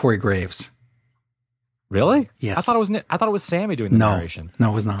narrated by Corey Graves. Really? Yes. I thought it was Sammy doing the narration.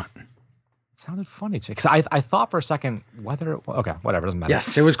 No, it was not. It sounded funny because I thought for a second whether whatever, doesn't matter.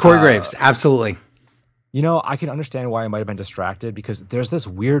 Yes, it was Corey Graves. Absolutely. You know, I can understand why I might have been distracted because there's this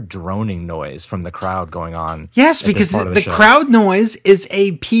weird droning noise from the crowd going on. Yes, because the crowd noise is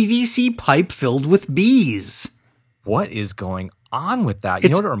a PVC pipe filled with bees. What is going on with that? You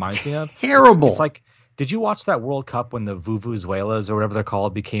know what it reminds me of? Terrible. It's like, did you watch that World Cup when the Vuvuzelas or whatever they're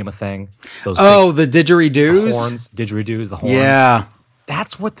called became a thing? The didgeridoos? The horns, didgeridoos, the horns. Yeah.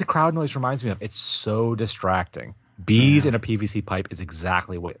 That's what the crowd noise reminds me of. It's so distracting. Bees in a PVC pipe is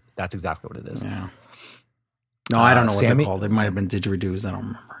exactly what it is. Yeah. No, I don't know what they're called. It might have been didgeridoos. I don't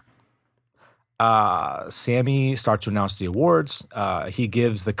remember. Sammy starts to announce the awards. He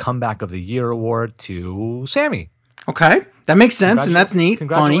gives the Comeback of the Year award to Sammy. Okay, that makes sense, and that's neat.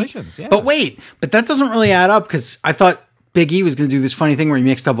 Congratulations. Funny. Yeah. But wait, that doesn't really add up because I thought Big E was going to do this funny thing where he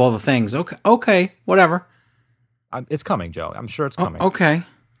mixed up all the things. Okay, whatever. It's coming, Joe. I'm sure it's coming. Okay.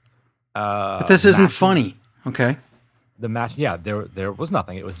 But this isn't funny. Okay. The match, there was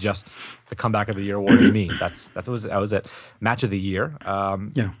nothing. It was just the Comeback of the Year award to me. That was it. Match of the year.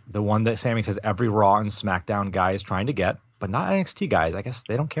 The one that Sammy says every Raw and SmackDown guy is trying to get, but not NXT guys. I guess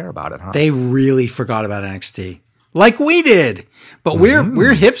they don't care about it, huh? They really forgot about NXT, like we did. But we're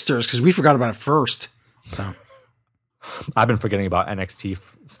hipsters because we forgot about it first. So I've been forgetting about NXT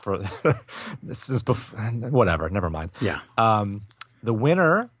for since before. Whatever. Never mind. Yeah. The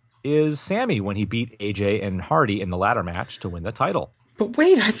winner is Sammy when he beat AJ and Hardy in the ladder match to win the title. But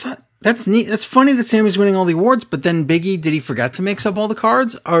wait, I thought that's neat. That's funny that Sammy's winning all the awards, but then Big E, did he forget to mix up all the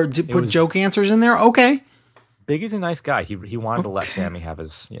cards or put joke answers in there? Okay. Big E's a nice guy. He wanted to let Sammy have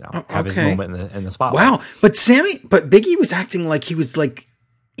his, have his moment in the spotlight. Wow. But Big E was acting like he was like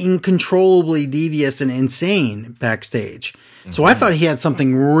uncontrollably devious and insane backstage. Mm-hmm. So I thought he had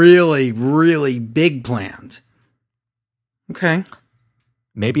something really, really big planned. Okay.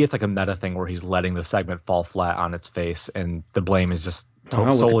 Maybe it's like a meta thing where he's letting the segment fall flat on its face and the blame is just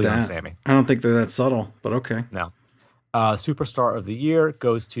solely on Sammy. I don't think they're that subtle, but okay. No. Superstar of the Year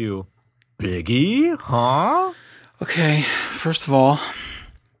goes to Big E, huh? Okay, first of all,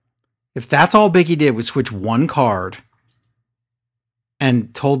 if that's all Big E did was switch one card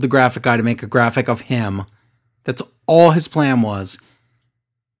and told the graphic guy to make a graphic of him, that's all his plan was,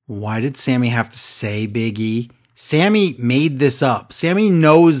 why did Sammy have to say Big E? Sammy made this up. Sammy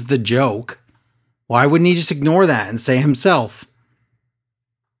knows the joke. Why wouldn't he just ignore that and say himself?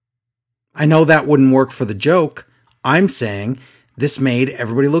 I know that wouldn't work for the joke. I'm saying this made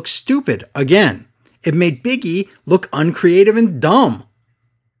everybody look stupid. Again, it made Big E look uncreative and dumb.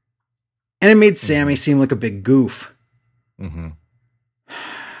 And it made Sammy seem like a big goof. Mm-hmm.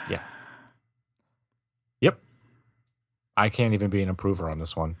 Yeah. Yep. I can't even be an improver on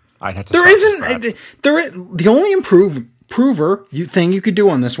this one. I'd have to. The only improver thing you could do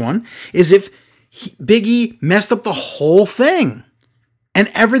on this one is if Big E messed up the whole thing and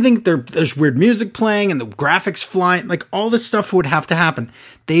everything. There's weird music playing and the graphics flying, like all this stuff would have to happen.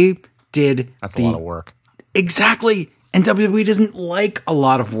 They did. That's a lot of work. Exactly. And WWE doesn't like a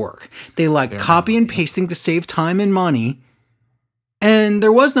lot of work. They like copy and pasting to save time and money. And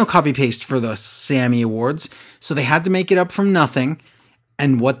there was no copy paste for the Sammy Awards, so they had to make it up from nothing.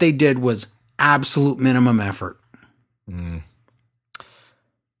 And what they did was absolute minimum effort.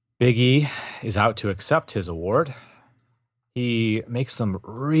 Big E is out to accept his award. He makes some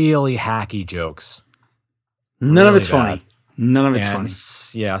really hacky jokes. None of it's funny. None of it's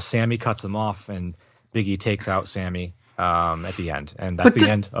funny. Yeah, Sammy cuts him off, and Big E takes out Sammy at the end. And that's the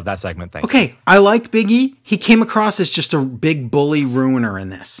end of that segment. Thank you. Okay, I like Big E. He came across as just a big bully ruiner in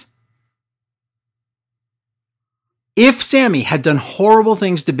this. If Sammy had done horrible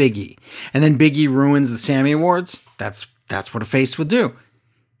things to Big E, and then Big E ruins the Sammy Awards, that's what a face would do.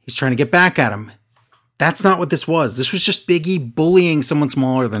 He's trying to get back at him. That's not what this was. This was just Big E bullying someone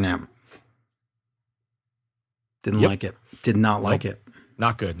smaller than him. Didn't like it. Did not like it.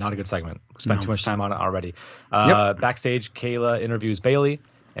 Not good. Not a good segment. Spent too much time on it already. Backstage, Kayla interviews Bayley,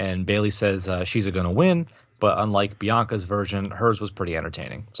 and Bayley says she's going to win, but unlike Bianca's version, hers was pretty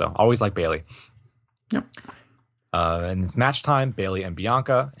entertaining. So always like Bayley. Yep. And it's match time, Bayley and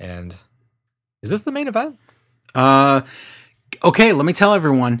Bianca. And is this the main event? Okay, let me tell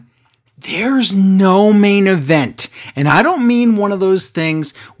everyone. There's no main event. And I don't mean one of those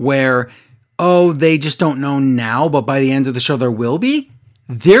things where, they just don't know now, but by the end of the show there will be.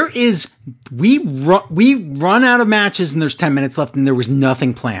 There is, we run out of matches and there's 10 minutes left and there was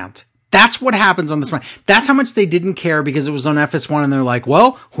nothing planned. That's what happens on this one. That's how much they didn't care because it was on FS1 and they're like,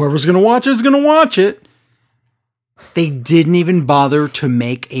 well, whoever's going to watch it is going to watch it. They didn't even bother to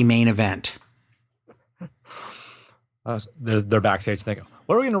make a main event. They're backstage thinking,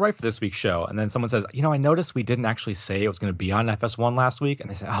 what are we going to write for this week's show? And then someone says, I noticed we didn't actually say it was going to be on FS1 last week. And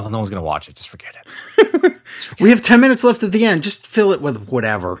they say, no one's going to watch it. Just forget it. We have 10 minutes left at the end. Just fill it with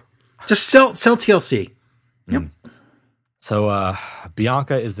whatever. Just sell TLC. Yep. So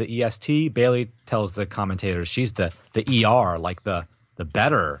Bianca is the EST. Bayley tells the commentators she's the ER, like the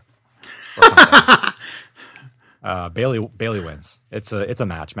better. Bayley wins. It's a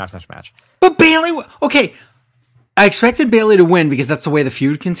match. But Bayley, okay. I expected Bayley to win because that's the way the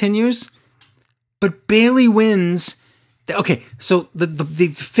feud continues. But Bayley wins. Okay, so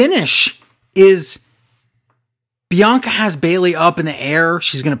the finish is Bianca has Bayley up in the air.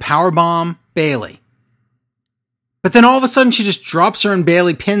 She's going to powerbomb Bayley. But then all of a sudden she just drops her and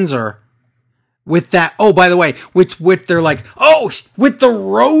Bayley pins her with that. Oh, by the way, with they're like, oh, with the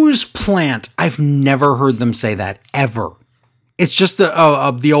rose plant. I've never heard them say that ever. It's just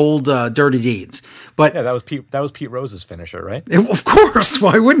the old Dirty Deeds. But yeah, that was Pete Rose's finisher, right? Of course.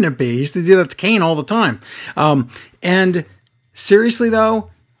 Why wouldn't it be? He used to do that to Kane all the time. And seriously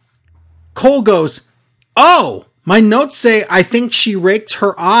though, Cole goes, oh, my notes say I think she raked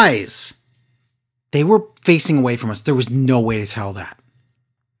her eyes. They were facing away from us. There was no way to tell that.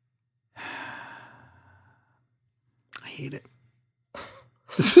 I hate it.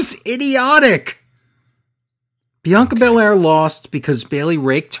 This was idiotic. Bianca Belair lost because Bayley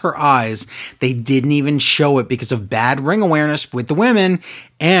raked her eyes. They didn't even show it because of bad ring awareness with the women.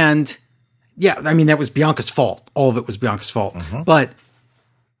 And yeah, I mean, that was Bianca's fault. All of it was Bianca's fault. Mm-hmm. But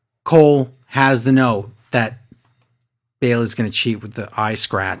Cole has the note that Bayley's going to cheat with the eye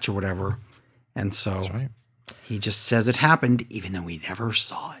scratch or whatever. And so he just says it happened, even though we never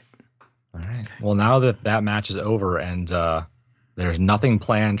saw it. All right. Well, now that match is over and there's nothing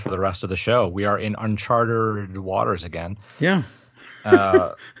planned for the rest of the show, we are in uncharted waters again. Yeah.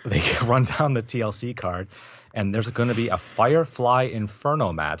 They run down the TLC card, and there's going to be a Firefly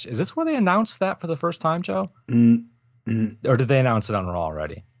Inferno match. Is this where they announced that for the first time, Joe? Or did they announce it on Raw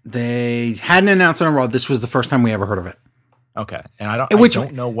already? They hadn't announced it on Raw. This was the first time we ever heard of it. Okay, and I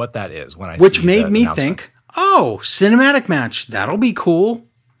don't know what that is when I which see made me think, oh, cinematic match, that'll be cool.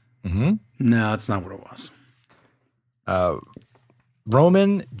 Mm-hmm. No, that's not what it was.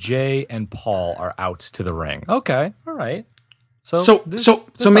 Roman, Jay, and Paul are out to the ring. Okay, all right. So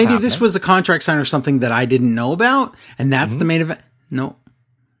maybe this was a contract sign or something that I didn't know about, and that's the main event. No,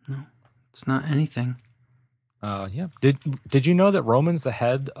 it's not anything. Yeah. Did you know that Roman's the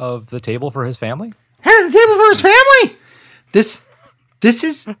head of the table for his family? Head of the table for his family. This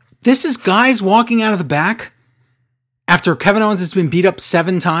is guys walking out of the back after Kevin Owens has been beat up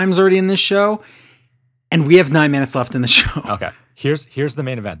 7 times already in this show, and we have 9 minutes left in the show. Okay. Here's the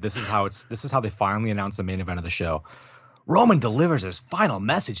main event. This is how they finally announced the main event of the show. Roman delivers his final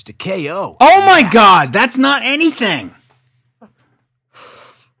message to KO. Oh my God, that's not anything.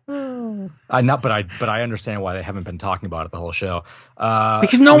 But I understand why they haven't been talking about it the whole show.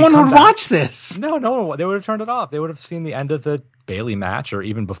 Because no one would watch this. No one. They would have turned it off. They would have seen the end of the Bayley match, or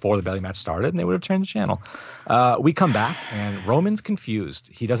even before the Bayley match started, and they would have turned the channel. We come back, and Roman's confused.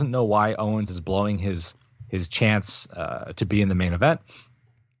 He doesn't know why Owens is blowing his chance to be in the main event.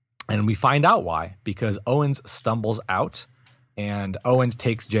 And we find out why, because Owens stumbles out, and Owens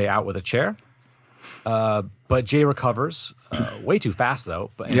takes Jay out with a chair. But Jay recovers way too fast,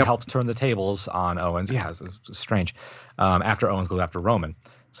 though, and helps turn the tables on Owens. Yeah, it's strange. After Owens goes after Roman.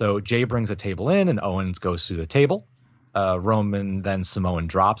 So Jay brings a table in, and Owens goes through the table. Roman then Samoan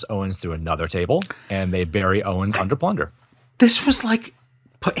drops Owens through another table, and they bury Owens under plunder. This was like,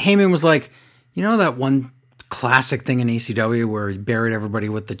 Heyman was like, you know that one classic thing in ECW where he buried everybody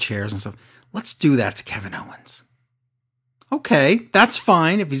with the chairs and stuff? Let's do that to Kevin Owens. Okay, that's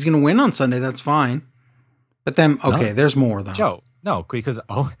fine. If he's going to win on Sunday, that's fine. But then, there's more, though. Joe, no, because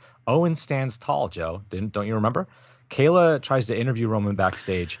Owens stands tall, Joe. Don't you remember? Kayla tries to interview Roman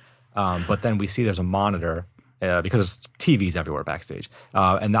backstage, but then we see there's a monitor because there's TVs everywhere backstage.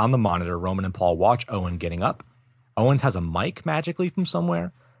 And on the monitor, Roman and Paul watch Owen getting up. Owens has a mic magically from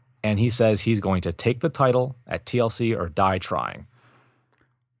somewhere, and he says he's going to take the title at TLC or die trying.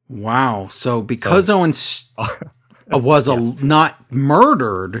 Wow. So because Owens was not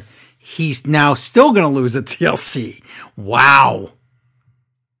murdered, he's now still going to lose at TLC. Wow.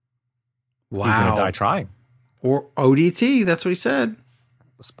 He's going to die trying. Or ODT. That's what he said.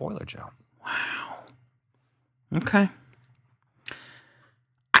 A spoiler, Joe. Wow. Okay.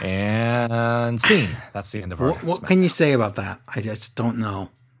 And scene. That's the end of our What can you say about that? I just don't know.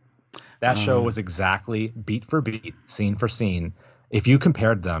 That show was exactly beat for beat, scene for scene. If you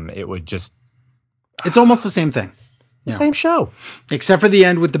compared them, it would just... It's almost the same thing. The same show. Except for the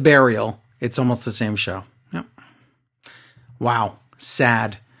end with the burial. It's almost the same show. Yep. Wow.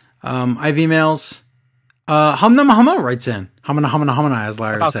 Sad. I have emails. Humna Mahama writes in. Humna, as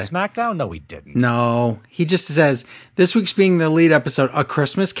Larry would say. SmackDown? No, we didn't. No. He just says, this week's being the lead episode, A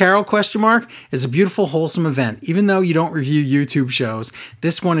Christmas Carol, is a beautiful, wholesome event. Even though you don't review YouTube shows,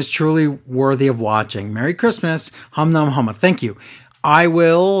 this one is truly worthy of watching. Merry Christmas. Humna. Thank you. I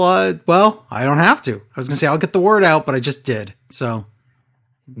will, I don't have to. I was going to say, I'll get the word out, but I just did. So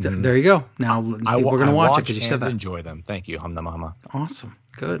there you go. Now we're going to watch it because you said that. Enjoy them. Thank you, Humna Mama. Awesome.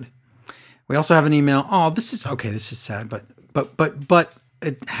 Good. We also have an email. Oh, this is sad, but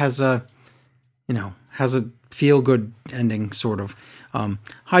it has a feel good ending, sort of.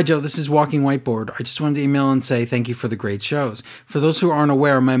 Hi, Joe. This is Walking Whiteboard. I just wanted to email and say thank you for the great shows. For those who aren't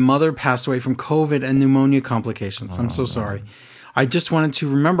aware, my mother passed away from COVID and pneumonia complications. I'm so sorry. I just wanted to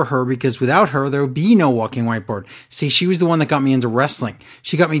remember her because without her, there would be no Walking Whiteboard. See, she was the one that got me into wrestling.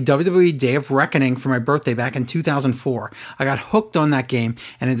 She got me WWE Day of Reckoning for my birthday back in 2004. I got hooked on that game,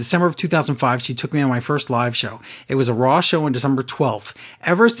 and in December of 2005, she took me on my first live show. It was a Raw show on December 12th.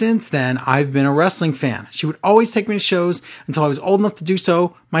 Ever since then, I've been a wrestling fan. She would always take me to shows until I was old enough to do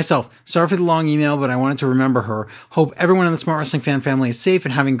so myself. Sorry for the long email, but I wanted to remember her. Hope everyone in the Smart Wrestling Fan family is safe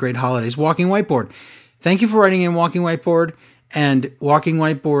and having great holidays. Walking Whiteboard. Thank you for writing in, Walking Whiteboard. And Walking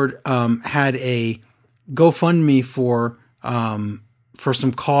Whiteboard had a GoFundMe for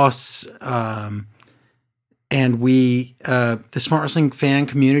some costs, and we the Smart Wrestling fan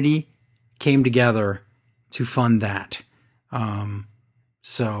community came together to fund that.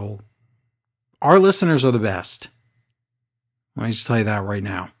 So our listeners are the best. Let me just tell you that right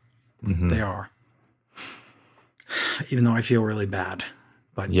now. Mm-hmm. They are. Even though I feel really bad,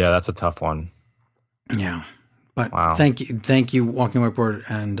 but yeah, that's a tough one. Yeah. But wow. Thank you, Walking Whiteboard,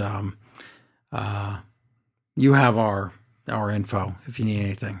 and you have our info. If you need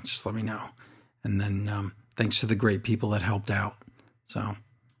anything, just let me know. And then thanks to the great people that helped out. So,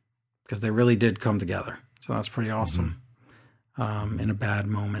 because they really did come together. So that's pretty awesome. Mm-hmm. In a bad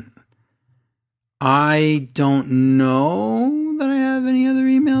moment. I don't know that I have any other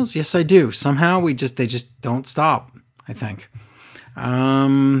emails. Yes, I do. Somehow they just don't stop, I think.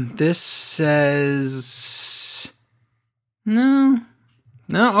 This says no.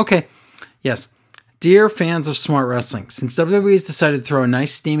 Okay. Yes. Dear fans of Smart Wrestling, since WWE has decided to throw a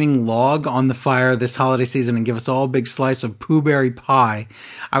nice steaming log on the fire this holiday season and give us all a big slice of Pooh Berry pie,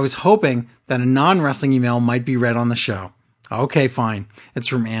 I was hoping that a non-wrestling email might be read on the show. Okay, fine. It's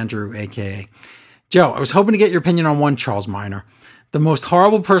from Andrew, aka Joe. I was hoping to get your opinion on one Charles Miner, the most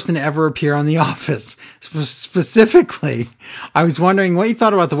horrible person to ever appear on The Office. Specifically, I was wondering what you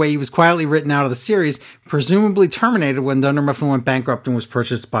thought about the way he was quietly written out of the series, presumably terminated when Dunder Mifflin went bankrupt and was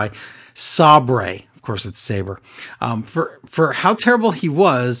purchased by Sabre. Of course, it's Sabre. For how terrible he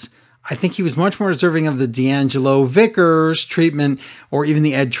was, I think he was much more deserving of the D'Angelo Vickers treatment or even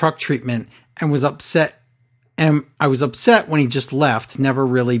the Ed Truck treatment, and was upset. And I was upset when he just left, never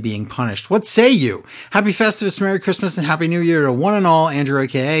really being punished. What say you? Happy Festivus, Merry Christmas, and Happy New Year to one and all, Andrew,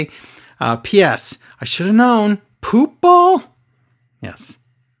 a.k.a. P.S. I should have known. Poop ball? Yes.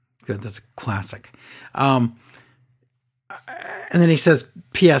 Good. That's a classic. And then he says,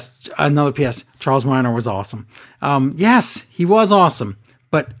 P.S. Another P.S. Charles Miner was awesome. Yes, he was awesome.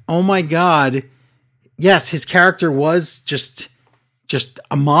 But, oh my God. Yes, his character was just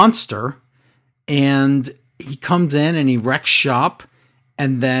a monster. And he comes in and he wrecks shop,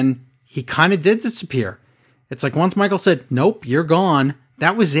 and then he kind of did disappear. It's like once Michael said, nope, you're gone,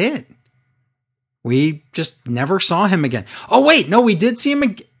 that was it. We just never saw him again. Oh, wait, no, we did see him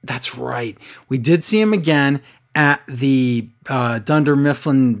again. That's right. We did see him again at the Dunder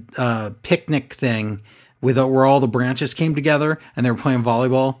Mifflin picnic thing where all the branches came together and they were playing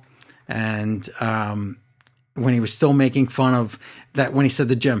volleyball. And when he was still making fun of that, when he said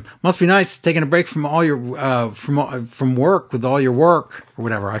the gym must be nice taking a break from all your from work with all your work or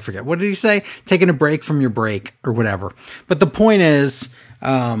whatever. I forget. What did he say? Taking a break from your break or whatever. But the point is,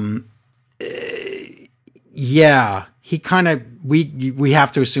 yeah, he kind of, we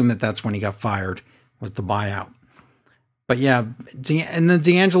have to assume that that's when he got fired, was the buyout. But yeah, and the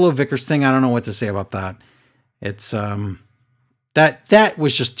D'Angelo Vickers thing, I don't know what to say about that. It's that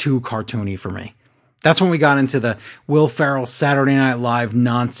was just too cartoony for me. That's when we got into the Will Ferrell Saturday Night Live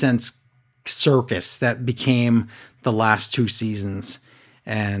nonsense circus that became the last two seasons.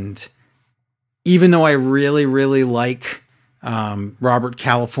 And even though I really, really like Robert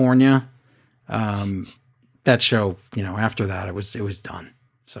California, that show, after that, it was done.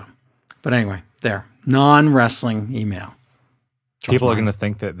 So, but anyway, there, non-wrestling email. People are going to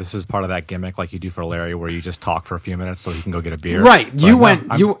think that this is part of that gimmick like you do for Larry where you just talk for a few minutes so he can go get a beer. Right.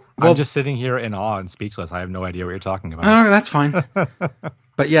 I'm just sitting here in awe and speechless. I have no idea what you're talking about. Oh, that's fine.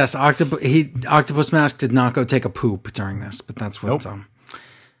 But yes, Octopus Mask did not go take a poop during this, but that's what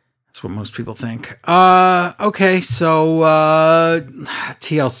that's what most people think. Okay, so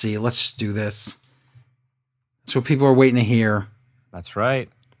TLC, let's just do this. That's what people are waiting to hear. That's right.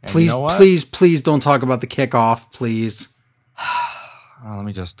 And please don't talk about the kickoff, please. Let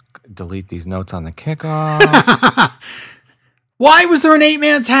me just delete these notes on the kickoff. Why was there an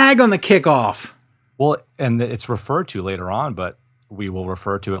 8-man tag on the kickoff? Well, and it's referred to later on, but we will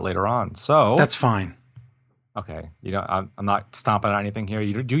refer to it later on. So that's fine. Okay, I'm not stomping on anything here.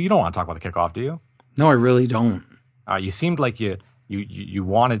 You don't want to talk about the kickoff, do you? No, I really don't. You seemed like you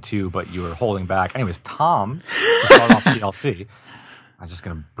wanted to, but you were holding back. Anyways, Tom, to start off TLC, I'm just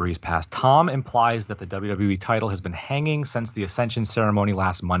going to breeze past. Tom implies that the WWE title has been hanging since the Ascension ceremony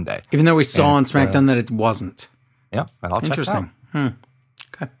last Monday. Even though we saw on SmackDown that it wasn't. Yeah, that all checks out. Interesting.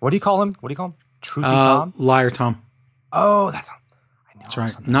 Okay. What do you call him? Truthy Tom? Liar Tom. Oh, that's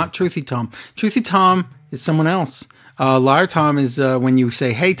right. Not Truthy Tom. Truthy Tom is someone else. Liar Tom is when you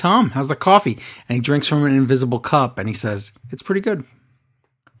say, "Hey Tom, how's the coffee?" and he drinks from an invisible cup and he says, "It's pretty good."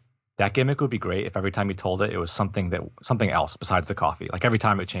 That gimmick would be great if every time you told it, it was something else besides the coffee. Like every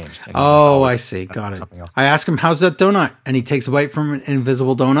time it changed. Oh, I see. Got it. I ask him, "How's that donut?" and he takes a bite from an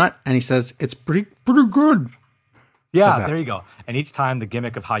invisible donut and he says, "It's pretty good." Yeah, there you go. And each time the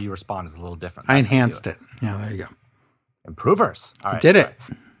gimmick of how you respond is a little different. I enhanced it. Yeah, there you go. Improvers. All right. I did it.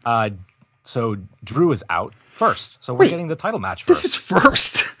 Right. So Drew is out first. So we're getting the title match first. This is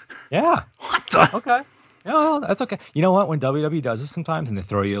first. Yeah. What the? Okay. Yeah, well, that's okay. You know what? When WWE does this sometimes and they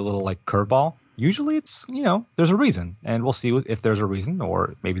throw you a little like curveball, usually it's, there's a reason. And we'll see if there's a reason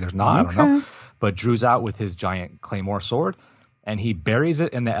or maybe there's not. Okay. I don't know. But Drew's out with his giant Claymore sword and he buries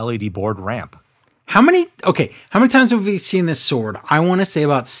it in the LED board ramp. How many times have we seen this sword? I want to say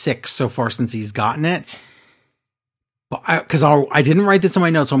about 6 so far since he's gotten it. But because I didn't write this in my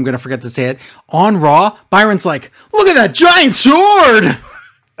notes, so I'm going to forget to say it. On Raw, Byron's like, "Look at that giant sword!"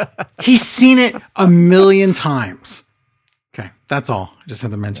 He's seen it a million times. Okay, that's all. I just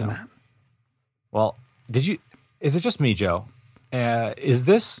had to mention that. Well, is it just me, Joe? Is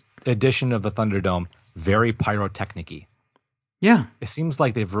this edition of the Thunderdome very pyrotechnic-y? Yeah. It seems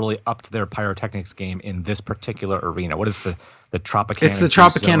like they've really upped their pyrotechnics game in this particular arena. What is the Tropicana? It's the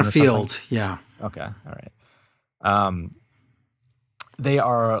Tropicana field. Yeah. Okay. All right. They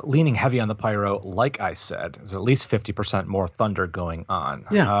are leaning heavy on the pyro. Like I said, there's at least 50% more thunder going on.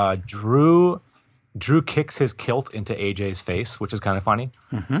 Yeah. Drew kicks his kilt into AJ's face, which is kind of funny.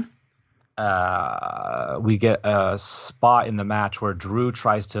 Mm-hmm. We get a spot in the match where Drew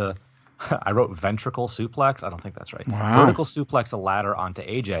tries to, I wrote ventricle suplex. I don't think that's right. Wow. Vertical suplex a ladder onto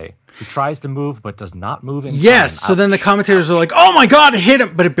AJ, who tries to move but does not move in time. Yes. So then the commentators are like, "Oh my God, it hit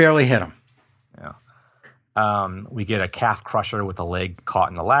him," but it barely hit him. Yeah. We get a calf crusher with a leg caught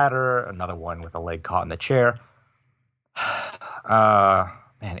in the ladder, another one with a leg caught in the chair.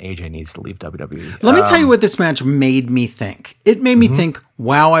 Man, AJ needs to leave WWE. Let me tell you what this match made me think. It made me think,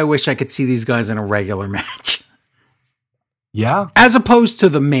 wow, I wish I could see these guys in a regular match. Yeah. As opposed to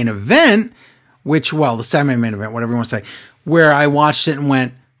the main event, the semi-main event, whatever you want to say, where I watched it and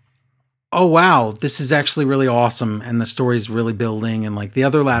went, oh, wow, this is actually really awesome. And the story's really building. And like the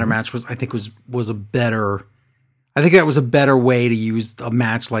other ladder match was a better, I think that was a better way to use a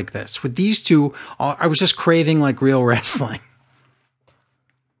match like this. With these two, I was just craving like real wrestling.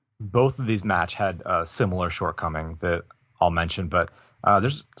 Both of these match had a similar shortcoming that I'll mention, but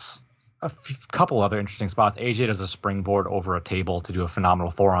there's a couple other interesting spots. AJ does a springboard over a table to do a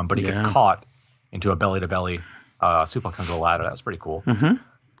phenomenal forearm, but he gets caught into a belly-to-belly suplex under the ladder. That was pretty cool.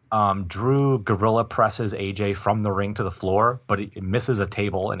 Mm-hmm. Drew gorilla presses AJ from the ring to the floor, but it misses a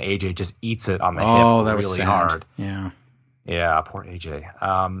table, and AJ just eats it on the hip that really was sad. hard. Yeah, poor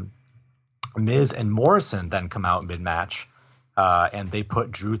AJ. Miz and Morrison then come out mid-match, and they put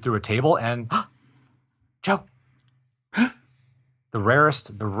Drew through a table, and Joe, the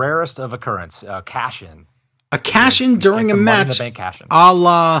rarest of occurrence, cash-in. A cash-in during a match, a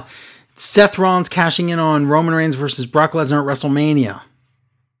la Seth Rollins cashing in on Roman Reigns versus Brock Lesnar at WrestleMania.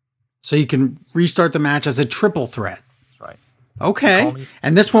 So you can restart the match as a triple threat. That's right. Okay.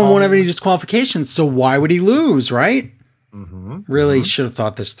 And this one won't have any disqualifications, so why would he lose, right? Really should have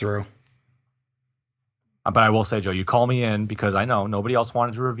thought this through. But I will say, Joe, you call me in because I know nobody else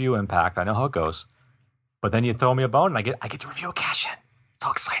wanted to review Impact. I know how it goes. But then you throw me a bone, and I get to review a cash-in. It's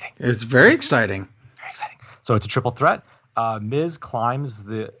so exciting. It's very exciting. Very exciting. So it's a triple threat. Miz climbs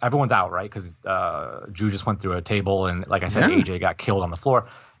everyone's out, right? Because Drew just went through a table, and like I said, AJ got killed on the floor.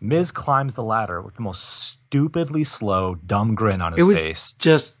 Miz climbs the ladder with the most stupidly slow, dumb grin on his face. It was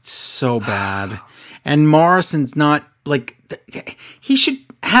just so bad. And Morrison's not like he should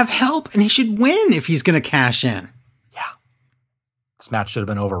have help, and he should win if he's going to cash in. Yeah, this match should have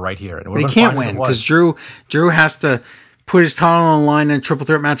been over right here. But he can't win because Drew has to put his title on the line in a triple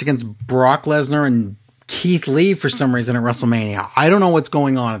threat match against Brock Lesnar and Keith Lee for some reason at WrestleMania. I don't know what's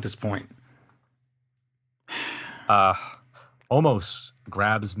going on at this point. Omos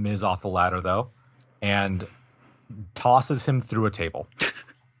grabs Miz off the ladder though, and tosses him through a table.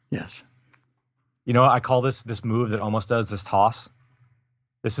 Yes. You know what I call this move that Omos does, this toss?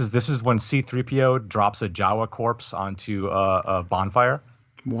 This is when C-3PO drops a Jawa corpse onto a bonfire.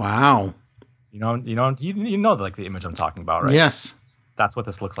 Wow. You know, like the image I'm talking about, right? Yes. That's what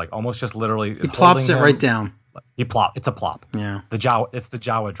this looks like. Almost just literally. He plops it right down. It's a plop. Yeah. It's the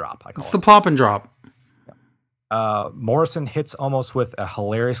Jawa drop. It's the plop and drop. Morrison hits almost with a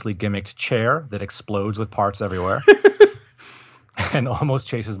hilariously gimmicked chair that explodes with parts everywhere. And almost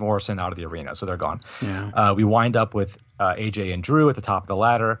chases Morrison out of the arena, so they're gone. Yeah. We wind up with AJ and Drew at the top of the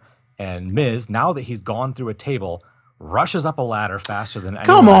ladder, and Miz, now that he's gone through a table, rushes up a ladder faster than anyone.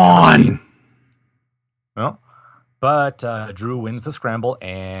 Come on! Well, but Drew wins the scramble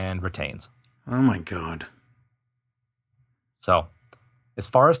and retains. Oh my god. So, as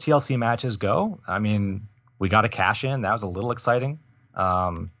far as TLC matches go, I mean, we got a cash in. That was a little exciting.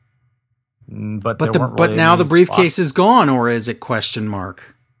 But now the briefcase is gone, or is it question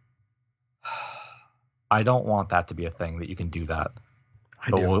mark? I don't want that to be a thing that you can do that. I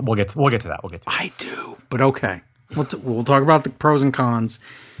do. We'll get to that. I do, but okay. We'll talk about the pros and cons.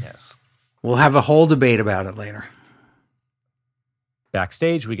 Yes. We'll have a whole debate about it later.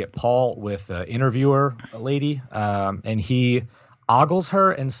 Backstage, we get Paul with an interviewer lady, and he ogles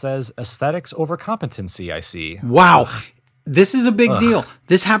her and says, "Aesthetics over competency, I see." Wow. This is a big deal.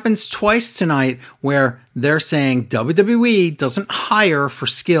 This happens twice tonight where they're saying WWE doesn't hire for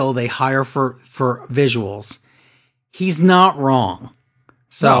skill. They hire for visuals. He's not wrong.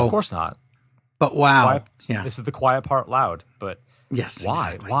 So, no, of course not. But wow. Yeah. This is the quiet part loud. But yes,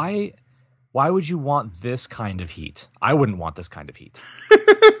 why? Exactly. Why would you want this kind of heat? I wouldn't want this kind of heat.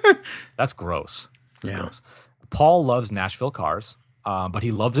 That's gross. Gross. Paul loves Nashville cars, but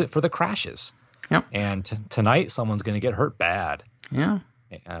he loves it for the crashes. Yep. And tonight, someone's going to get hurt bad. Yeah.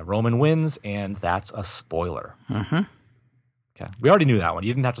 Roman wins, and that's a spoiler. Mm-hmm. Okay. We already knew that one.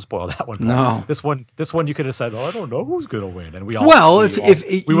 You didn't have to spoil that one. No. This one, you could have said, "Oh, I don't know who's going to win," and we all. Well,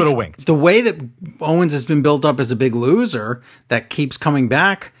 we would have winked. The way that Owens has been built up as a big loser that keeps coming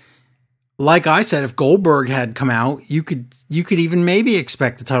back. Like I said, if Goldberg had come out, you could even maybe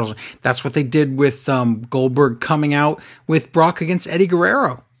expect the titles. That's what they did with Goldberg coming out with Brock against Eddie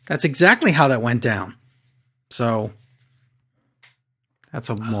Guerrero. That's exactly how that went down. So that's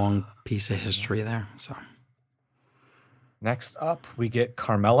a long piece of history there. So next up, we get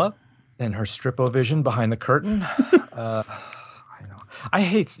Carmella and her Strip-O-Vision behind the curtain. I know. I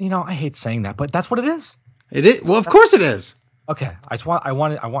hate saying that, but that's what it is. It is. Well, of course it is. Okay, I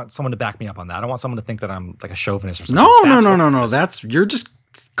want someone to back me up on that. I don't want someone to think that I'm like a chauvinist or something. No. You're just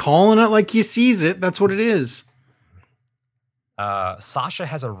calling it like you sees it. That's what it is. Sasha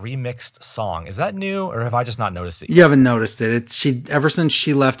has a remixed song. Is that new, or have I just not noticed it yet? You haven't noticed it. Ever since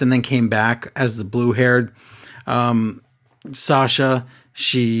she left and then came back as the blue-haired Sasha.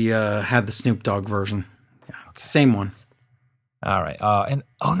 She had the Snoop Dogg version. Yeah, it's the same one. All right. And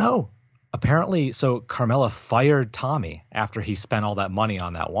oh no. Apparently, so Carmella fired Tommy after he spent all that money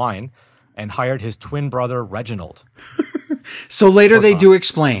on that wine and hired his twin brother, Reginald. So later they do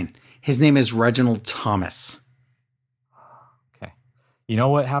explain. His name is Reginald Thomas. Okay. You know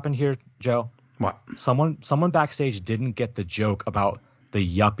what happened here, Joe? What? Someone backstage didn't get the joke about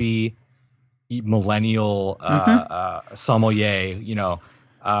the yuppie millennial sommelier,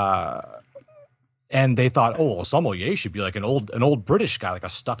 and they thought, oh, well, sommelier should be like an old British guy, like a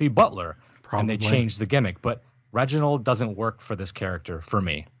stuffy butler. Probably. And they changed the gimmick. But Reginald doesn't work for this character for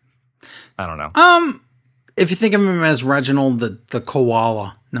me. I don't know. If you think of him as Reginald the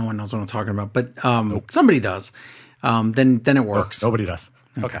koala, no one knows what I'm talking about. But nope. Somebody does. Then it works. No, nobody does.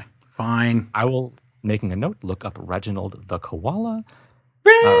 Okay, fine. I will, making a note, look up Reginald the koala.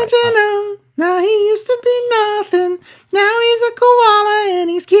 Reginald, now he used to be nothing. Now he's a koala and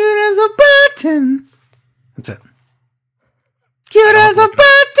he's cute as a button. That's it. Cute as a button.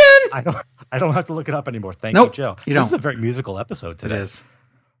 I don't have to look it up anymore. Thank you, Joe. You don't. This is a very musical episode today. It is.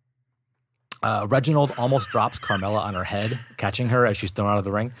 Reginald almost drops Carmella on her head, catching her as she's thrown out of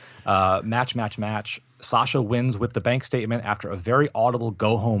the ring. Match. Sasha wins with the bank statement after a very audible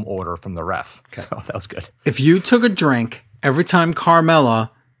go-home order from the ref. Okay. So that was good. If you took a drink every time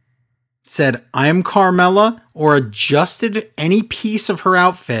Carmella said, "I'm Carmella," or adjusted any piece of her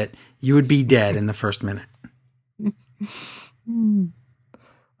outfit, you would be dead in the first minute.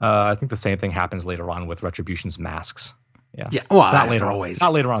 I think the same thing happens later on with Retribution's masks. Yeah. Well, not later always.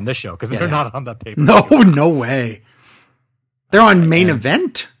 Not later on this show because they're not on the paper. No way. They're on main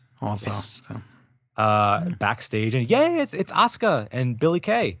event also. Yes. So. Backstage and it's Asuka and Billie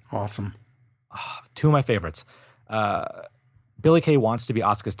Kay. Awesome. Two of my favorites. Billie Kay wants to be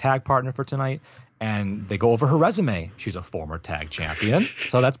Asuka's tag partner for tonight, and they go over her resume. She's a former tag champion,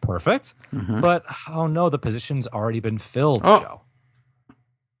 so that's perfect. Mm-hmm. But oh no, the position's already been filled, Joe.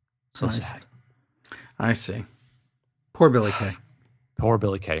 So sad. I see. Poor Billie Kay. Poor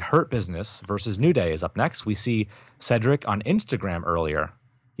Billy Kay. Hurt Business versus New Day is up next. We see Cedric on Instagram earlier.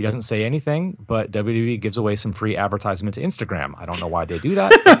 He doesn't say anything, but WWE gives away some free advertisement to Instagram. I don't know why they do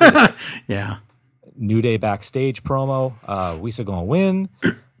that. Yeah. New Day backstage promo. We still gonna win.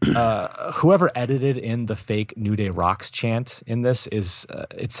 Whoever edited in the fake New Day rocks chant in this is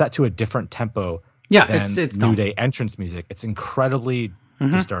it's set to a different tempo. Yeah, than it's New Day entrance music. It's incredibly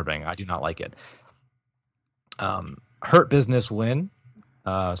disturbing. I do not like it. Hurt Business win.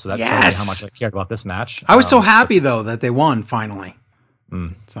 So that tells you how much I cared about this match. I was so happy though that they won finally.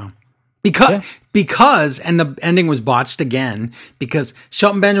 So because and the ending was botched again because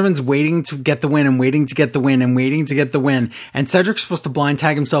Shelton Benjamin's waiting to get the win and waiting to get the win and waiting to get the win, and Cedric's supposed to blind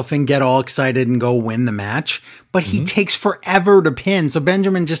tag himself and get all excited and go win the match, but he takes forever to pin, so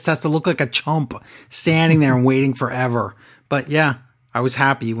Benjamin just has to look like a chump standing there and waiting forever. But yeah, I was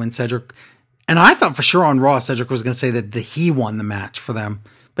happy when Cedric, and I thought for sure on Raw Cedric was going to say that he won the match for them,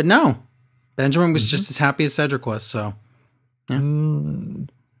 but no, Benjamin was just as happy as Cedric was. So yeah.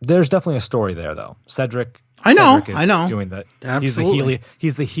 There's definitely a story there, though. Cedric. I know. Doing that. Absolutely.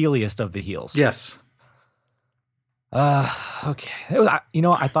 He's the heeliest of the heels. Yes. Okay.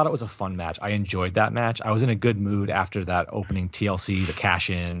 I thought it was a fun match. I enjoyed that match. I was in a good mood after that opening TLC, the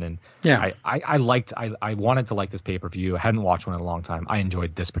cash in, and yeah, I wanted to like this pay-per-view. I hadn't watched one in a long time. I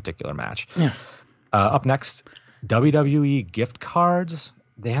enjoyed this particular match. Yeah. Up next, WWE gift cards.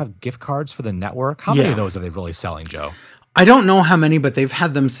 They have gift cards for the network. How many of those are they really selling, Joe? I don't know how many, but they've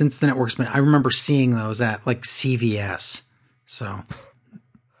had them since the network's been. I remember seeing those at like CVS. So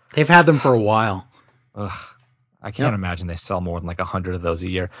they've had them for a while. Ugh, I can't imagine they sell more than like 100 of those a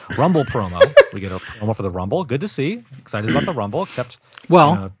year. Rumble promo. We get a promo for the Rumble. Good to see. Excited about the Rumble, except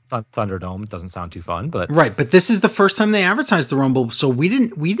Thunderdome doesn't sound too fun. But right, but this is the first time they advertised the Rumble, so we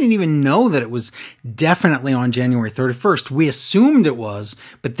didn't even know that it was definitely on January 31st. We assumed it was,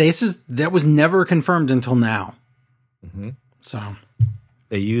 but that was never confirmed until now. So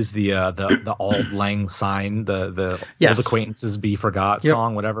they use the Auld Lang Syne, the Old Acquaintances Be Forgot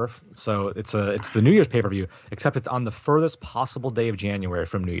song, whatever. So it's the New Year's pay-per-view, except it's on the furthest possible day of January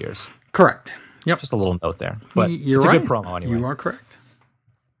from New Year's. Correct. Yep. Just a little note there, but it's a good promo anyway. You are correct.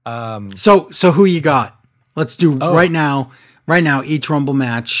 So who you got? Let's do right now. Each Rumble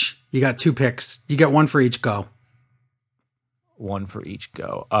match. You got 2 picks. You get one for each. Go. One for each.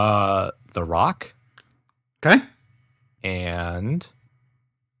 Go. The Rock. Okay. And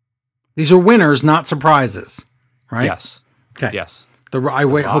these are winners, not surprises, right? Yes. Okay. Yes.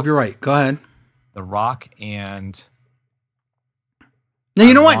 Hope you're right. Go ahead. The Rock and. Now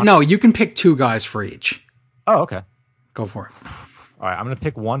you know what? No, you can pick 2 guys for each. Oh, okay. Go for it. All right, I'm going to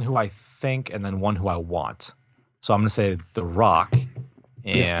pick one who I think and then one who I want. So I'm going to say The Rock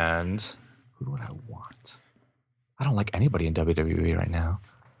and who would I want? I don't like anybody in WWE right now.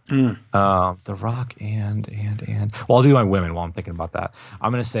 The Rock and well, I'll do my women while I'm thinking about that.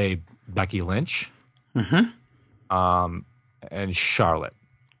 I'm going to say Becky Lynch, and Charlotte.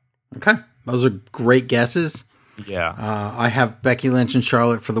 Okay, those are great guesses. Yeah, I have Becky Lynch and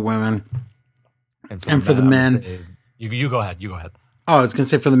Charlotte for the women, and for the men. You go ahead. Oh, I was going to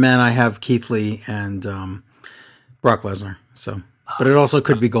say for the men, I have Keith Lee and Brock Lesnar. So, but it also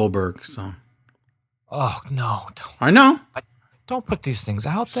could be Goldberg. So, oh no, I know. Don't put these things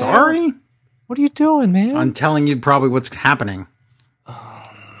out there. Sorry. What are you doing, man? I'm telling you probably what's happening. All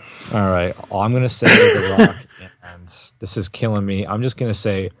right. I'm going to say The Rock, and this is killing me. I'm just going to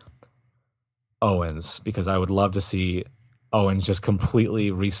say Owens, because I would love to see Owens just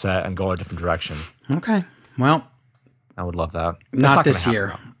completely reset and go a different direction. Okay. Well, I would love that. Not this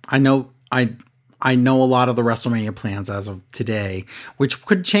year. I know a lot of the WrestleMania plans as of today, which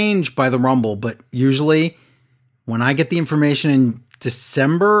could change by the Rumble, but usually when I get the information in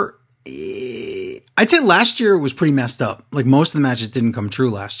December, I'd say last year it was pretty messed up. Like most of the matches didn't come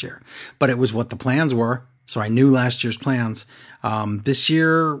true last year, but it was what the plans were. So I knew last year's plans. This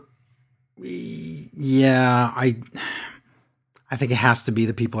year, yeah, I think it has to be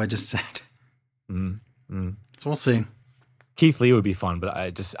the people I just said. So we'll see. Keith Lee would be fun, but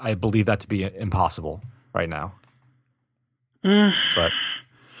I believe that to be impossible right now.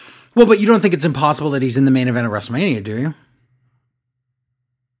 But you don't think it's impossible that he's in the main event of WrestleMania, do you?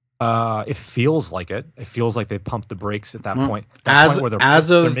 It feels like it. It feels like they pumped the brakes at that point. As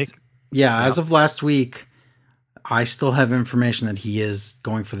of last week, I still have information that he is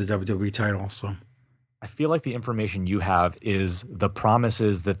going for the WWE title. So I feel like the information you have is the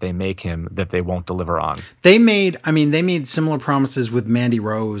promises that they make him that they won't deliver on. They made similar promises with Mandy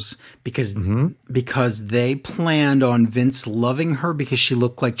Rose because they planned on Vince loving her because she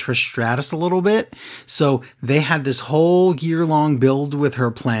looked like Trish Stratus a little bit. So they had this whole year-long build with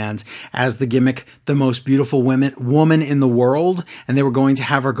her planned as the gimmick, the most beautiful woman in the world. And they were going to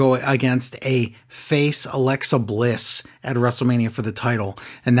have her go against a face Alexa Bliss at WrestleMania for the title.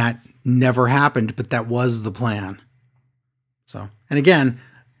 And that never happened, but that was the plan. So, and again,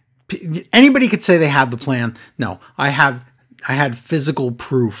 anybody could say they had the plan. No, I had physical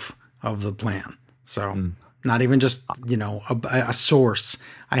proof of the plan. So not even just, a source.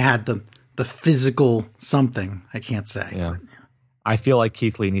 I had the physical something. I can't say. Yeah. But, I feel like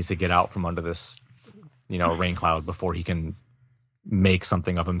Keith Lee needs to get out from under this, rain cloud before he can make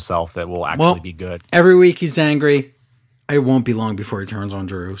something of himself that will actually be good. Every week he's angry. It won't be long before he turns on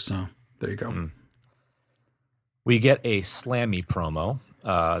Drew. So there you go. We get a Slammy promo.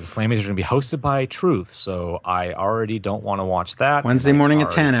 The Slammies are going to be hosted by Truth, so I already don't want to watch that. Wednesday morning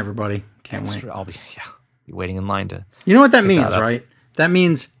at 10, everybody. Can't wait. I'll be waiting in line to. You know what that means, right? That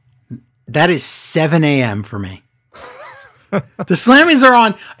means that is 7 a.m. for me. The Slammies are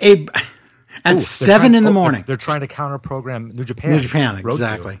on at 7 in the morning. They're trying to counter program New Japan. New Japan,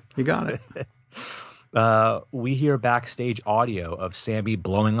 exactly. You got it. We hear backstage audio of Sammy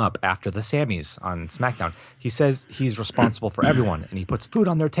blowing up after the Sammys on SmackDown. He says he's responsible for everyone, and he puts food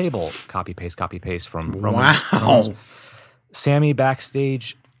on their table. Copy paste from Roman. Wow. Sammy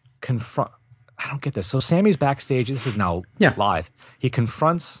backstage I don't get this. So Sammy's backstage. This is now live. He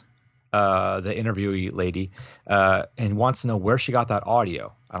confronts the interviewee lady and wants to know where she got that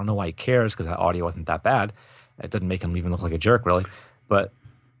audio. I don't know why he cares because that audio wasn't that bad. It doesn't make him even look like a jerk, really. But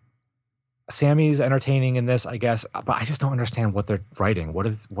Sammy's entertaining in this, I guess, but I just don't understand what they're writing. What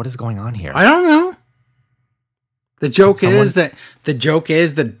is going on here? I don't know. The joke is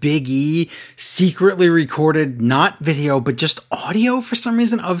that Big E secretly recorded not video but just audio for some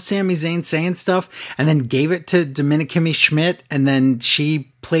reason of Sami Zayn saying stuff and then gave it to Dominik Kimmy Schmidt and then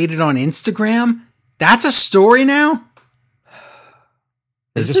she played it on Instagram. That's a story now?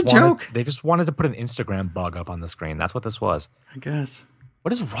 Is this a joke? They just wanted to put an Instagram bug up on the screen. That's what this was. I guess.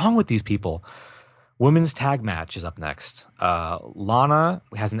 What is wrong with these people? Women's tag match is up next. Lana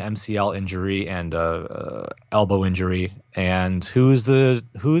has an MCL injury and elbow injury. And who's the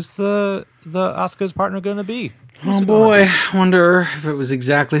Asuka's partner going to be? Oh boy, I wonder if it was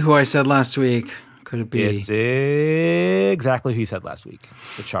exactly who I said last week. Could it be? It's exactly who you said last week.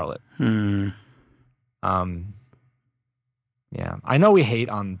 It's Charlotte. Yeah, I know we hate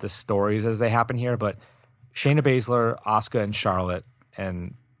on the stories as they happen here, but Shayna Baszler, Asuka, and Charlotte,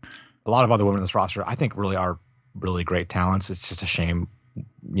 and a lot of other women in this roster, I think really are really great talents. It's just a shame,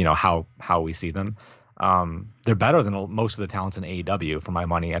 how we see them. They're better than most of the talents in AEW, for my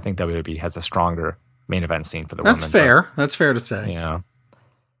money. I think WWE has a stronger main event scene for the women. That's fair. That's fair to say. Yeah.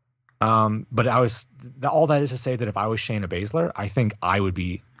 But all that is to say that if I was Shayna Baszler, I think I would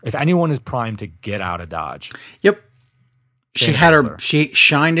be, if anyone is primed to get out of Dodge. Yep. She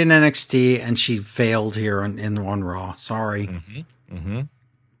shined in NXT and she failed here on Raw. Sorry.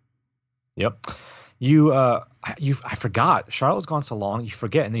 Yep. I forgot. Charlotte's gone so long, you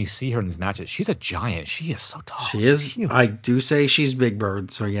forget, and then you see her in these matches. She's a giant. She is so tall. She is. Huge. I do say she's Big Bird.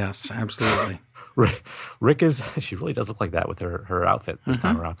 So yes, absolutely. Rick is. She really does look like that with her outfit this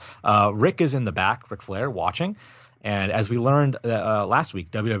time around. Rick is in the back. Ric Flair watching. And as we learned last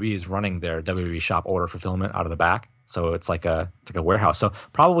week, WWE is running their WWE shop order fulfillment out of the back. So it's like a warehouse. So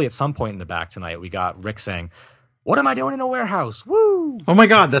probably at some point in the back tonight, we got Rick saying, "What am I doing in a warehouse? Woo!" Oh my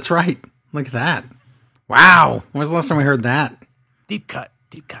God, that's right. Look at that. Wow. When was the last time we heard that? Deep cut.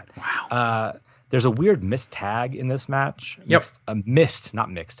 Wow. There's a weird missed tag in this match. Yep.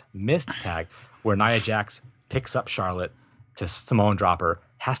 Missed tag where Nia Jax picks up Charlotte to Samoan dropper,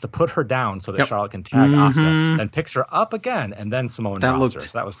 has to put her down so that Charlotte can tag Asuka, then picks her up again, and then Samoan drops her.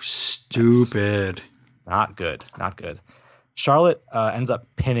 So that was stupid. Not good. Charlotte ends up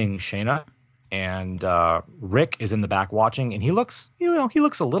pinning Shayna, and Rick is in the back watching, and he looks a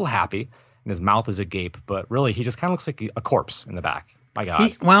little happy, and his mouth is agape, but really he just kind of looks like a corpse in the back. My God.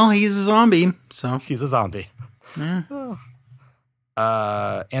 He's a zombie, so he's a zombie. Yeah.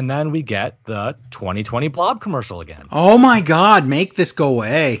 And then we get the 2020 Blob commercial again. Oh my God! Make this go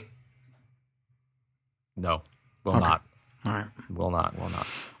away. No, will not. All right. Will not.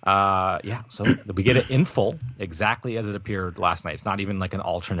 So we get it in full, exactly as it appeared last night. It's not even like an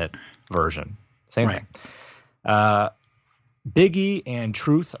alternate version. Same thing. Big E and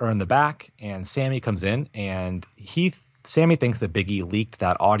Truth are in the back, and Sammy comes in, and he Sammy thinks that Big E leaked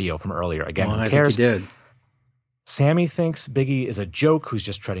that audio from earlier. Again, well, who cares? I think he did. Sammy thinks Big E is a joke who's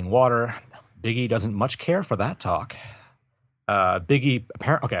just treading water. Big E doesn't much care for that talk. Big E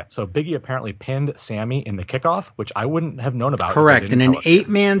apparently pinned Sammy in the kickoff, which I wouldn't have known about. Correct. In an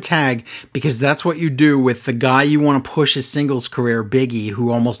 8-man tag, because that's what you do with the guy you want to push his singles career, Big E,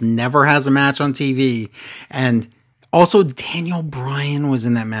 who almost never has a match on TV. And also Daniel Bryan was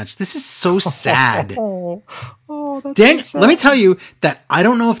in that match. This is so sad. That's so sad. Let me tell you that I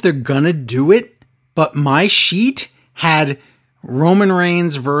don't know if they're going to do it, but my sheet had Roman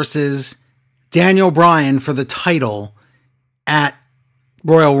Reigns versus Daniel Bryan for the title at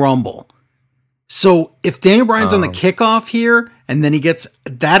Royal Rumble. So if Daniel Bryan's on the kickoff here and then he gets,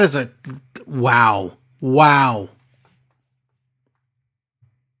 that is a wow. Well,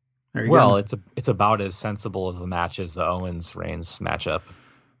 it's about as sensible of a match as the Owens-Reigns matchup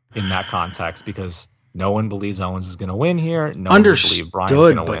in that context, because no one believes Owens is going to win here. No one believes Bryan's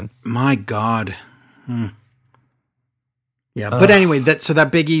going to win. My God. Yeah, but anyway, that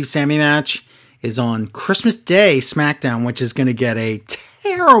Big E Sammy match is on Christmas Day SmackDown, which is going to get a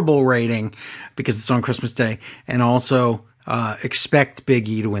terrible rating because it's on Christmas Day. And also expect Big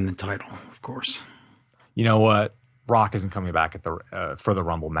E to win the title, of course. You know what? Rock isn't coming back at for the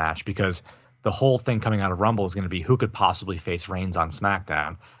Rumble match, because the whole thing coming out of Rumble is going to be who could possibly face Reigns on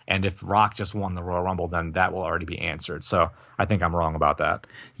SmackDown. And if Rock just won the Royal Rumble, then that will already be answered. So I think I'm wrong about that.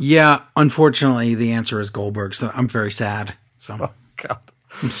 Yeah, unfortunately, the answer is Goldberg. So I'm very sad. So God.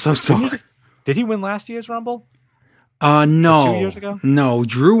 I'm so sorry. Did he win last year's Rumble? No. 2 years ago? No.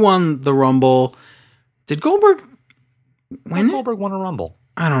 Drew won the Rumble. Did Goldberg win it? Goldberg won a Rumble.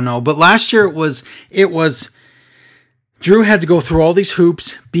 I don't know. But last year it was Drew had to go through all these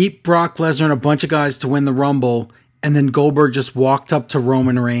hoops, beat Brock Lesnar and a bunch of guys to win the Rumble, and then Goldberg just walked up to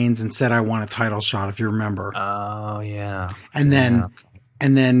Roman Reigns and said, "I want a title shot," if you remember. Oh, yeah. And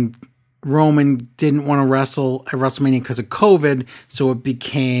then Roman didn't want to wrestle at WrestleMania because of COVID, so it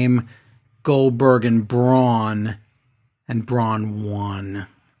became Goldberg and Braun won,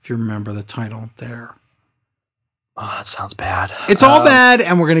 if you remember the title there. Oh, that sounds bad. It's all bad,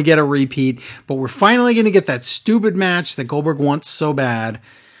 and we're going to get a repeat, but we're finally going to get that stupid match that Goldberg wants so bad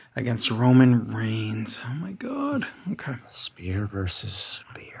against Roman Reigns. Oh, my God. Okay. Spear versus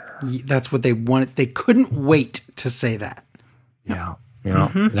spear. That's what they wanted. They couldn't wait to say that. Yeah. You know,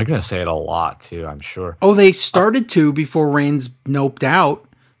 they're going to say it a lot, too, I'm sure. Oh, they started to before Reigns noped out,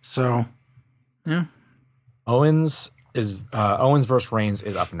 so... Yeah. Owens versus Reigns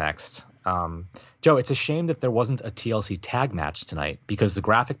is up next. Joe, it's a shame that there wasn't a TLC tag match tonight, because the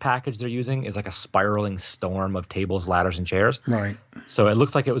graphic package they're using is like a spiraling storm of tables, ladders, and chairs. Right. So it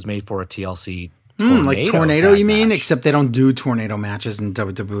looks like it was made for a TLC tornado. Like tornado, you mean? Match. Except they don't do tornado matches in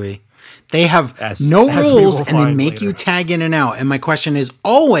WWE. They have no rules, and they make you tag in and out. And my question is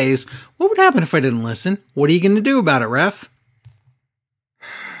always, what would happen if I didn't listen? What are you going to do about it, ref?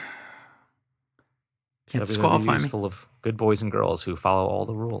 Can't disqualify me. Full of good boys and girls who follow all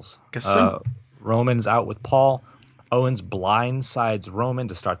the rules. Guess so. Roman's out with Paul. Owens blindsides Roman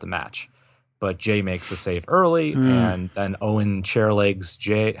to start the match, but Jay makes the save early, and then Owens chairlegs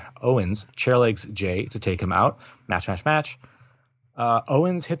Jay to take him out. Match.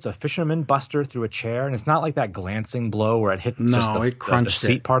 Owens hits a fisherman buster through a chair, and it's not like that glancing blow where it hit the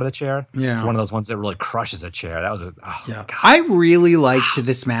seat part of the chair. Yeah. It's one of those ones that really crushes a chair. That was God. I really liked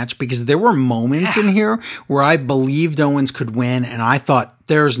this match because there were moments in here where I believed Owens could win, and I thought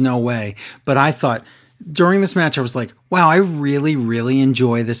there's no way. But I thought during this match, I was like, wow, I really, really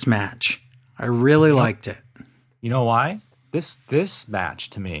enjoy this match. I really liked it. You know why? This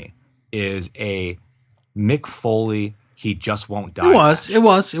match to me is a Mick Foley, he just won't die. It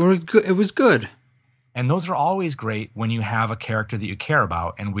was good. And those are always great when you have a character that you care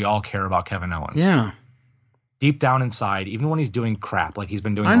about, and we all care about Kevin Owens. Yeah. Deep down inside, even when he's doing crap like he's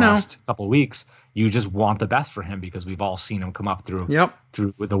been doing the last couple of weeks, you just want the best for him, because we've all seen him come up through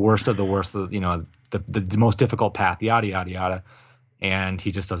the worst of the worst, the most difficult path, yada yada yada, and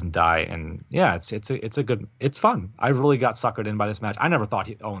he just doesn't die. And yeah, it's fun. I really got suckered in by this match. I never thought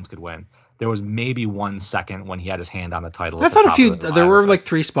Owens could win. There was maybe 1 second when he had his hand on the title. I thought there were like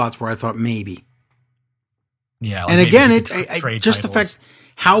 3 spots where I thought maybe. Yeah. Like, and again, just the fact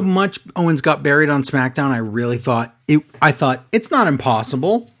how much Owens got buried on SmackDown, I really thought it's not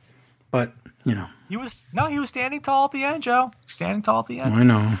impossible, but you know. He was standing tall at the end, Joe. Standing tall at the end. I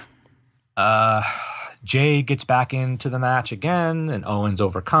know. Jay gets back into the match again, and Owens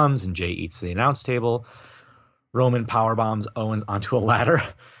overcomes, and Jay eats the announce table. Roman powerbombs Owens onto a ladder,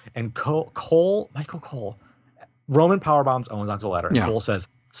 and Michael Cole, Roman powerbombs Owens onto a ladder, and Cole says,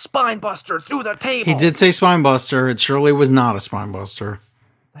 Spinebuster through the table. He did say Spinebuster. It surely was not a Spinebuster. What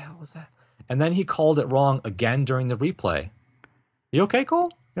the hell was that? And then he called it wrong again during the replay. You okay,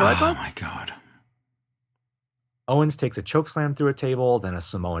 Cole? You all right, bud? Oh, my God. Owens takes a chokeslam through a table, then a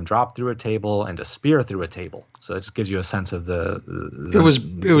Samoan drop through a table, and a spear through a table. So it just gives you a sense of it was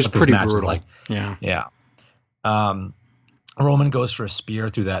pretty brutal. Like. Yeah. Roman goes for a spear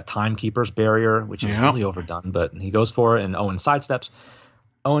through that timekeeper's barrier, which is really overdone, but he goes for it, and Owens sidesteps.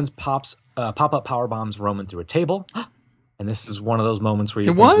 Owens pop-up power bombs Roman through a table, and this is one of those moments where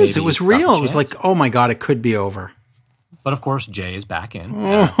you it was real. It was like, oh my God, it could be over. But of course, Jay is back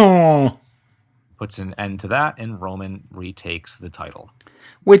in. Puts an end to that, and Roman retakes the title.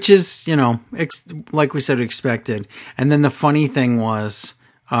 Which is, like we said, expected. And then the funny thing was,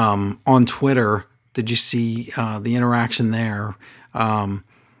 on Twitter, did you see the interaction there? Fans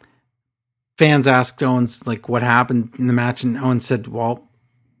asked Owens, like, what happened in the match, and Owens said, well,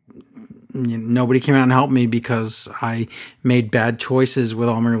 nobody came out and helped me because I made bad choices with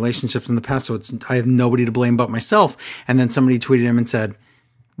all my relationships in the past, so I have nobody to blame but myself. And then somebody tweeted him and said,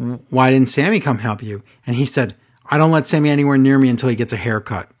 why didn't Sammy come help you? And he said, I don't let Sammy anywhere near me until he gets a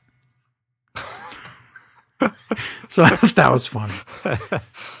haircut. So I thought that was funny.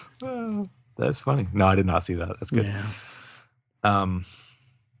 That's funny. No, I did not see that. That's good. Yeah.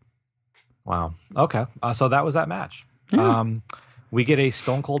 Wow. Okay. So that was that match. Yeah. We get a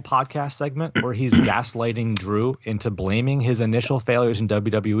Stone Cold podcast segment where he's gaslighting Drew into blaming his initial failures in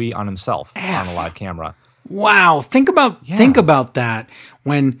WWE on himself on a live camera. Wow. Think about that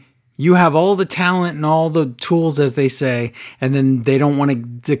when you have all the talent and all the tools, as they say, and then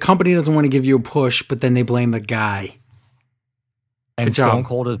the company doesn't want to give you a push, but then they blame the guy. And Stone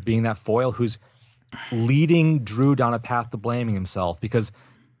Cold is being that foil who's leading Drew down a path to blaming himself, because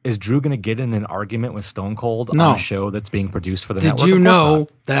is Drew going to get in an argument with Stone Cold on a show that's being produced for the network? Did you know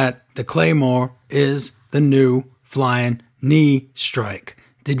that the Claymore is the new flying knee strike?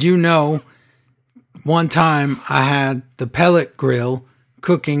 Did you know one time I had the pellet grill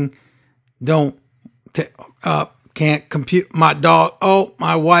cooking, can't compute my dog. Oh,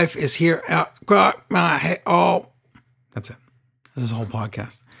 my wife is here. My head. Oh, that's it. This is a whole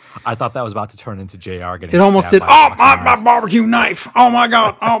podcast. I thought that was about to turn into JR getting. It almost did. Oh, my barbecue knife. Oh my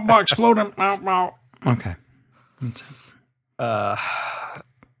God. Oh, my exploding. Okay. That's it.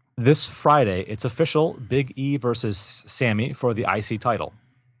 This Friday, it's official. Big E versus Sammy for the IC title.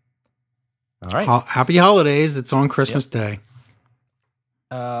 All right. Happy holidays. It's on Christmas Day.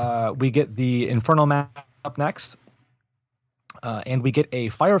 We get the Inferno match up next. And we get a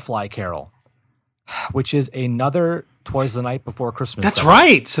Firefly Carol, which is another Twas the Night Before Christmas. That's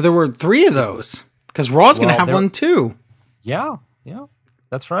right. So there were 3 of those, because Raw's going to have one too. Yeah.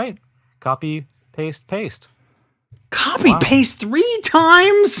 That's right. Copy, paste. Copy, paste 3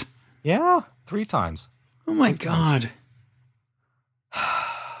 times? Yeah, 3 times. Oh my God.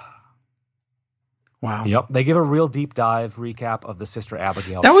 Wow. Yep. They give a real deep dive recap of the Sister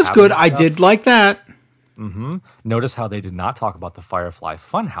Abigail. That was good. I did like that. Mm-hmm. Notice how they did not talk about the Firefly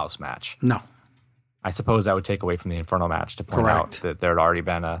Funhouse match. No. I suppose that would take away from the Inferno match to point out that there had already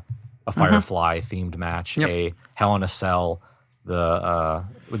been a Firefly themed match, a Hell in a Cell.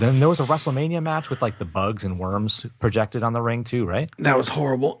 Then there was a WrestleMania match with like the bugs and worms projected on the ring too, right? That was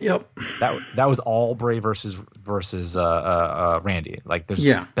horrible. Yep. That was all Bray versus Randy. Like there's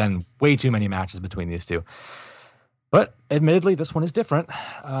been way too many matches between these two. But admittedly, this one is different.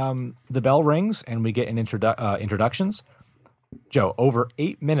 The bell rings and we get an introductions. Joe, over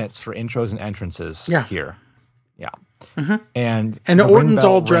 8 minutes for intros and entrances here. Yeah. Mm-hmm. And Orton's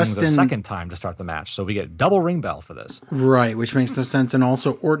all dressed in the second time to start the match. So we get double ring bell for this. Right, which makes no sense. And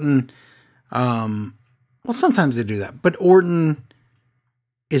also Orton, sometimes they do that, but Orton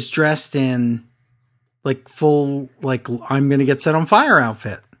is dressed in like full, like I'm going to get set on fire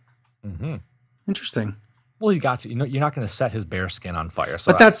outfit. Mm-hmm. Interesting. Well, you got to, you're not going to set his bare skin on fire.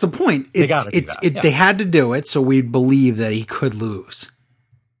 So but that's the point. They got to do that. They had to do it so we'd believe that he could lose.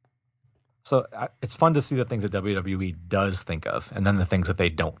 So it's fun to see the things that WWE does think of, and then the things that they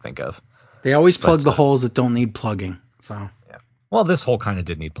don't think of. They always plug the holes that don't need plugging. So yeah. Well, this hole kind of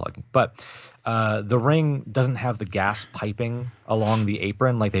did need plugging, but the ring doesn't have the gas piping along the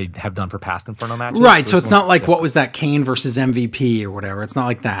apron like they have done for past Inferno matches. Right. So it's not like what was that Kane versus MVP or whatever. It's not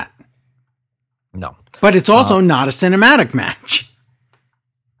like that. No. But it's also not a cinematic match.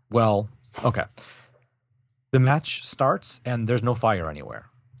 Well, okay. The match starts and there's no fire anywhere.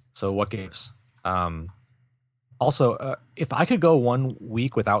 So what gives? Also, if I could go 1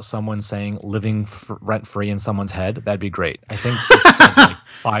 week without someone saying living rent-free in someone's head, that'd be great. I think it's said like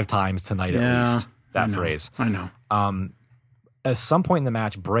 5 times tonight at least, that phrase. I know. at some point in the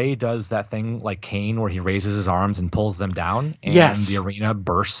match, Bray does that thing like Kane where he raises his arms and pulls them down, and the arena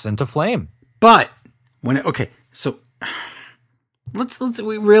bursts into flame. But we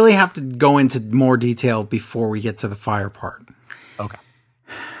really have to go into more detail before we get to the fire part. Okay.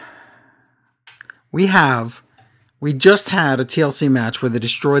 We just had a TLC match where they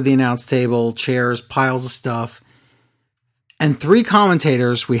destroyed the announce table, chairs, piles of stuff, and 3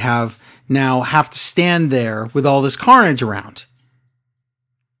 commentators we have now have to stand there with all this carnage around.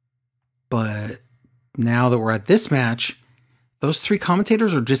 But now that we're at this match, those 3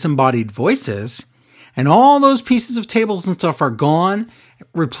 commentators are disembodied voices, and all those pieces of tables and stuff are gone,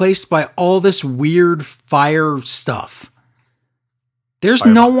 replaced by all this weird fire stuff. There's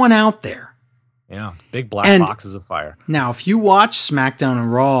no one out there. Yeah, big black boxes of fire. Now, if you watch SmackDown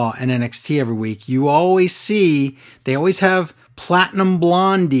and Raw and NXT every week, you always see, they always have Platinum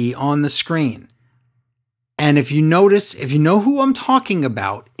Blondie on the screen. And if you notice, if you know who I'm talking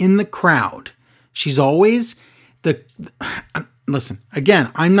about in the crowd, she's always listen,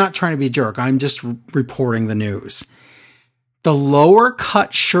 again, I'm not trying to be a jerk. I'm just reporting the news. The lower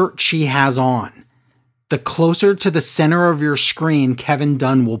cut shirt she has on, the closer to the center of your screen Kevin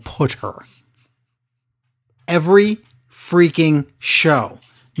Dunn will put her. Every freaking show,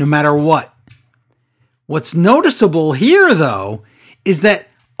 no matter what. What's noticeable here, though, is that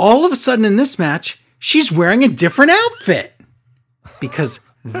all of a sudden in this match, she's wearing a different outfit. Because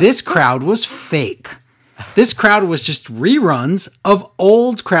this crowd was fake. This crowd was just reruns of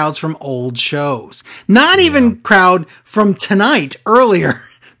old crowds from old shows. Not even crowd from tonight, earlier.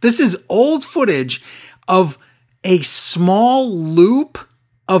 This is old footage of a small loop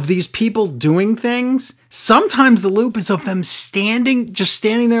of these people doing things. Sometimes the loop is of them standing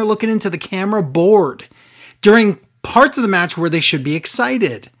there looking into the camera bored during parts of the match where they should be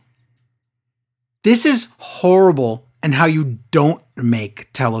excited. This is horrible and how you don't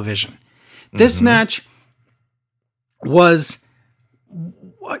make television. This match was,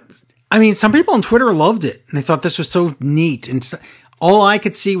 some people on Twitter loved it and they thought this was so neat. And all I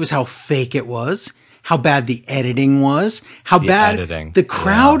could see was how fake it was, how bad the editing was, how bad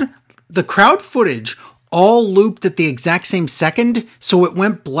the crowd footage all looped at the exact same second. So it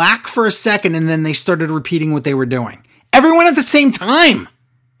went black for a second and then they started repeating what they were doing. Everyone at the same time.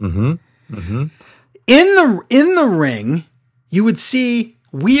 In the ring, you would see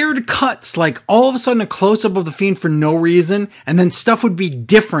weird cuts, like all of a sudden a close-up of The Fiend for no reason, and then stuff would be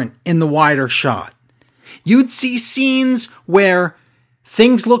different in the wider shot. You'd see scenes where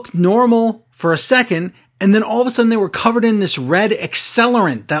things looked normal for a second, and then all of a sudden they were covered in this red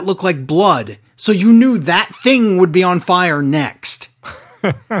accelerant that looked like blood, so you knew that thing would be on fire next.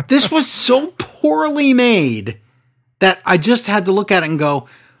 This was so poorly made that I just had to look at it and go,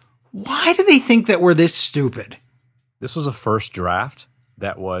 why do they think that we're this stupid? This was a first draft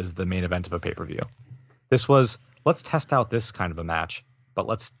that was the main event of a pay-per-view. This was, let's test out this kind of a match, but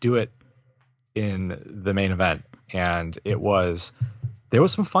let's do it in the main event. And there was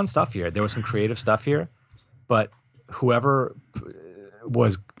some fun stuff here. There was some creative stuff here, but whoever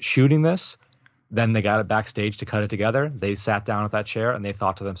was shooting this, then they got it backstage to cut it together. They sat down at that chair and they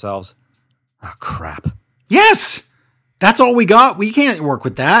thought to themselves, oh, crap. Yes! That's all we got. We can't work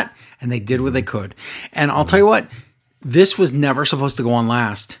with that. And they did what they could. And I'll tell you what, this was never supposed to go on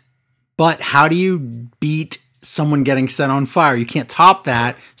last. But how do you beat someone getting set on fire? You can't top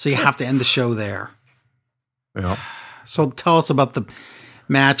that, so you have to end the show there. Yeah. So tell us about the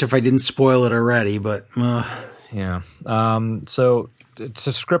match if I didn't spoil it already, but... Yeah. So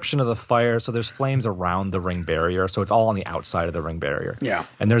description of the fire. So there's flames around the ring barrier. So it's all on the outside of the ring barrier. Yeah.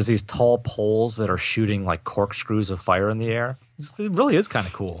 And there's these tall poles that are shooting like corkscrews of fire in the air. It really is kind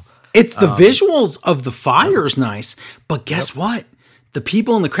of cool. It's the visuals of the fire is nice, but guess what? The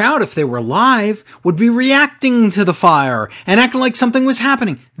people in the crowd, if they were live, would be reacting to the fire and acting like something was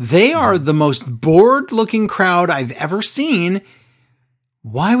happening. They are the most bored looking crowd I've ever seen.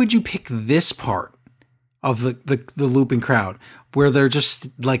 Why would you pick this part of the looping crowd where they're just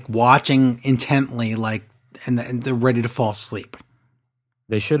like watching intently, like, and they're ready to fall asleep?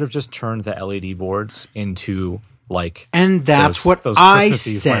 They should have just turned the LED boards into like, and that's what I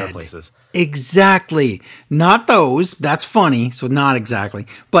said. Exactly. Not those. That's funny. So not exactly.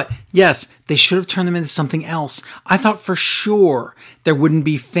 But yes, they should have turned them into something else. I thought for sure there wouldn't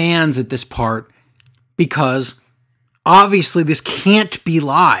be fans at this part because obviously this can't be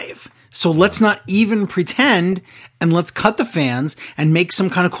live. So let's not even pretend and let's cut the fans and make some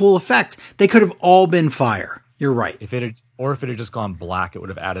kind of cool effect. They could have all been fire. You're right. If it had just gone black, it would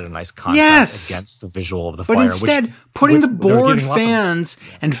have added a nice contrast against the visual of the fire. But instead, putting the bored fans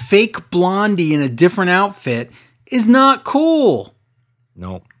and fake Blondie in a different outfit is not cool.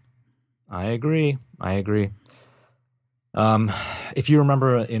 No, I agree. If you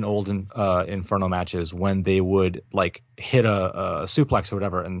remember in old Inferno matches, when they would like hit a suplex or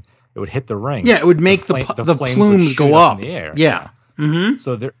whatever, and it would hit the ring, it would make the plumes go up in the air. Yeah. Mm-hmm.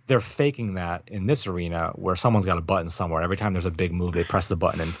 So they're faking that in this arena where someone's got a button somewhere. Every time there's a big move, they press the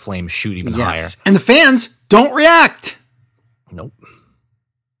button and flames shoot even higher. And the fans don't react. Nope.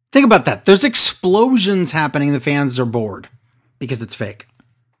 Think about that. There's explosions happening. The fans are bored because it's fake.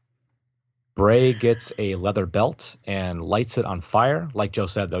 Bray gets a leather belt and lights it on fire. Like Joe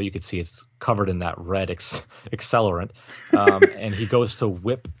said, though, you could see it's covered in that red accelerant. And he goes to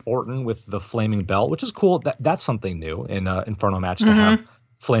whip Orton with the flaming belt, which is cool. That's something new in an Inferno match to have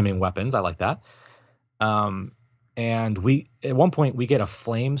flaming weapons. I like that. And at one point we get a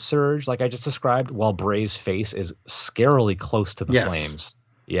flame surge, like I just described, while Bray's face is scarily close to the flames.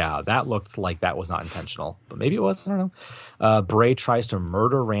 Yeah, that looked like that was not intentional, but maybe it was. I don't know. Bray tries to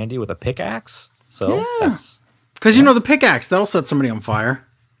murder Randy with a pickaxe. So that's because the pickaxe that'll set somebody on fire.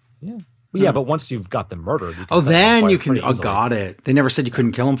 Yeah, well, yeah, but once you've got them murdered, you can then you can. Oh, got it. They never said you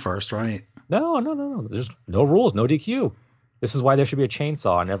couldn't kill him first, right? No. There's no rules, no DQ. This is why there should be a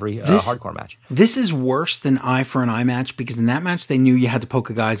chainsaw in every hardcore match. This is worse than eye for an eye match because in that match they knew you had to poke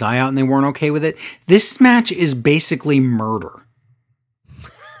a guy's eye out and they weren't okay with it. This match is basically murder.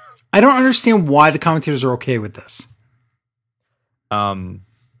 I don't understand why the commentators are okay with this. The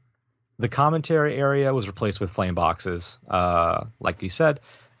commentary area was replaced with flame boxes, like you said,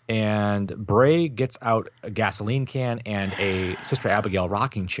 and Bray gets out a gasoline can and a Sister Abigail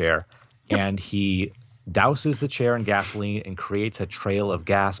rocking chair, and he douses the chair in gasoline and creates a trail of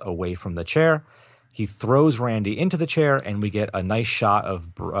gas away from the chair. He throws Randy into the chair, and we get a nice shot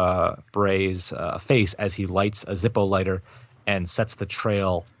of Bray's face as he lights a Zippo lighter and sets the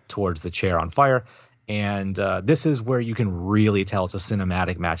trail towards the chair on fire. And this is where you can really tell it's a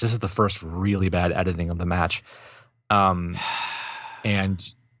cinematic match. This is the first really bad editing of the match. And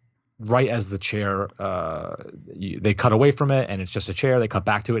right as the chair, they cut away from it and it's just a chair. They cut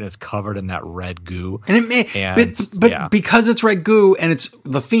back to it and it's covered in that red goo. But because it's red goo and it's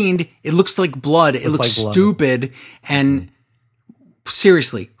the Fiend, it looks like blood. It looks like stupid. And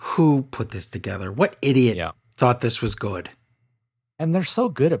seriously, who put this together? What idiot thought this was good? And they're so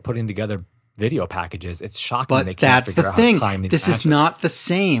good at putting together video packages. It's shocking but they can't that's figure the out thing. How to time these this matches. Is not the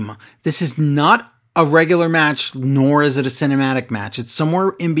same. This is not a regular match, nor is it a cinematic match. It's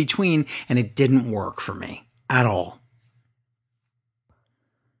somewhere in between, and it didn't work for me at all.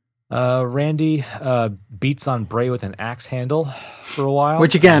 Randy beats on Bray with an axe handle for a while.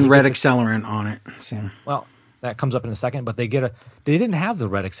 Which again, red accelerant on it. So. Well, that comes up in a second, but they didn't have the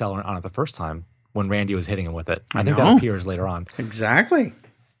red accelerant on it the first time when Randy was hitting him with it. I think that appears later on. Exactly.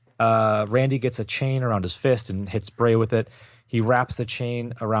 Randy gets a chain around his fist and hits Bray with it. He wraps the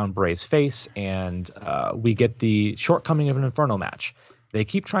chain around Bray's face, and we get the shortcoming of an Inferno match. They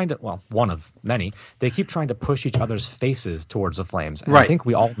keep trying to, one of many, they keep trying to push each other's faces towards the flames. And I think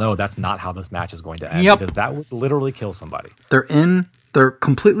we all know that's not how this match is going to end, because that would literally kill somebody. They're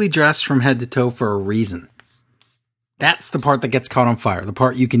completely dressed from head to toe for a reason. That's the part that gets caught on fire, the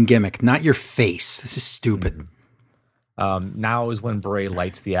part you can gimmick, not your face. This is stupid. Now is when Bray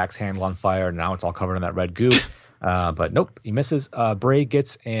lights the axe handle on fire. Now it's all covered in that red goo. But nope, he misses. Bray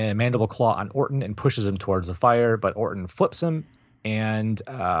gets a mandible claw on Orton and pushes him towards the fire, but Orton flips him and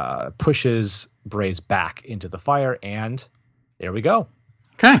pushes Bray's back into the fire, and there we go.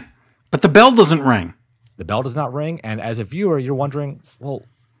 Okay. But the bell doesn't ring. The bell does not ring, and as a viewer, you're wondering, well,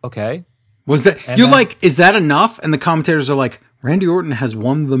 okay. Was that and you're then, like, is that enough? And the commentators are like, Randy Orton has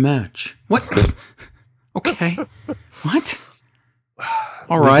won the match. What? Okay. What?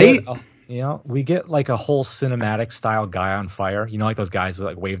 All right. We get like a whole cinematic style guy on fire. You know, like those guys who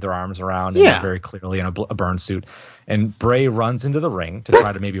like wave their arms around and very clearly in a burn suit. And Bray runs into the ring to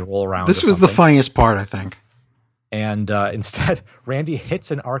try to maybe roll around. This was the funniest part, I think. And instead, Randy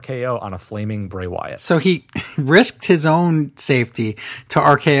hits an RKO on a flaming Bray Wyatt. So he risked his own safety to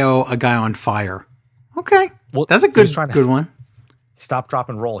RKO a guy on fire. Okay. Well, that's a good one. Stop, drop,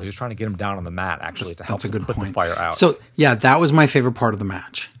 and roll. He was trying to get him down on the mat, actually, to help put the fire out. So, yeah, that was my favorite part of the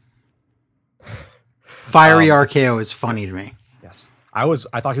match. Fiery RKO is funny to me. Yes. I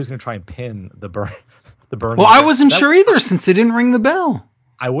thought he was going to try and pin the burn. Well, I wasn't sure either since they didn't ring the bell.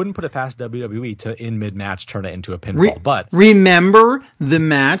 I wouldn't put it past WWE to, in mid-match, turn it into a pinfall. But remember the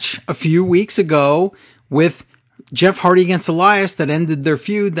match a few weeks ago with Jeff Hardy against Elias that ended their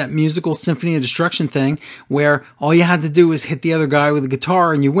feud, that musical Symphony of Destruction thing, where all you had to do was hit the other guy with a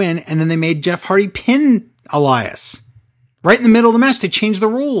guitar and you win, and then they made Jeff Hardy pin Elias. Right in the middle of the match, they changed the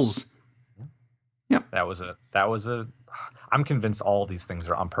rules. Yep. That was a. I'm convinced all of these things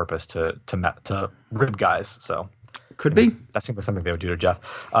are on purpose to rib guys. So could be. That seems like something they would do to Jeff.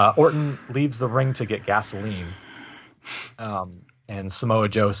 Orton leaves the ring to get gasoline. And Samoa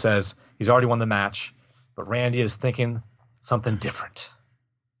Joe says he's already won the match, but Randy is thinking something different.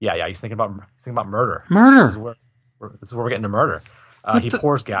 Yeah, he's thinking about murder. Murder. This is where we're getting to murder. He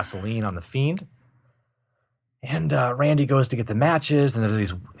pours gasoline on the Fiend, and Randy goes to get the matches. And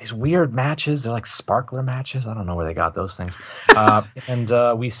there's these weird matches. They're like sparkler matches. I don't know where they got those things.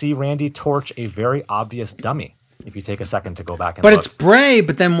 And we see Randy torch a very obvious dummy. If you take a second to go back and look. It's Bray,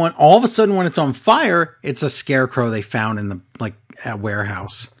 but then all of a sudden when it's on fire, it's a scarecrow they found in the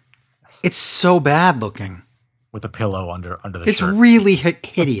warehouse. Yes. It's so bad looking. With a pillow under the shirt. It's really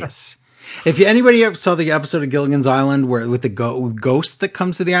hideous. If anybody ever saw the episode of Gilligan's Island where with the ghost that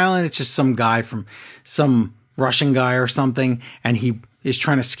comes to the island, it's just some guy from some Russian guy or something, and he is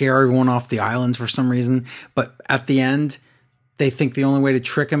trying to scare everyone off the island for some reason. But at the end, they think the only way to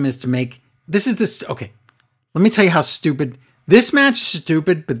trick him is to make okay. Let me tell you how stupid this match is.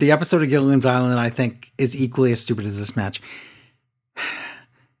 Stupid, but the episode of Gilligan's Island, I think, is equally as stupid as this match.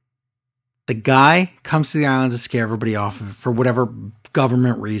 The guy comes to the island to scare everybody off of it for whatever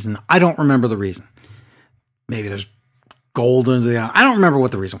government reason. I don't remember the reason. Maybe there's gold under the island. I don't remember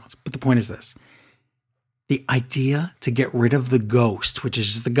what the reason was, but the point is this. The idea to get rid of the ghost, which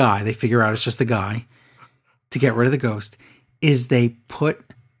is just the guy, they figure out it's just the guy, to get rid of the ghost, is they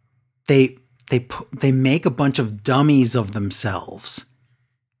make a bunch of dummies of themselves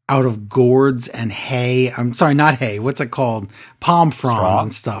out of gourds and hay. I'm sorry, not hay. What's it called? Palm fronds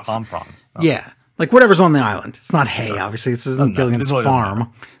and stuff. Palm fronds. Oh. Yeah. Like whatever's on the island. It's not hay, obviously. This isn't Gilligan's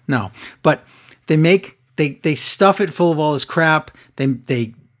farm. No. But they stuff it full of all this crap.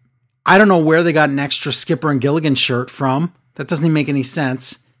 I don't know where they got an extra Skipper and Gilligan shirt from. That doesn't even make any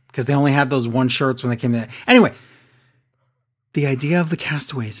sense because they only had those one shirts when they came to that. Anyway. The idea of the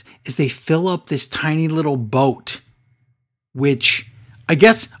Castaways is they fill up this tiny little boat, which I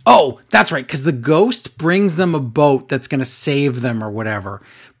guess, that's right, because the ghost brings them a boat that's going to save them or whatever.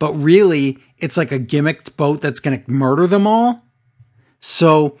 But really, it's like a gimmicked boat that's going to murder them all.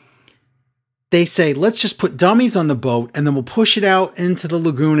 So they say, let's just put dummies on the boat and then we'll push it out into the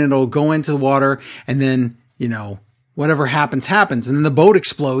lagoon and it'll go into the water and then, whatever happens. And then the boat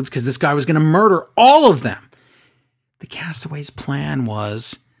explodes because this guy was going to murder all of them. The Castaways' plan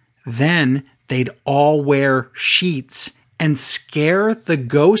was then they'd all wear sheets and scare the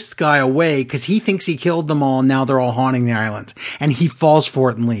ghost guy away because he thinks he killed them all and now they're all haunting the island. And he falls for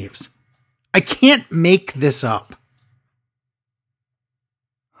it and leaves. I can't make this up.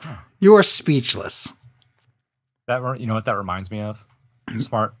 You are speechless. You know what that reminds me of?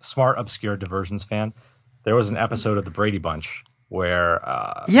 Smart, obscure diversions fan. There was an episode of the Brady Bunch where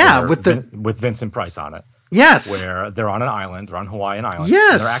with Vincent Price on it. Yes. Where they're on an island, they're on Hawaiian Island.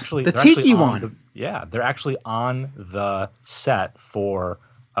 Yes. They're tiki one. They're actually on the set for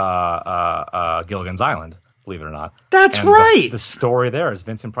Gilligan's Island, believe it or not. That's right. The story there is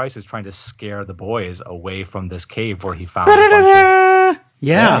Vincent Price is trying to scare the boys away from this cave where he found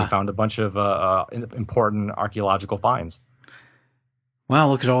he found a bunch of important archaeological finds. Wow,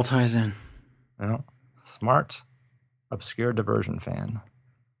 look, it all ties in. Smart, obscure diversion fan.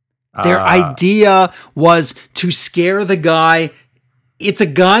 Their idea was to scare the guy. It's a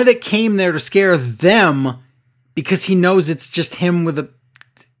guy that came there to scare them because he knows it's just him with a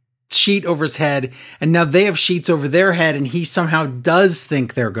sheet over his head. And now they have sheets over their head and he somehow does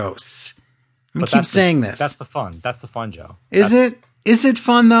think they're ghosts. I keep saying this. That's the fun. That's the fun, Joe. Is it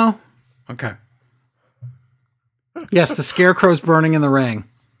fun though? Okay. Yes, the scarecrow's burning in the ring.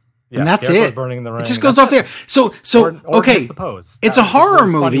 Yeah, and that's it. Burning in the ring. It just goes off there. So okay. The pose. It's a horror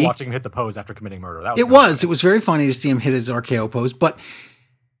movie. Funny watching him hit the pose after committing murder. It was very funny to see him hit his RKO pose, but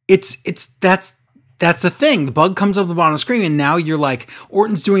that's the thing. The bug comes up the bottom of the screen, and now you're like,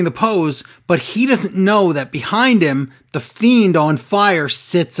 Orton's doing the pose, but he doesn't know that behind him, the Fiend on fire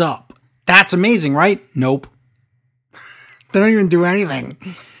sits up. That's amazing, right? Nope. They don't even do anything.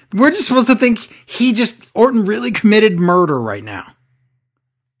 We're just supposed to think Orton really committed murder right now.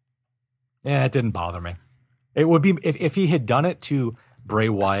 Yeah, it didn't bother me. It would be if he had done it to Bray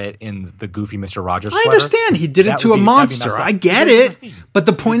Wyatt in the goofy Mr. Rogers sweater. I understand. He did it to a monster. I get it. But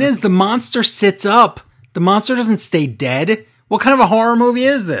the point is, the monster sits up. The monster doesn't stay dead. What kind of a horror movie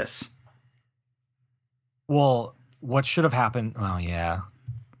is this? Well, what should have happened? Well, yeah.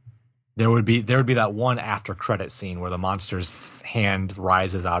 There would be that one after credit scene where the monster's hand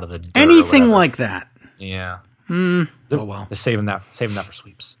rises out of the dirt. Anything like that. Yeah. Oh well. They're saving that for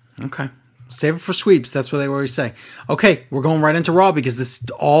sweeps. Okay. Save it for sweeps. That's what they always say. Okay, we're going right into Raw because this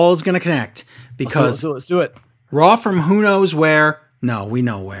all is going to connect. Because let's do it. Raw from who knows where. No, we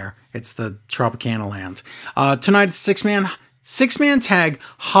know where. It's the Tropicana land. Tonight it's six-man tag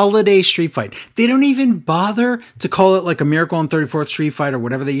holiday street fight. They don't even bother to call it like a Miracle on 34th Street Fight or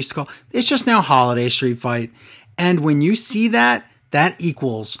whatever they used to call it. It's just now holiday street fight. And when you see that, that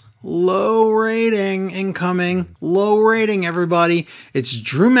equals low rating incoming. Low rating, everybody. It's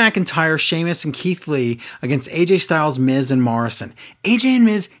Drew McIntyre, Sheamus, and Keith Lee against AJ Styles, Miz, and Morrison. AJ and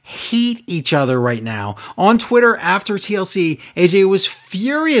Miz hate each other right now. On Twitter after TLC, AJ was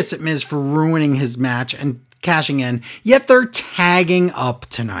furious at Miz for ruining his match and cashing in, yet they're tagging up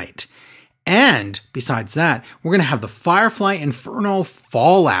tonight. And besides that, we're going to have the Firefly Inferno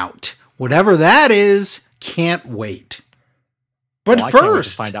Fallout. Whatever that is, can't wait. But first, I can't wait to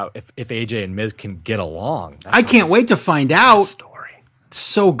find out if AJ and Miz can get along. I can't wait to find out. Story. It's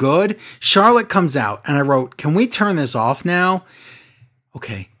so good. Charlotte comes out, and I wrote, can we turn this off now?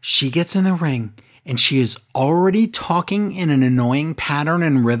 Okay, she gets in the ring, and she is already talking in an annoying pattern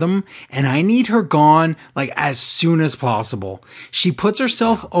and rhythm, and I need her gone like as soon as possible. She puts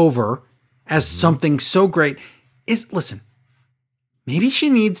herself over as something so great. Listen, maybe she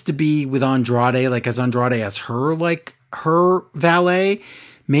needs to be with Andrade, like as Andrade as her valet,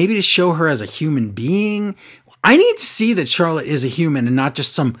 maybe to show her as a human being. I need to see that Charlotte is a human and not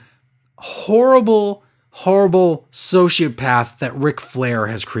just some horrible sociopath that Ric Flair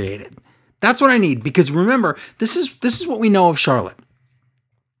has created. That's what I need, because remember, this is what we know of Charlotte.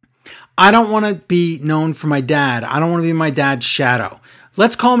 I don't want to be known for my dad. I don't want to be my dad's shadow.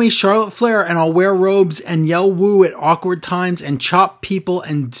 Let's call me Charlotte Flair, and I'll wear robes and yell woo at awkward times and chop people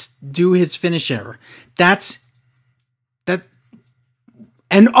and do his finisher. That's that.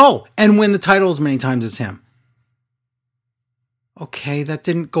 And win the title as many times as him. Okay, that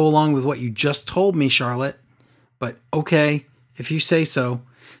didn't go along with what you just told me, Charlotte. But okay, if you say so.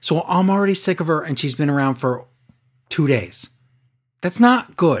 So I'm already sick of her, and she's been around for 2 days. That's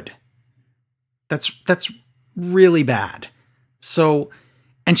not good. That's really bad. So,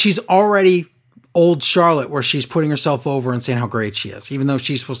 and she's already old Charlotte, where she's putting herself over and saying how great she is, even though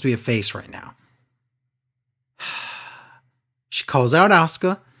she's supposed to be a face right now. She calls out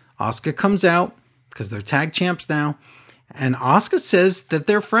Asuka. Asuka comes out because they're tag champs now. And Asuka says that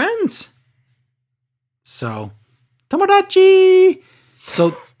they're friends. So, Tomodachi.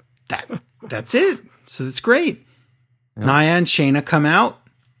 So that's it. So that's great. Yeah. Nia and Shayna come out.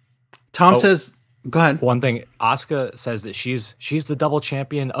 Tom says, go ahead. One thing, Asuka says that she's the double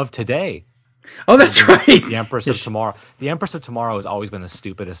champion of today. Oh, that's right. The Empress of Tomorrow. The Empress of Tomorrow has always been the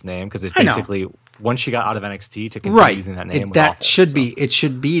stupidest name, because it's basically once she got out of NXT to continue using that name. It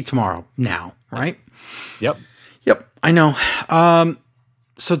should be Tomorrow now, right? Yep. I know.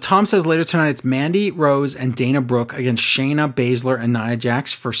 So Tom says later tonight it's Mandy Rose and Dana Brooke against Shayna Baszler and Nia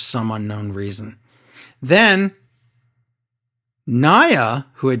Jax for some unknown reason. Then Nia,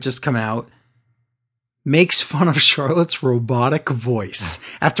 who had just come out, makes fun of Charlotte's robotic voice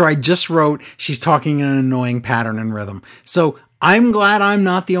after I just wrote she's talking in an annoying pattern and rhythm. So I'm glad I'm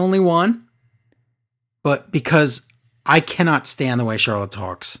not the only one, but because I cannot stand the way Charlotte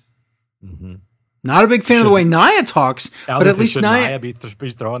talks. Mm-hmm. Not a big fan of the way Nia talks, but at least Nia be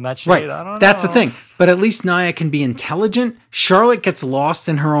throwing that shit. Right, I don't know. That's the thing. But at least Nia can be intelligent. Charlotte gets lost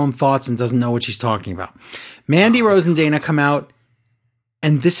in her own thoughts and doesn't know what she's talking about. Mandy Rose and Dana come out,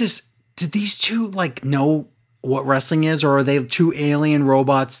 and did these two like know what wrestling is, or are they two alien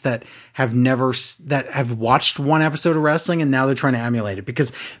robots that have watched one episode of wrestling and now they're trying to emulate it?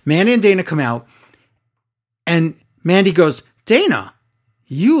 Because Mandy and Dana come out, and Mandy goes, "Dana,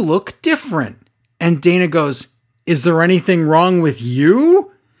 you look different." And Dana goes, "Is there anything wrong with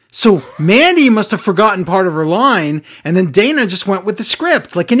you?" So Mandy must have forgotten part of her line, and then Dana just went with the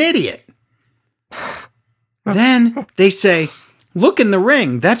script like an idiot. Then they say, "Look in the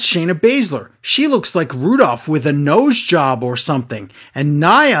ring, that's Shayna Baszler. She looks like Rudolph with a nose job or something. And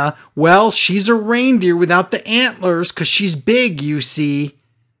Nia, well, she's a reindeer without the antlers because she's big, you see."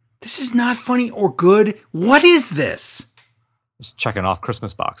 This is not funny or good. What is this? Just checking off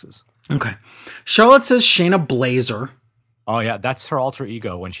Christmas boxes. Okay. Charlotte says Shayna Baszler. Oh, yeah. That's her alter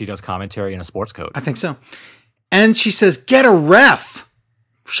ego when she does commentary in a sports coat. I think so. And she says, "Get a ref."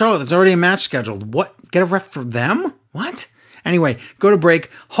 Charlotte, there's already a match scheduled. What? Get a ref for them? What? Anyway, go to break.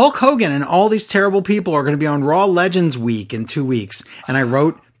 Hulk Hogan and all these terrible people are going to be on Raw Legends Week in 2 weeks. And I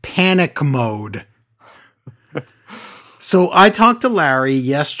wrote panic mode. So I talked to Larry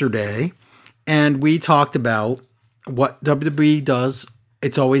yesterday, and we talked about what WWE does.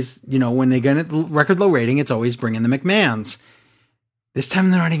 It's always, when they get a record low rating, it's always bringing the McMahons. This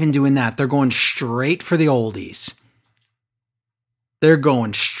time they're not even doing that. They're going straight for the oldies. They're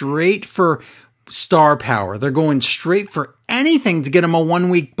going straight for star power. They're going straight for anything to get them a 1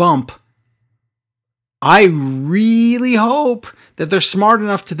 week bump. I really hope that they're smart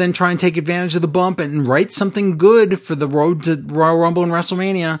enough to then try and take advantage of the bump and write something good for the road to Royal Rumble and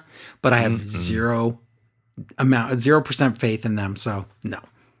WrestleMania. But I have 0% faith in them. So no,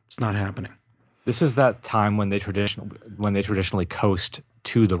 it's not happening. This is that time when they traditionally coast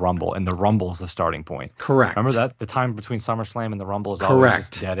to the Rumble, and the Rumble is the starting point. Correct. Remember that? The time between SummerSlam and the Rumble is always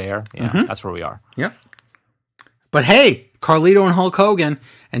just dead air? Yeah, that's where we are. Yep. But hey, Carlito and Hulk Hogan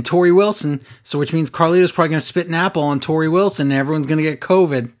and Tori Wilson, so which means Carlito's probably going to spit an apple on Tori Wilson and everyone's going to get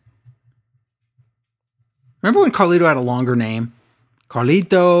COVID. Remember when Carlito had a longer name?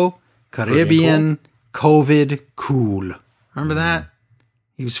 Carlito, Caribbean, COVID, Cool. Remember that?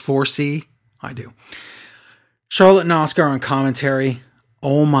 He was 4C. I do. Charlotte and Asuka on commentary.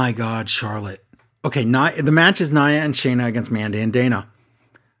 Oh my God, Charlotte. Okay, the match is Nia and Shayna against Mandy and Dana.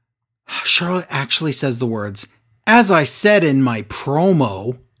 Charlotte actually says the words, "As I said in my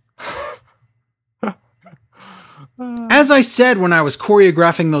promo." As I said when I was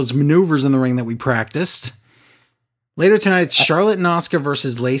choreographing those maneuvers in the ring that we practiced. Later tonight, it's Charlotte and Asuka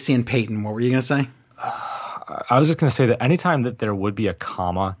versus Lacey and Peyton. What were you going to say? I was just going to say that anytime that there would be a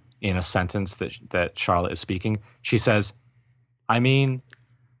comma in a sentence that Charlotte is speaking, she says, "I mean."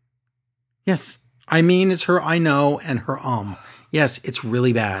 Yes. I mean is her I know and her Yes, it's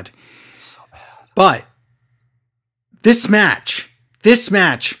really bad. It's so bad. But this match,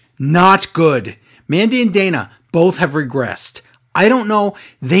 not good. Mandy and Dana both have regressed. I don't know.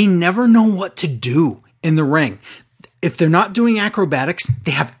 They never know what to do in the ring. If they're not doing acrobatics,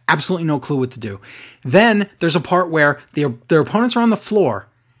 they have absolutely no clue what to do. Then there's a part where their opponents are on the floor.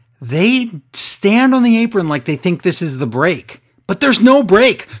 They stand on the apron like they think this is the break, but there's no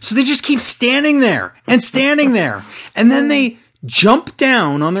break. So they just keep standing there. And then they jump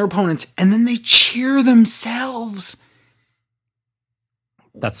down on their opponents and then they cheer themselves.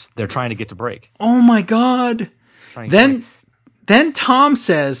 They're trying to get to break. Oh my God. Then Tom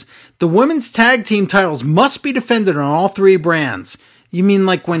says the women's tag team titles must be defended on all three brands. You mean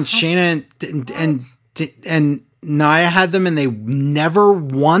like when Shayna and Nia had them and they never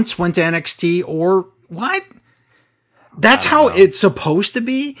once went to NXT or what? That's how it's supposed to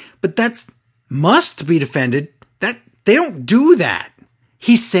be, but that's must be defended. That they don't do that.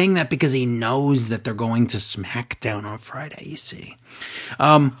 He's saying that because he knows that they're going to SmackDown on Friday, you see.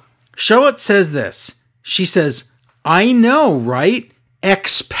 Charlotte says this. She says, "I know, right?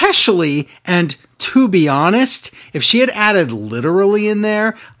 Especially, and to be honest, if she had added literally in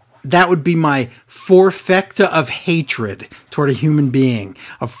there, that would be my forfecta of hatred toward a human being,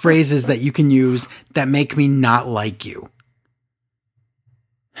 of phrases that you can use that make me not like you."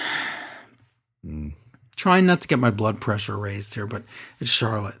 Trying not to get my blood pressure raised here, but it's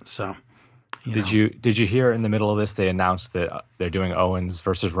Charlotte, so. Did you hear in the middle of this they announced that they're doing Owens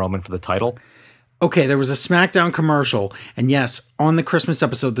versus Roman for the title? Okay, there was a SmackDown commercial, and yes, on the Christmas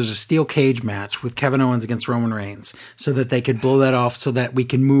episode, there's a steel cage match with Kevin Owens against Roman Reigns, so that they could blow that off so that we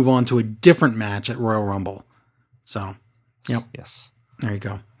can move on to a different match at Royal Rumble. So, yep. Yes. There you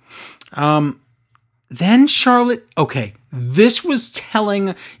go. Then Charlotte, okay, this was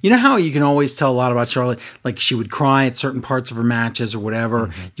telling, you know how you can always tell a lot about Charlotte, like she would cry at certain parts of her matches or whatever.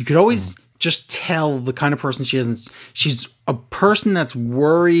 Mm-hmm. You could always just tell the kind of person she is. She's a person that's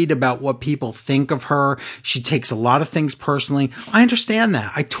worried about what people think of her. She takes a lot of things personally. I understand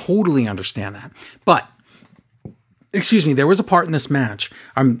that. I totally understand that. But, excuse me, there was a part in this match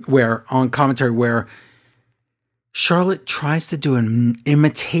on commentary where Charlotte tries to do an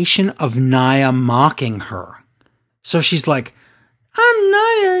imitation of Nia mocking her. So she's like, "I'm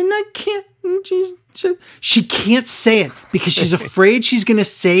Nia and I can't." She can't say it because she's afraid she's going to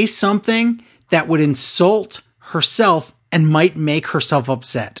say something that would insult herself and might make herself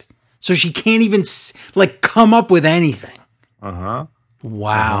upset. So she can't even come up with anything. Uh-huh.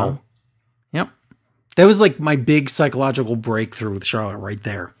 Wow. Uh-huh. Yep. That was like my big psychological breakthrough with Charlotte right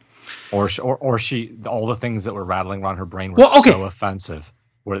there. Or she, all the things that were rattling around her brain were so offensive.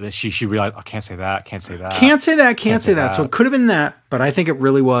 Where she realized, "Oh, can't say that. Can't say that. So it could have been that, but I think it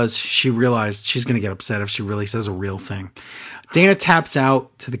really was. She realized she's going to get upset if she really says a real thing. Dana taps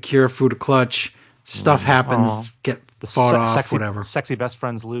out to the Kira Fuda clutch. Stuff happens. Get fought off. Whatever. Sexy best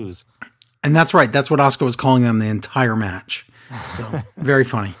friends lose. And that's right. That's what Asuka was calling them the entire match. So very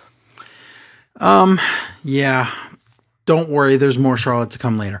funny. Yeah. Don't worry. There's more Charlotte to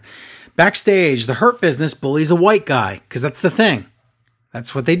come later. Backstage, the Hurt Business bullies a white guy because that's the thing.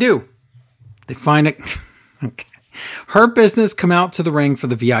 That's what they do. They find it. Okay. Hurt Business come out to the ring for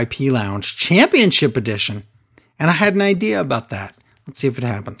the VIP Lounge Championship Edition. And I had an idea about that. Let's see if it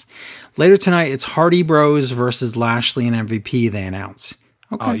happens. Later tonight, it's Hardy Bros versus Lashley and MVP, they announce.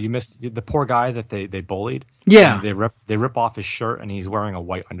 Okay. Oh, you missed the poor guy that they bullied? Yeah. They rip off his shirt and he's wearing a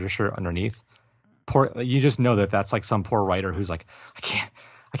white undershirt underneath. You just know that that's like some poor writer who's like,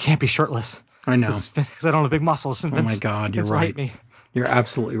 I can't be shirtless. I know. Because I don't have big muscles. And oh my God, you're right. Me. You're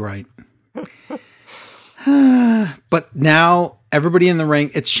absolutely right. But now everybody in the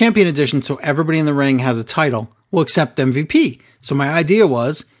ring, it's Champion Edition, so everybody in the ring has a title. Will accept MVP. So my idea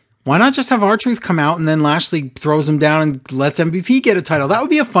was, why not just have R-Truth come out and then Lashley throws him down and lets MVP get a title? That would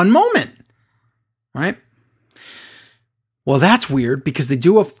be a fun moment. Right? Well, that's weird because they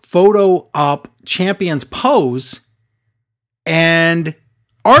do a photo op champions pose and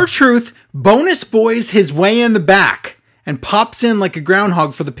R-Truth bonus boys his way in the back and pops in like a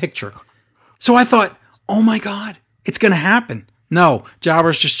groundhog for the picture. So I thought, oh my God, it's going to happen. No,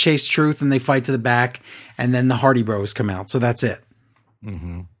 Jobbers just chase Truth and they fight to the back and then the Hardy Bros come out. So that's it.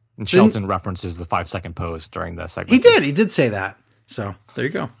 Mm-hmm. And Shelton references the 5-second pose during the segment. He did say that. So there you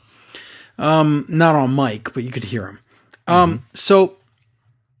go. Not on mic, but you could hear him. So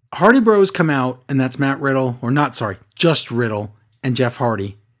Hardy Bros come out and that's Matt Riddle, or not, sorry, just Riddle and Jeff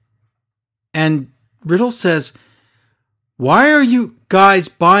Hardy. And Riddle says, why are you guys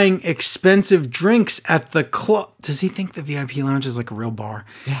buying expensive drinks at the club? Does he think the VIP Lounge is like a real bar?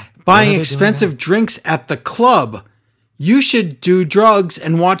 Yeah. Buying expensive drinks at the club. You should do drugs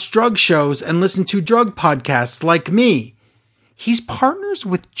and watch drug shows and listen to drug podcasts like me. He's partners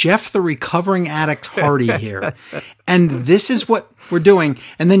with Jeff the recovering addict Hardy here. And this is what we're doing.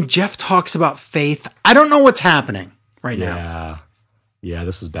 And then Jeff talks about faith. I don't know what's happening right now. Yeah,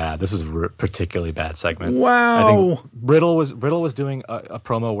 this was bad. This was a particularly bad segment. Wow. I think Riddle was doing a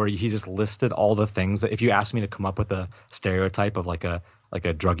promo where he just listed all the things that if you asked me to come up with a stereotype of like a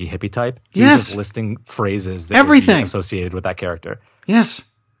druggy hippie type, he was just listing phrases that everything associated with that character.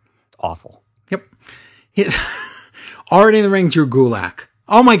 Yes. It's awful. Yep. Already in the ring, Drew Gulak.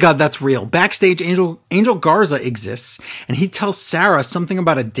 Oh my God, that's real. Backstage, Angel Garza exists, and he tells Sarah something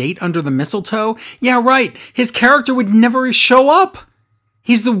about a date under the mistletoe. Yeah, right. His character would never show up.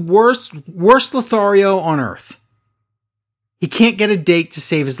 He's the worst Lothario on earth. He can't get a date to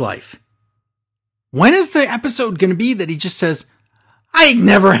save his life. When is the episode going to be that he just says, I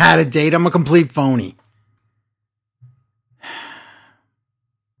never had a date, I'm a complete phony?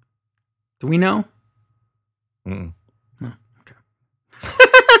 Do we know? Mm-mm. No. Okay.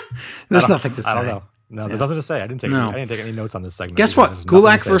 There's nothing to say. I don't know. No, there's nothing to say. I didn't take any notes on this segment. Guess what?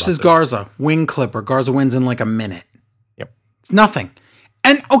 Gulak versus Garza. Wing clipper. Garza wins in like a minute. Yep. It's nothing.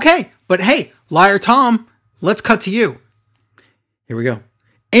 And okay, but hey, Liar Tom, let's cut to you. Here we go.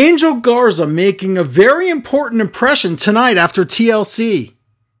 Angel Garza making a very important impression tonight after TLC.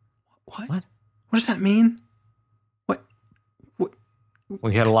 What? What does that mean? What?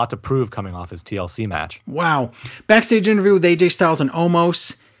 Well, he had a lot to prove coming off his TLC match. Wow. Backstage interview with AJ Styles and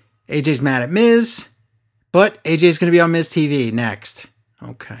Omos. AJ's mad at Miz, but AJ's going to be on Miz TV next.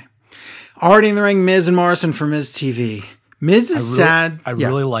 Okay. Already in the ring, Miz and Morrison for Miz TV. Miz is sad. I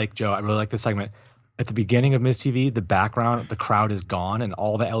really like this segment. At the beginning of Miz TV, the background, the crowd is gone, and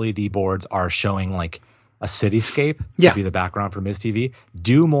all the LED boards are showing like a cityscape to be the background for Miz TV.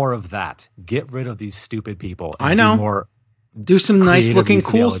 Do more of that. Get rid of these stupid people. I know. Do some nice looking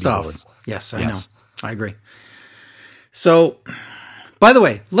cool stuff. Boards. Yes, I know. I agree. So, by the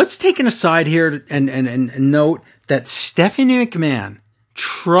way, let's take an aside here and note that Stephanie McMahon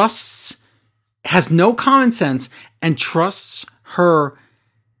has no common sense and trusts her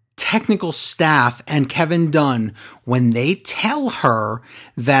technical staff and Kevin Dunn when they tell her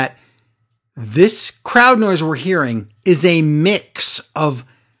that this crowd noise we're hearing is a mix of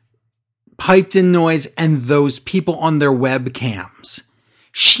piped in noise and those people on their webcams.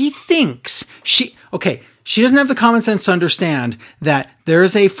 She thinks she doesn't have the common sense to understand that there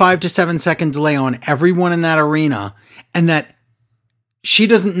is a 5 to 7 second delay on everyone in that arena, and that she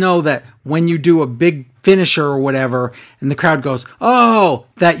doesn't know that when you do a big finisher or whatever, and the crowd goes, oh,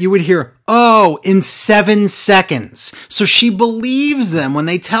 that you would hear, oh, in 7 seconds. So she believes them when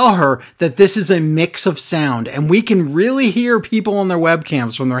they tell her that this is a mix of sound, and we can really hear people on their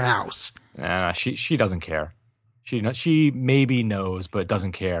webcams from their house. She doesn't care. She maybe knows, but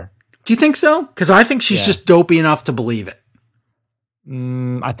doesn't care. Do you think so? Because I think she's just dopey enough to believe it.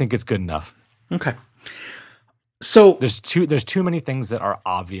 I think it's good enough. Okay. So there's too many things that are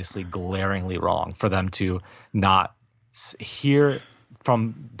obviously glaringly wrong for them to not hear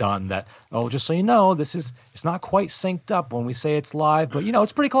from Dunn that, oh, just so you know, it's not quite synced up when we say it's live, but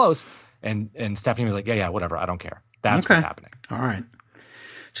it's pretty close. And Stephanie was like, yeah, whatever. I don't care. That's what's happening. All right.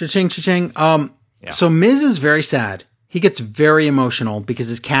 Cha-ching, cha-ching. So Miz is very sad. He gets very emotional because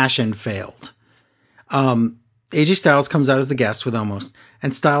his cash-in failed. AJ Styles comes out as the guest with Omos,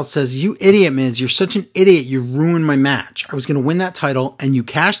 and Styles says, "You idiot, Miz, you're such an idiot. You ruined my match. I was going to win that title, and you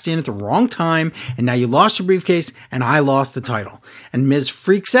cashed in at the wrong time, and now you lost your briefcase, and I lost the title." And Miz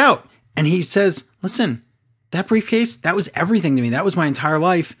freaks out, and he says, "Listen, that briefcase, that was everything to me. That was my entire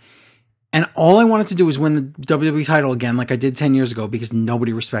life. And all I wanted to do was win the WWE title again like I did 10 years ago because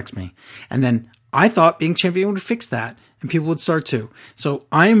nobody respects me. And then I thought being champion would fix that and people would start too. So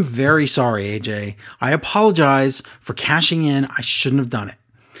I am very sorry, AJ. I apologize for cashing in. I shouldn't have done it."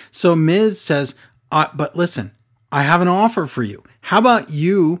 So Miz says, but listen, I have an offer for you. How about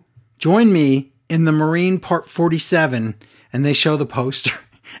you join me in the Marine Part 47? And they show the poster.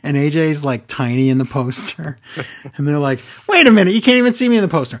 And AJ's like tiny in the poster. And they're like, wait a minute, you can't even see me in the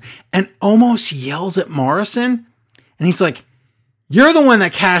poster. And Omos yells at Morrison. And he's like, "You're the one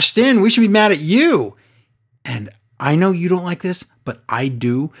that cashed in. We should be mad at you." And I know you don't like this, but I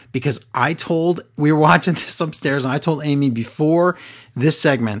do, because we were watching this upstairs and I told Amy before this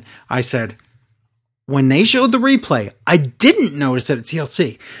segment, I said, when they showed the replay, I didn't notice it at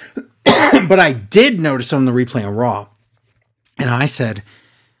TLC, but I did notice on the replay on Raw. And I said,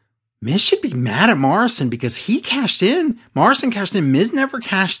 Miz should be mad at Morrison because he cashed in. Morrison cashed in. Miz never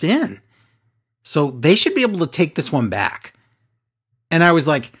cashed in. So they should be able to take this one back. And I was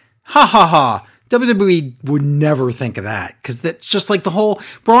like, ha ha ha. WWE would never think of that, because that's just like the whole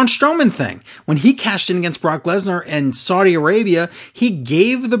Braun Strowman thing. When he cashed in against Brock Lesnar in Saudi Arabia, he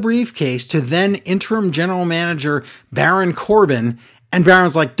gave the briefcase to then interim general manager Baron Corbin. And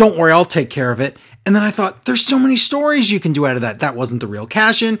Baron's like, "Don't worry, I'll take care of it." And then I thought, there's so many stories you can do out of that. That wasn't the real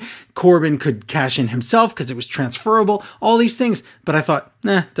cash in. Corbin could cash in himself because it was transferable, all these things. But I thought,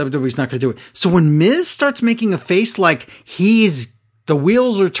 WWE's not going to do it. So when Miz starts making a face like the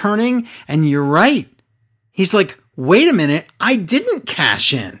wheels are turning, and you're right. He's like, wait a minute, I didn't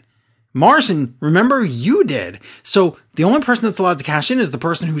cash in. Morrison, remember, you did. So the only person that's allowed to cash in is the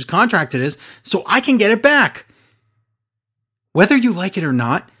person whose contract it is, so I can get it back. Whether you like it or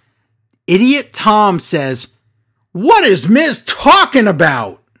not, Idiot Tom says, "What is Miz talking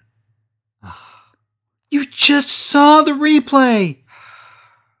about? You just saw the replay.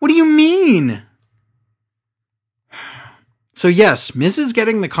 What do you mean?" So yes, Miz is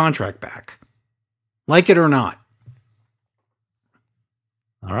getting the contract back. Like it or not.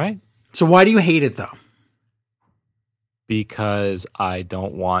 All right. So why do you hate it though? Because I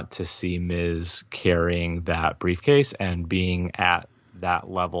don't want to see Miz carrying that briefcase and being at that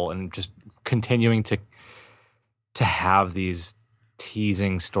level and just continuing to have these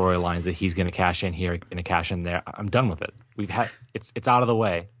teasing storylines that he's going to cash in here, going to cash in there. I'm done with it. It's out of the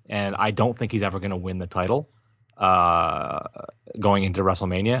way, and I don't think he's ever going to win the title going into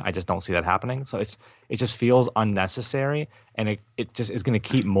WrestleMania. I just don't see that happening. So it just feels unnecessary, and it just is going to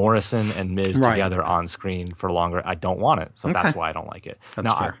keep Morrison and Miz together on screen for longer. I don't want it, so that's why I don't like it. That's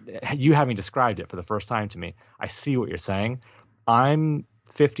now, fair. You having described it for the first time to me, I see what you're saying. I'm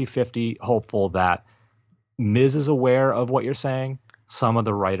 50-50 hopeful that Miz is aware of what you're saying. Some of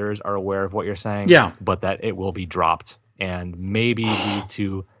the writers are aware of what you're saying. Yeah. But that it will be dropped and maybe lead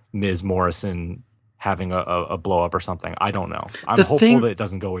to Miz Morrison having a blow up or something. I don't know. I'm hopeful that it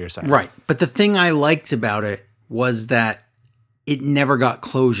doesn't go where you're saying. Right. But the thing I liked about it was that it never got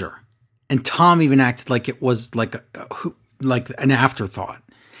closure. And Tom even acted like it was like an afterthought.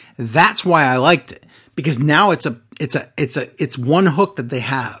 That's why I liked it, because now it's one hook that they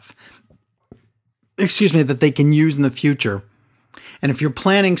have. Excuse me, that they can use in the future. And if you're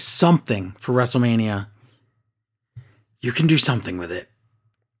planning something for WrestleMania, you can do something with it.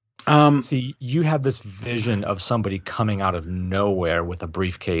 See, you have this vision of somebody coming out of nowhere with a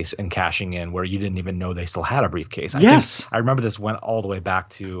briefcase and cashing in where you didn't even know they still had a briefcase. I remember this went all the way back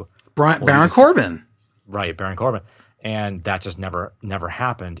to Baron Corbin. Right, Baron Corbin. And that just never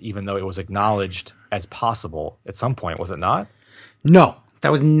happened, even though it was acknowledged as possible at some point, was it not? No,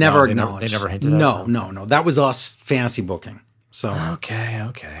 that was never acknowledged. They never hinted at it? No. That was us fantasy booking. So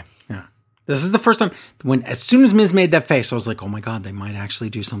Okay. Yeah. This is the first time as soon as Miz made that face, I was like, oh my God, they might actually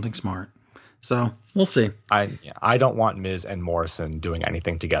do something smart. So we'll see. I don't want Miz and Morrison doing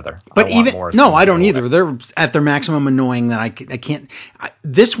anything together. But I don't either. They're at their maximum annoying that I can't.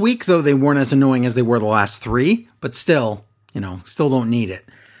 This week, though, they weren't as annoying as they were the last three, but still don't need it.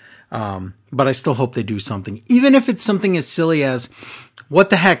 But I still hope they do something. Even if it's something as silly as,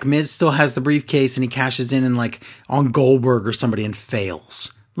 what the heck, Miz still has the briefcase and he cashes in and on Goldberg or somebody and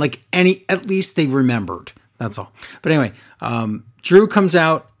fails. At least they remembered. That's all. But anyway, Drew comes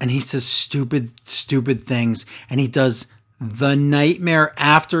out and he says stupid things, and he does the Nightmare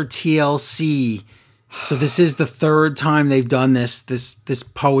After TLC. So this is the third time they've done this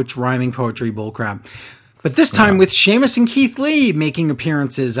rhyming poetry bullcrap. But this time with Sheamus and Keith Lee making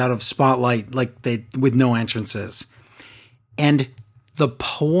appearances out of Spotlight with no entrances. And the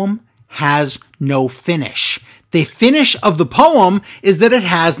poem has no finish. The finish of the poem is that it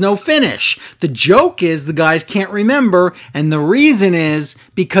has no finish. The joke is the guys can't remember, and the reason is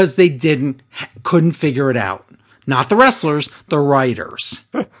because they couldn't figure it out. Not the wrestlers, the writers.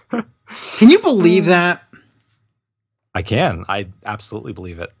 Can you believe that? I can. I absolutely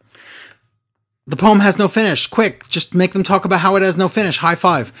believe it. The poem has no finish. Quick, just make them talk about how it has no finish. High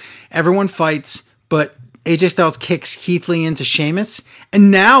five. Everyone fights, but AJ Styles kicks Keith Lee into Sheamus.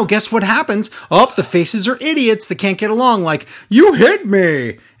 And now, guess what happens? Oh, the faces are idiots that can't get along. Like, you hit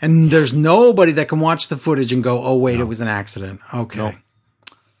me. And there's nobody that can watch the footage and go, oh, wait, It was an accident. Okay. No.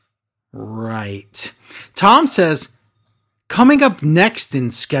 Right. Tom says, coming up next in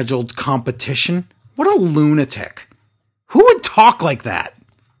scheduled competition. What a lunatic. Who would talk like that?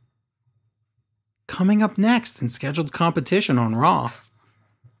 Coming up next in scheduled competition on Raw.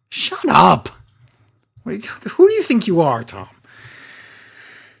 Shut up. Who do you think you are, Tom?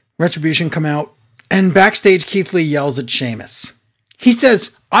 Retribution come out, and backstage Keith Lee yells at Sheamus. He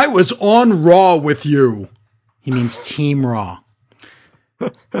says, I was on Raw with you. He means Team Raw.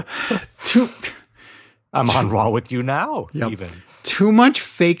 I'm on Raw with you now, even. Too much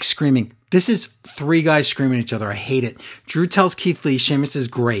fake screaming. This is three guys screaming at each other. I hate it. Drew tells Keith Lee, Sheamus is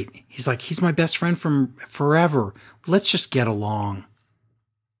great. He's like, he's my best friend from forever. Let's just get along.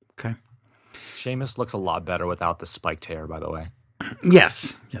 Okay. Sheamus looks a lot better without the spiked hair, by the way.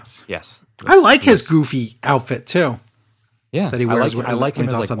 Yes. I like his goofy outfit too. Yeah, that he wears. I like him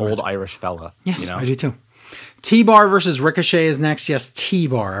as like old Irish fella. Yes, I do too. T-Bar versus Ricochet is next. Yes,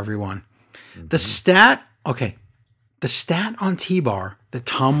 T-Bar, everyone. Mm-hmm. The stat on T-Bar that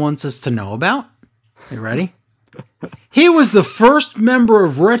Tom wants us to know about. Are you ready? He was the first member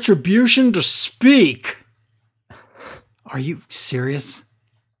of Retribution to speak. Are you serious?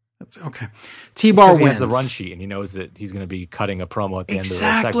 That's okay. T-Bar wins. He has the run sheet and he knows that he's going to be cutting a promo at the end of the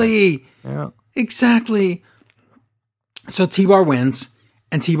segment. Exactly. So T-Bar wins,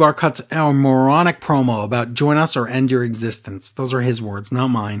 and T-Bar cuts a moronic promo about join us or end your existence. Those are his words, not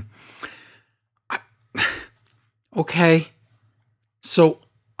mine. Okay.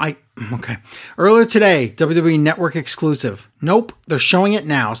 Earlier today, WWE Network exclusive. Nope, they're showing it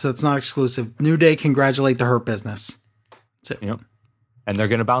now, so that's not exclusive. New Day congratulate the Hurt Business. That's it. Yep. And they're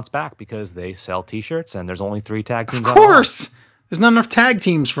going to bounce back because they sell T-shirts and there's only 3 tag teams. Of course! There's not enough tag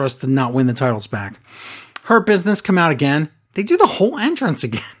teams for us to not win the titles back. Hurt Business come out again. They do the whole entrance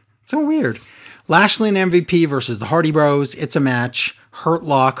again. It's so weird. Lashley and MVP versus the Hardy Bros. It's a match. Hurt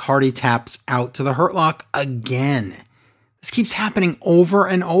Lock. Hardy taps out to the Hurt Lock again. This keeps happening over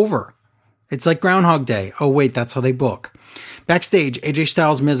and over. It's like Groundhog Day. Oh, wait, that's how they book. Backstage, AJ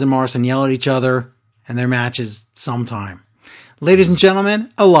Styles, Miz, and Morrison yell at each other, and their match is sometime. Ladies and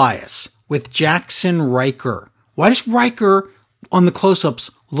gentlemen, Elias with Jackson Riker. Why does Riker on the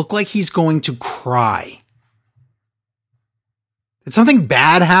close-ups look like he's going to cry? Did something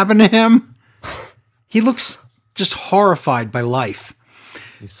bad happen to him? He looks just horrified by life.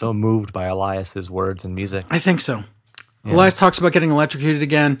 He's so moved by Elias's words and music. I think so. Yeah. Elias talks about getting electrocuted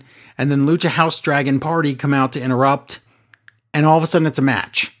again, and then Lucha House Dragon Party come out to interrupt, and all of a sudden it's a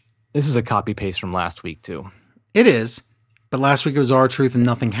match. This is a copy-paste from last week, too. It is. But last week it was R-Truth and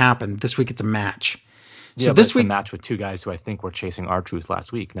nothing happened. This week it's a match. So yeah, this week, a match with 2 guys who I think were chasing R-Truth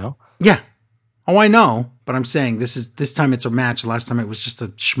last week, no? Yeah. Oh, I know. But I'm saying this time it's a match. Last time it was just a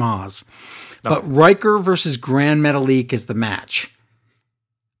schmoz. But Riker versus Grand Metalik is the match.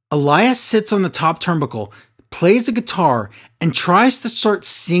 Elias sits on the top turnbuckle, plays a guitar, and tries to start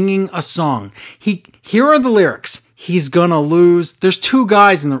singing a song. Here are the lyrics. He's gonna lose. There's 2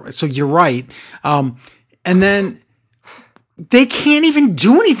 guys so you're right. And then they can't even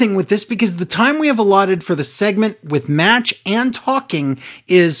do anything with this because the time we have allotted for the segment with match and talking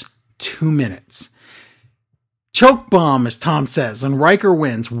is 2 minutes. Choke bomb, as Tom says, and Riker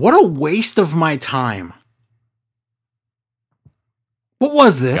wins. What a waste of my time. What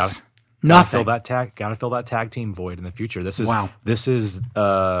was this? Nothing. Gotta fill that tag team void in the future. This is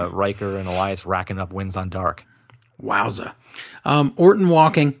Riker and Elias racking up wins on Dark. Wowza. Orton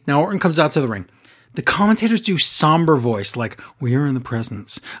walking. Now Orton comes out to the ring. The commentators do somber voice like, we are in the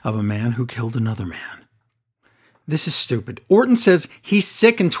presence of a man who killed another man. This is stupid. Orton says he's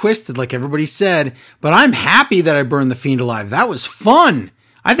sick and twisted like everybody said, but I'm happy that I burned the Fiend alive. That was fun.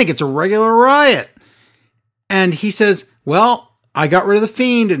 I think it's a regular riot. And he says, well, I got rid of the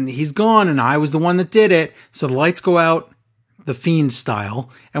Fiend and he's gone and I was the one that did it. So the lights go out, the Fiend style.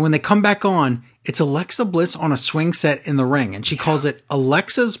 And when they come back on, it's Alexa Bliss on a swing set in the ring. And she calls it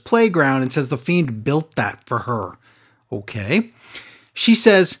Alexa's Playground and says the Fiend built that for her. Okay. She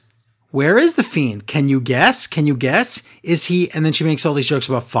says, where is the Fiend? Can you guess? Can you guess? Is he? And then she makes all these jokes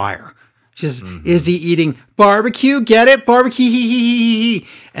about fire. She says, is he eating barbecue? Get it? Barbecue.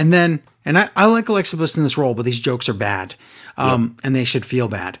 And then, and I like Alexa Bliss in this role, but these jokes are bad. And they should feel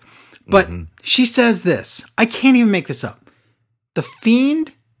bad. But she says this. I can't even make this up. The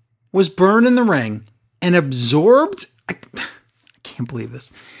Fiend was burned in the ring and absorbed. I can't believe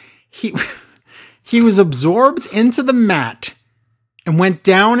this. He was absorbed into the mat and went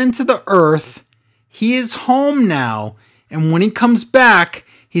down into the earth. He is home now. And when he comes back,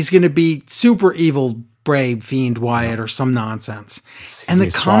 he's going to be super evil, brave Fiend Wyatt or some nonsense. And the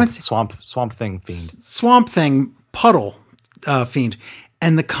Swamp Thing Fiend. Swamp Thing Puddle Fiend.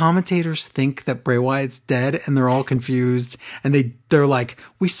 And the commentators think that Bray Wyatt's dead and they're all confused. And they're like,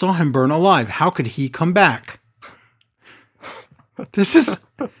 we saw him burn alive. How could he come back? This is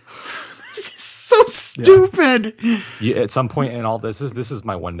so stupid. Yeah, at some point in all this is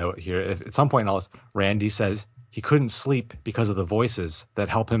my one note here. At some point in all this, Randy says he couldn't sleep because of the voices that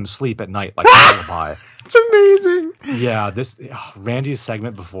help him sleep at night, like a lullaby. It's amazing. Yeah, Randy's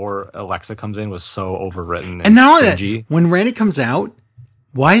segment before Alexa comes in was so overwritten. And not only that, when Randy comes out,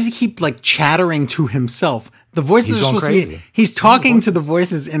 why does he keep like chattering to himself? The voices are supposed to be. He's talking to the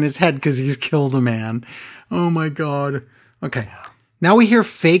voices in his head because he's killed a man. Oh my God. Okay. Now we hear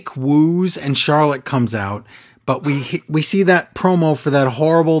fake woos and Charlotte comes out, but we see that promo for that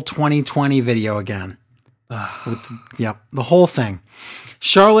horrible 2020 video again. The whole thing.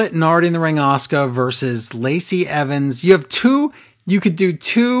 Charlotte and already in the ring Asuka versus Lacey Evans. You could do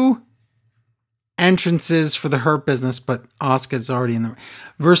two entrances for the Hurt Business, but Asuka's already in the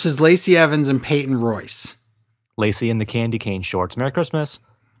versus Lacey Evans and Peyton Royce. Lacey in the candy cane shorts. Merry Christmas.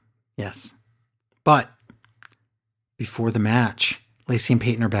 Yes. But before the match, Lacey and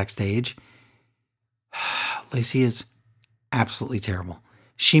Peyton are backstage. Lacey is absolutely terrible.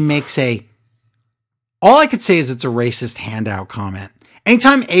 She makes all I could say is it's a racist handout comment.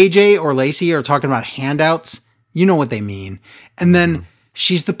 Anytime AJ or Lacey are talking about handouts, you know what they mean. And then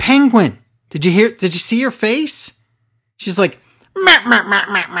she's the Penguin. Did you see her face? She's like, meh, meh, meh,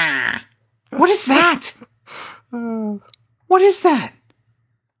 meh, meh. What is that? What is that?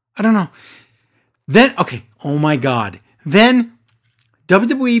 I don't know. Then, okay. Oh my God. Then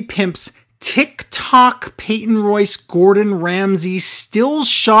WWE pimps TikTok Peyton Royce Gordon Ramsay still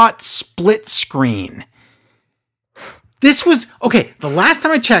shot split screen. This was, okay, the last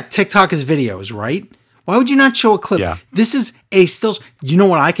time I checked, TikTok is videos, right? Why would you not show a clip? Yeah. This is a still, you know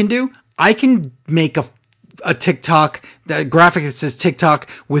what I can do? I can make a TikTok, the graphic that says TikTok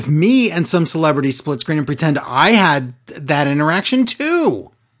with me and some celebrity split screen and pretend I had that interaction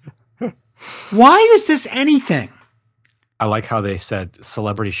too. Why is this anything? I like how they said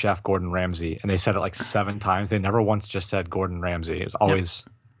celebrity chef Gordon Ramsay, and they said it like 7 times. They never once just said Gordon Ramsay. It's always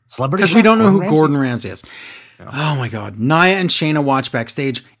celebrity chef. Because we don't know who Gordon Ramsay is. Oh my God. Nia and Shayna watch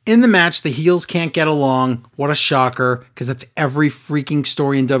backstage. In the match, the heels can't get along. What a shocker, because that's every freaking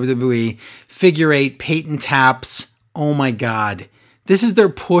story in WWE. Figure 8, Peyton taps. Oh my God. This is their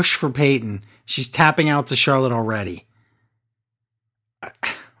push for Peyton. She's tapping out to Charlotte already.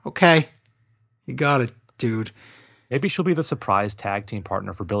 Okay. You got it, dude. Maybe she'll be the surprise tag team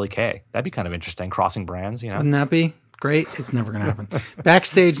partner for Billie Kay. That'd be kind of interesting, crossing brands, you know? Wouldn't that be great? It's never going to happen.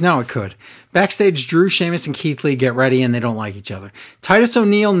 Backstage, no, it could. Backstage, Drew, Sheamus, and Keith Lee get ready, and they don't like each other. Titus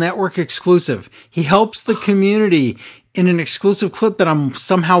O'Neil network exclusive. He helps the community in an exclusive clip that I'm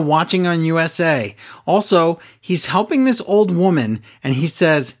somehow watching on USA. Also, he's helping this old woman, and he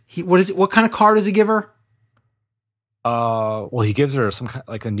says, what kind of car does he give her? Well, he gives her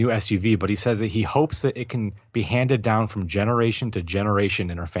like a new SUV, but he says that he hopes that it can be handed down from generation to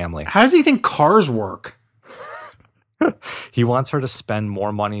generation in her family. How does he think cars work? He wants her to spend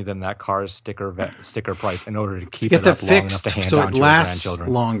more money than that car's sticker price in order to keep it up long enough to hand down to her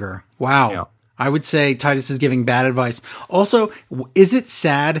grandchildren. Longer. Wow. Yeah. I would say Titus is giving bad advice. Also, is it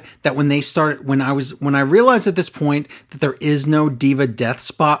sad that when I realized at this point that there is no Diva Death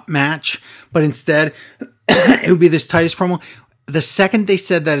Spot match, but instead it would be this Titus promo. The second they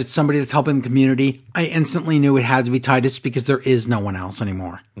said that it's somebody that's helping the community, I instantly knew it had to be Titus because there is no one else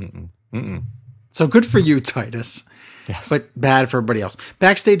anymore. So good for you, Titus. Yes. But bad for everybody else.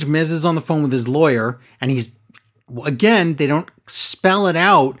 Backstage, Miz is on the phone with his lawyer, and he's, again, they don't spell it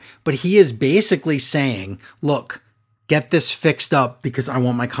out, but he is basically saying, look, get this fixed up because I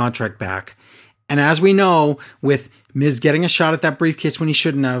want my contract back. And as we know, with Miz getting a shot at that briefcase when he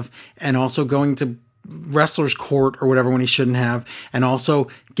shouldn't have, and also going to wrestler's court or whatever when he shouldn't have, and also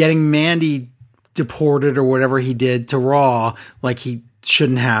getting Mandy deported or whatever he did to Raw like he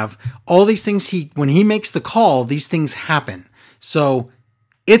shouldn't have. All these things, when he makes the call, these things happen. So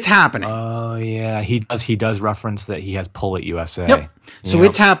it's happening. Oh yeah, he does reference that he has pull at USA. Yep. So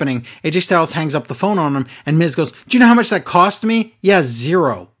it's happening. AJ Styles hangs up the phone on him, and Miz goes, "Do you know how much that cost me?" Yeah,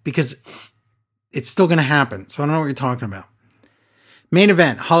 0, because it's still going to happen. So I don't know what you're talking about. Main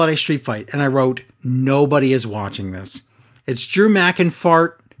event, Holiday Street Fight, and I wrote, nobody is watching this. It's Drew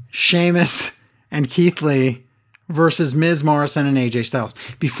McIntyre, Sheamus, and Keith Lee versus Miz, Morrison, and AJ Styles.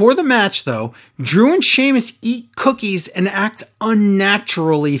 Before the match, though, Drew and Sheamus eat cookies and act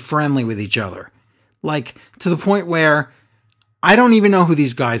unnaturally friendly with each other. Like, to the point where I don't even know who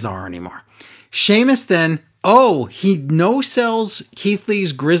these guys are anymore. Sheamus then, he no-sells Keith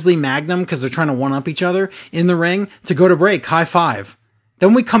Lee's Grizzly Magnum because they're trying to one-up each other in the ring to go to break, high five. Then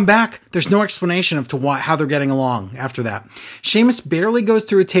when we come back, there's no explanation of how they're getting along after that. Sheamus barely goes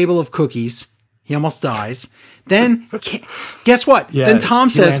through a table of cookies. He almost dies. Then, guess what? Yeah, then Tom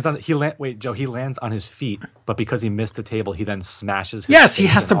says... he lands on his feet, but because he missed the table, he then smashes his Yes, he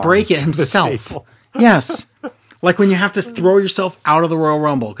has to break it himself. Yes. Like when you have to throw yourself out of the Royal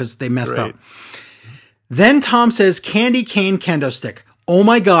Rumble because they messed up. Then Tom says, candy cane kendo stick. Oh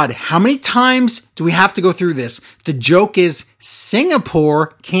my God, how many times do we have to go through this? The joke is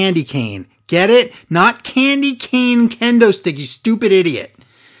Singapore candy cane. Get it? Not candy cane kendo stick, you stupid idiot.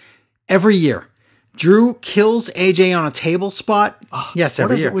 Every year. Drew kills AJ on a table spot. Yes,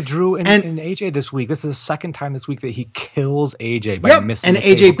 every year. What is it with Drew and AJ this week? This is the second time this week that he kills AJ by missing the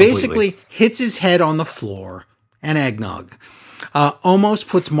table AJ completely. basically hits his head on the floor and eggnog. Almost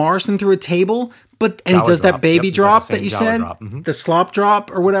puts Morrison through a table, he does that baby drop that you said, the slop drop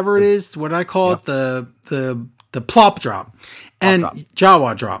or whatever it is. What did I call it? The plop drop and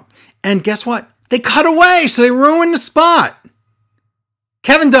Jawa drop. And guess what? They cut away, so they ruined the spot.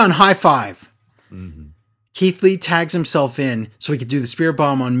 Kevin Dunn, high five. Mm-hmm. Keith Lee tags himself in so he could do the spear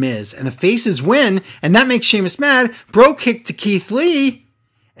bomb on Miz, and the faces win, and that makes Sheamus mad. Bro kick to Keith Lee,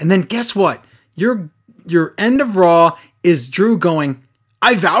 and then guess what? Your end of Raw is Drew going,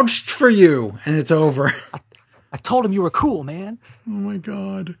 I vouched for you, and it's over. I told him you were cool, man. Oh my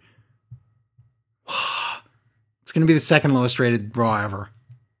God. It's going to be the second lowest rated Raw ever.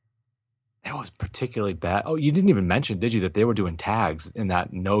 That was particularly bad. Oh, you didn't even mention, did you, that they were doing tags in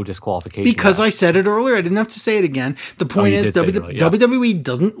that no disqualification Because match? I said it earlier. I didn't have to say it again. The point is WWE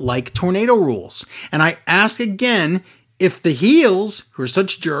doesn't like tornado rules. And I ask again, if the heels, who are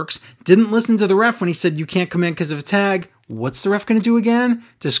such jerks, didn't listen to the ref when he said you can't come in because of a tag, what's the ref going to do again?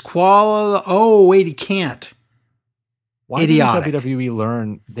 Oh, wait, he can't. Why Idiotic. Didn't WWE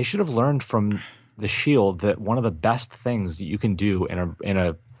learn? They should have learned from the Shield that one of the best things that you can do in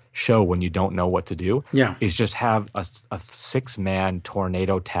a show when you don't know what to do is just have a 6-man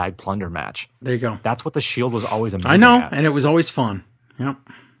tornado tag plunder match. There you go. That's what the Shield was always amazing I know, at. and it was always fun. Yep.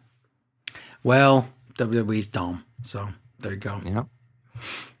 Well, WWE's dumb, so there you go. Yep.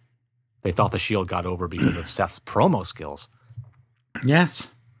 They thought the Shield got over because of Seth's promo skills.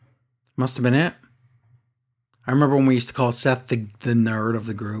 Yes. Must have been it. I remember when we used to call Seth the nerd of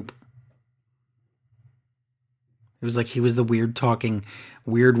the group. It was like he was the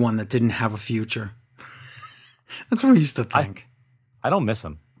weird one that didn't have a future. That's what we used to think. I don't miss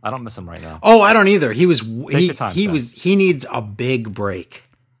him. I don't miss him right now. Oh, I don't either. He needs a big break.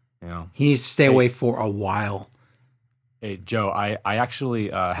 Yeah. He needs to stay away for a while. Hey, Joe, I actually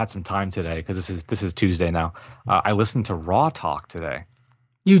had some time today because this is Tuesday now. I listened to Raw Talk today.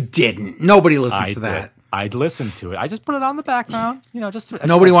 You didn't. Nobody listens to that. I'd listened to it. I just put it on the background.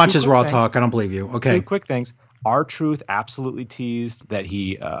 Nobody watches Raw Talk. I don't believe you. Okay. 2 quick things. R-Truth absolutely teased that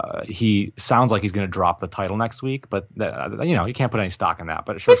he sounds like he's going to drop the title next week, but you can't put any stock in that.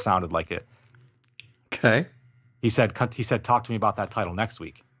 But it sure sounded like it. Okay. He said, talk to me about that title next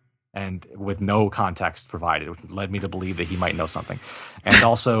week, and with no context provided, which led me to believe that he might know something. And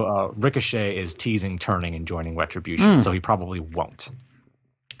also, Ricochet is teasing turning and joining Retribution, so he probably won't.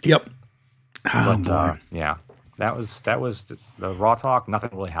 Yep. But that was the Raw Talk. Nothing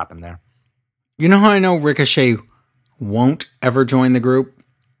really happened there. You know how I know Ricochet won't ever join the group?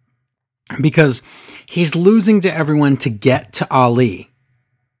 Because he's losing to everyone to get to Ali.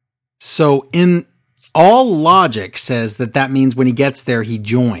 So in all logic says that means when he gets there, he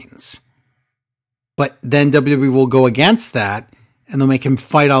joins. But then WWE will go against that and they'll make him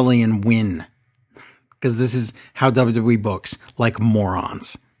fight Ali and win. Because this is how WWE books, like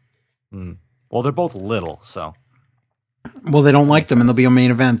morons. Well, they're both little, so. Well, they don't like them and they'll be a main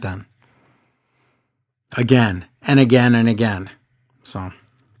event then. again and again and again. So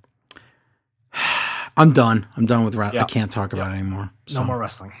I'm done. I'm done with wrestling. I can't talk about it anymore. So. No more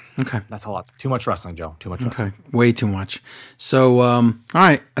wrestling. Okay. That's a lot. Too much wrestling, Joe. Too much wrestling. Okay. Way too much. So, all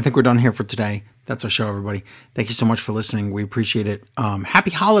right. I think we're done here for today. That's our show, everybody. Thank you so much for listening. We appreciate it.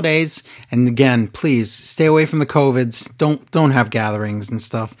 Happy holidays. And again, please stay away from the COVIDs. Don't have gatherings and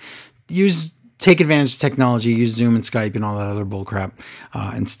stuff. Take advantage of technology. Use Zoom and Skype and all that other bullcrap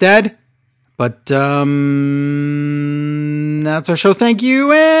instead. But that's our show. Thank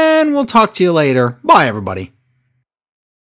you. And we'll talk to you later. Bye, everybody.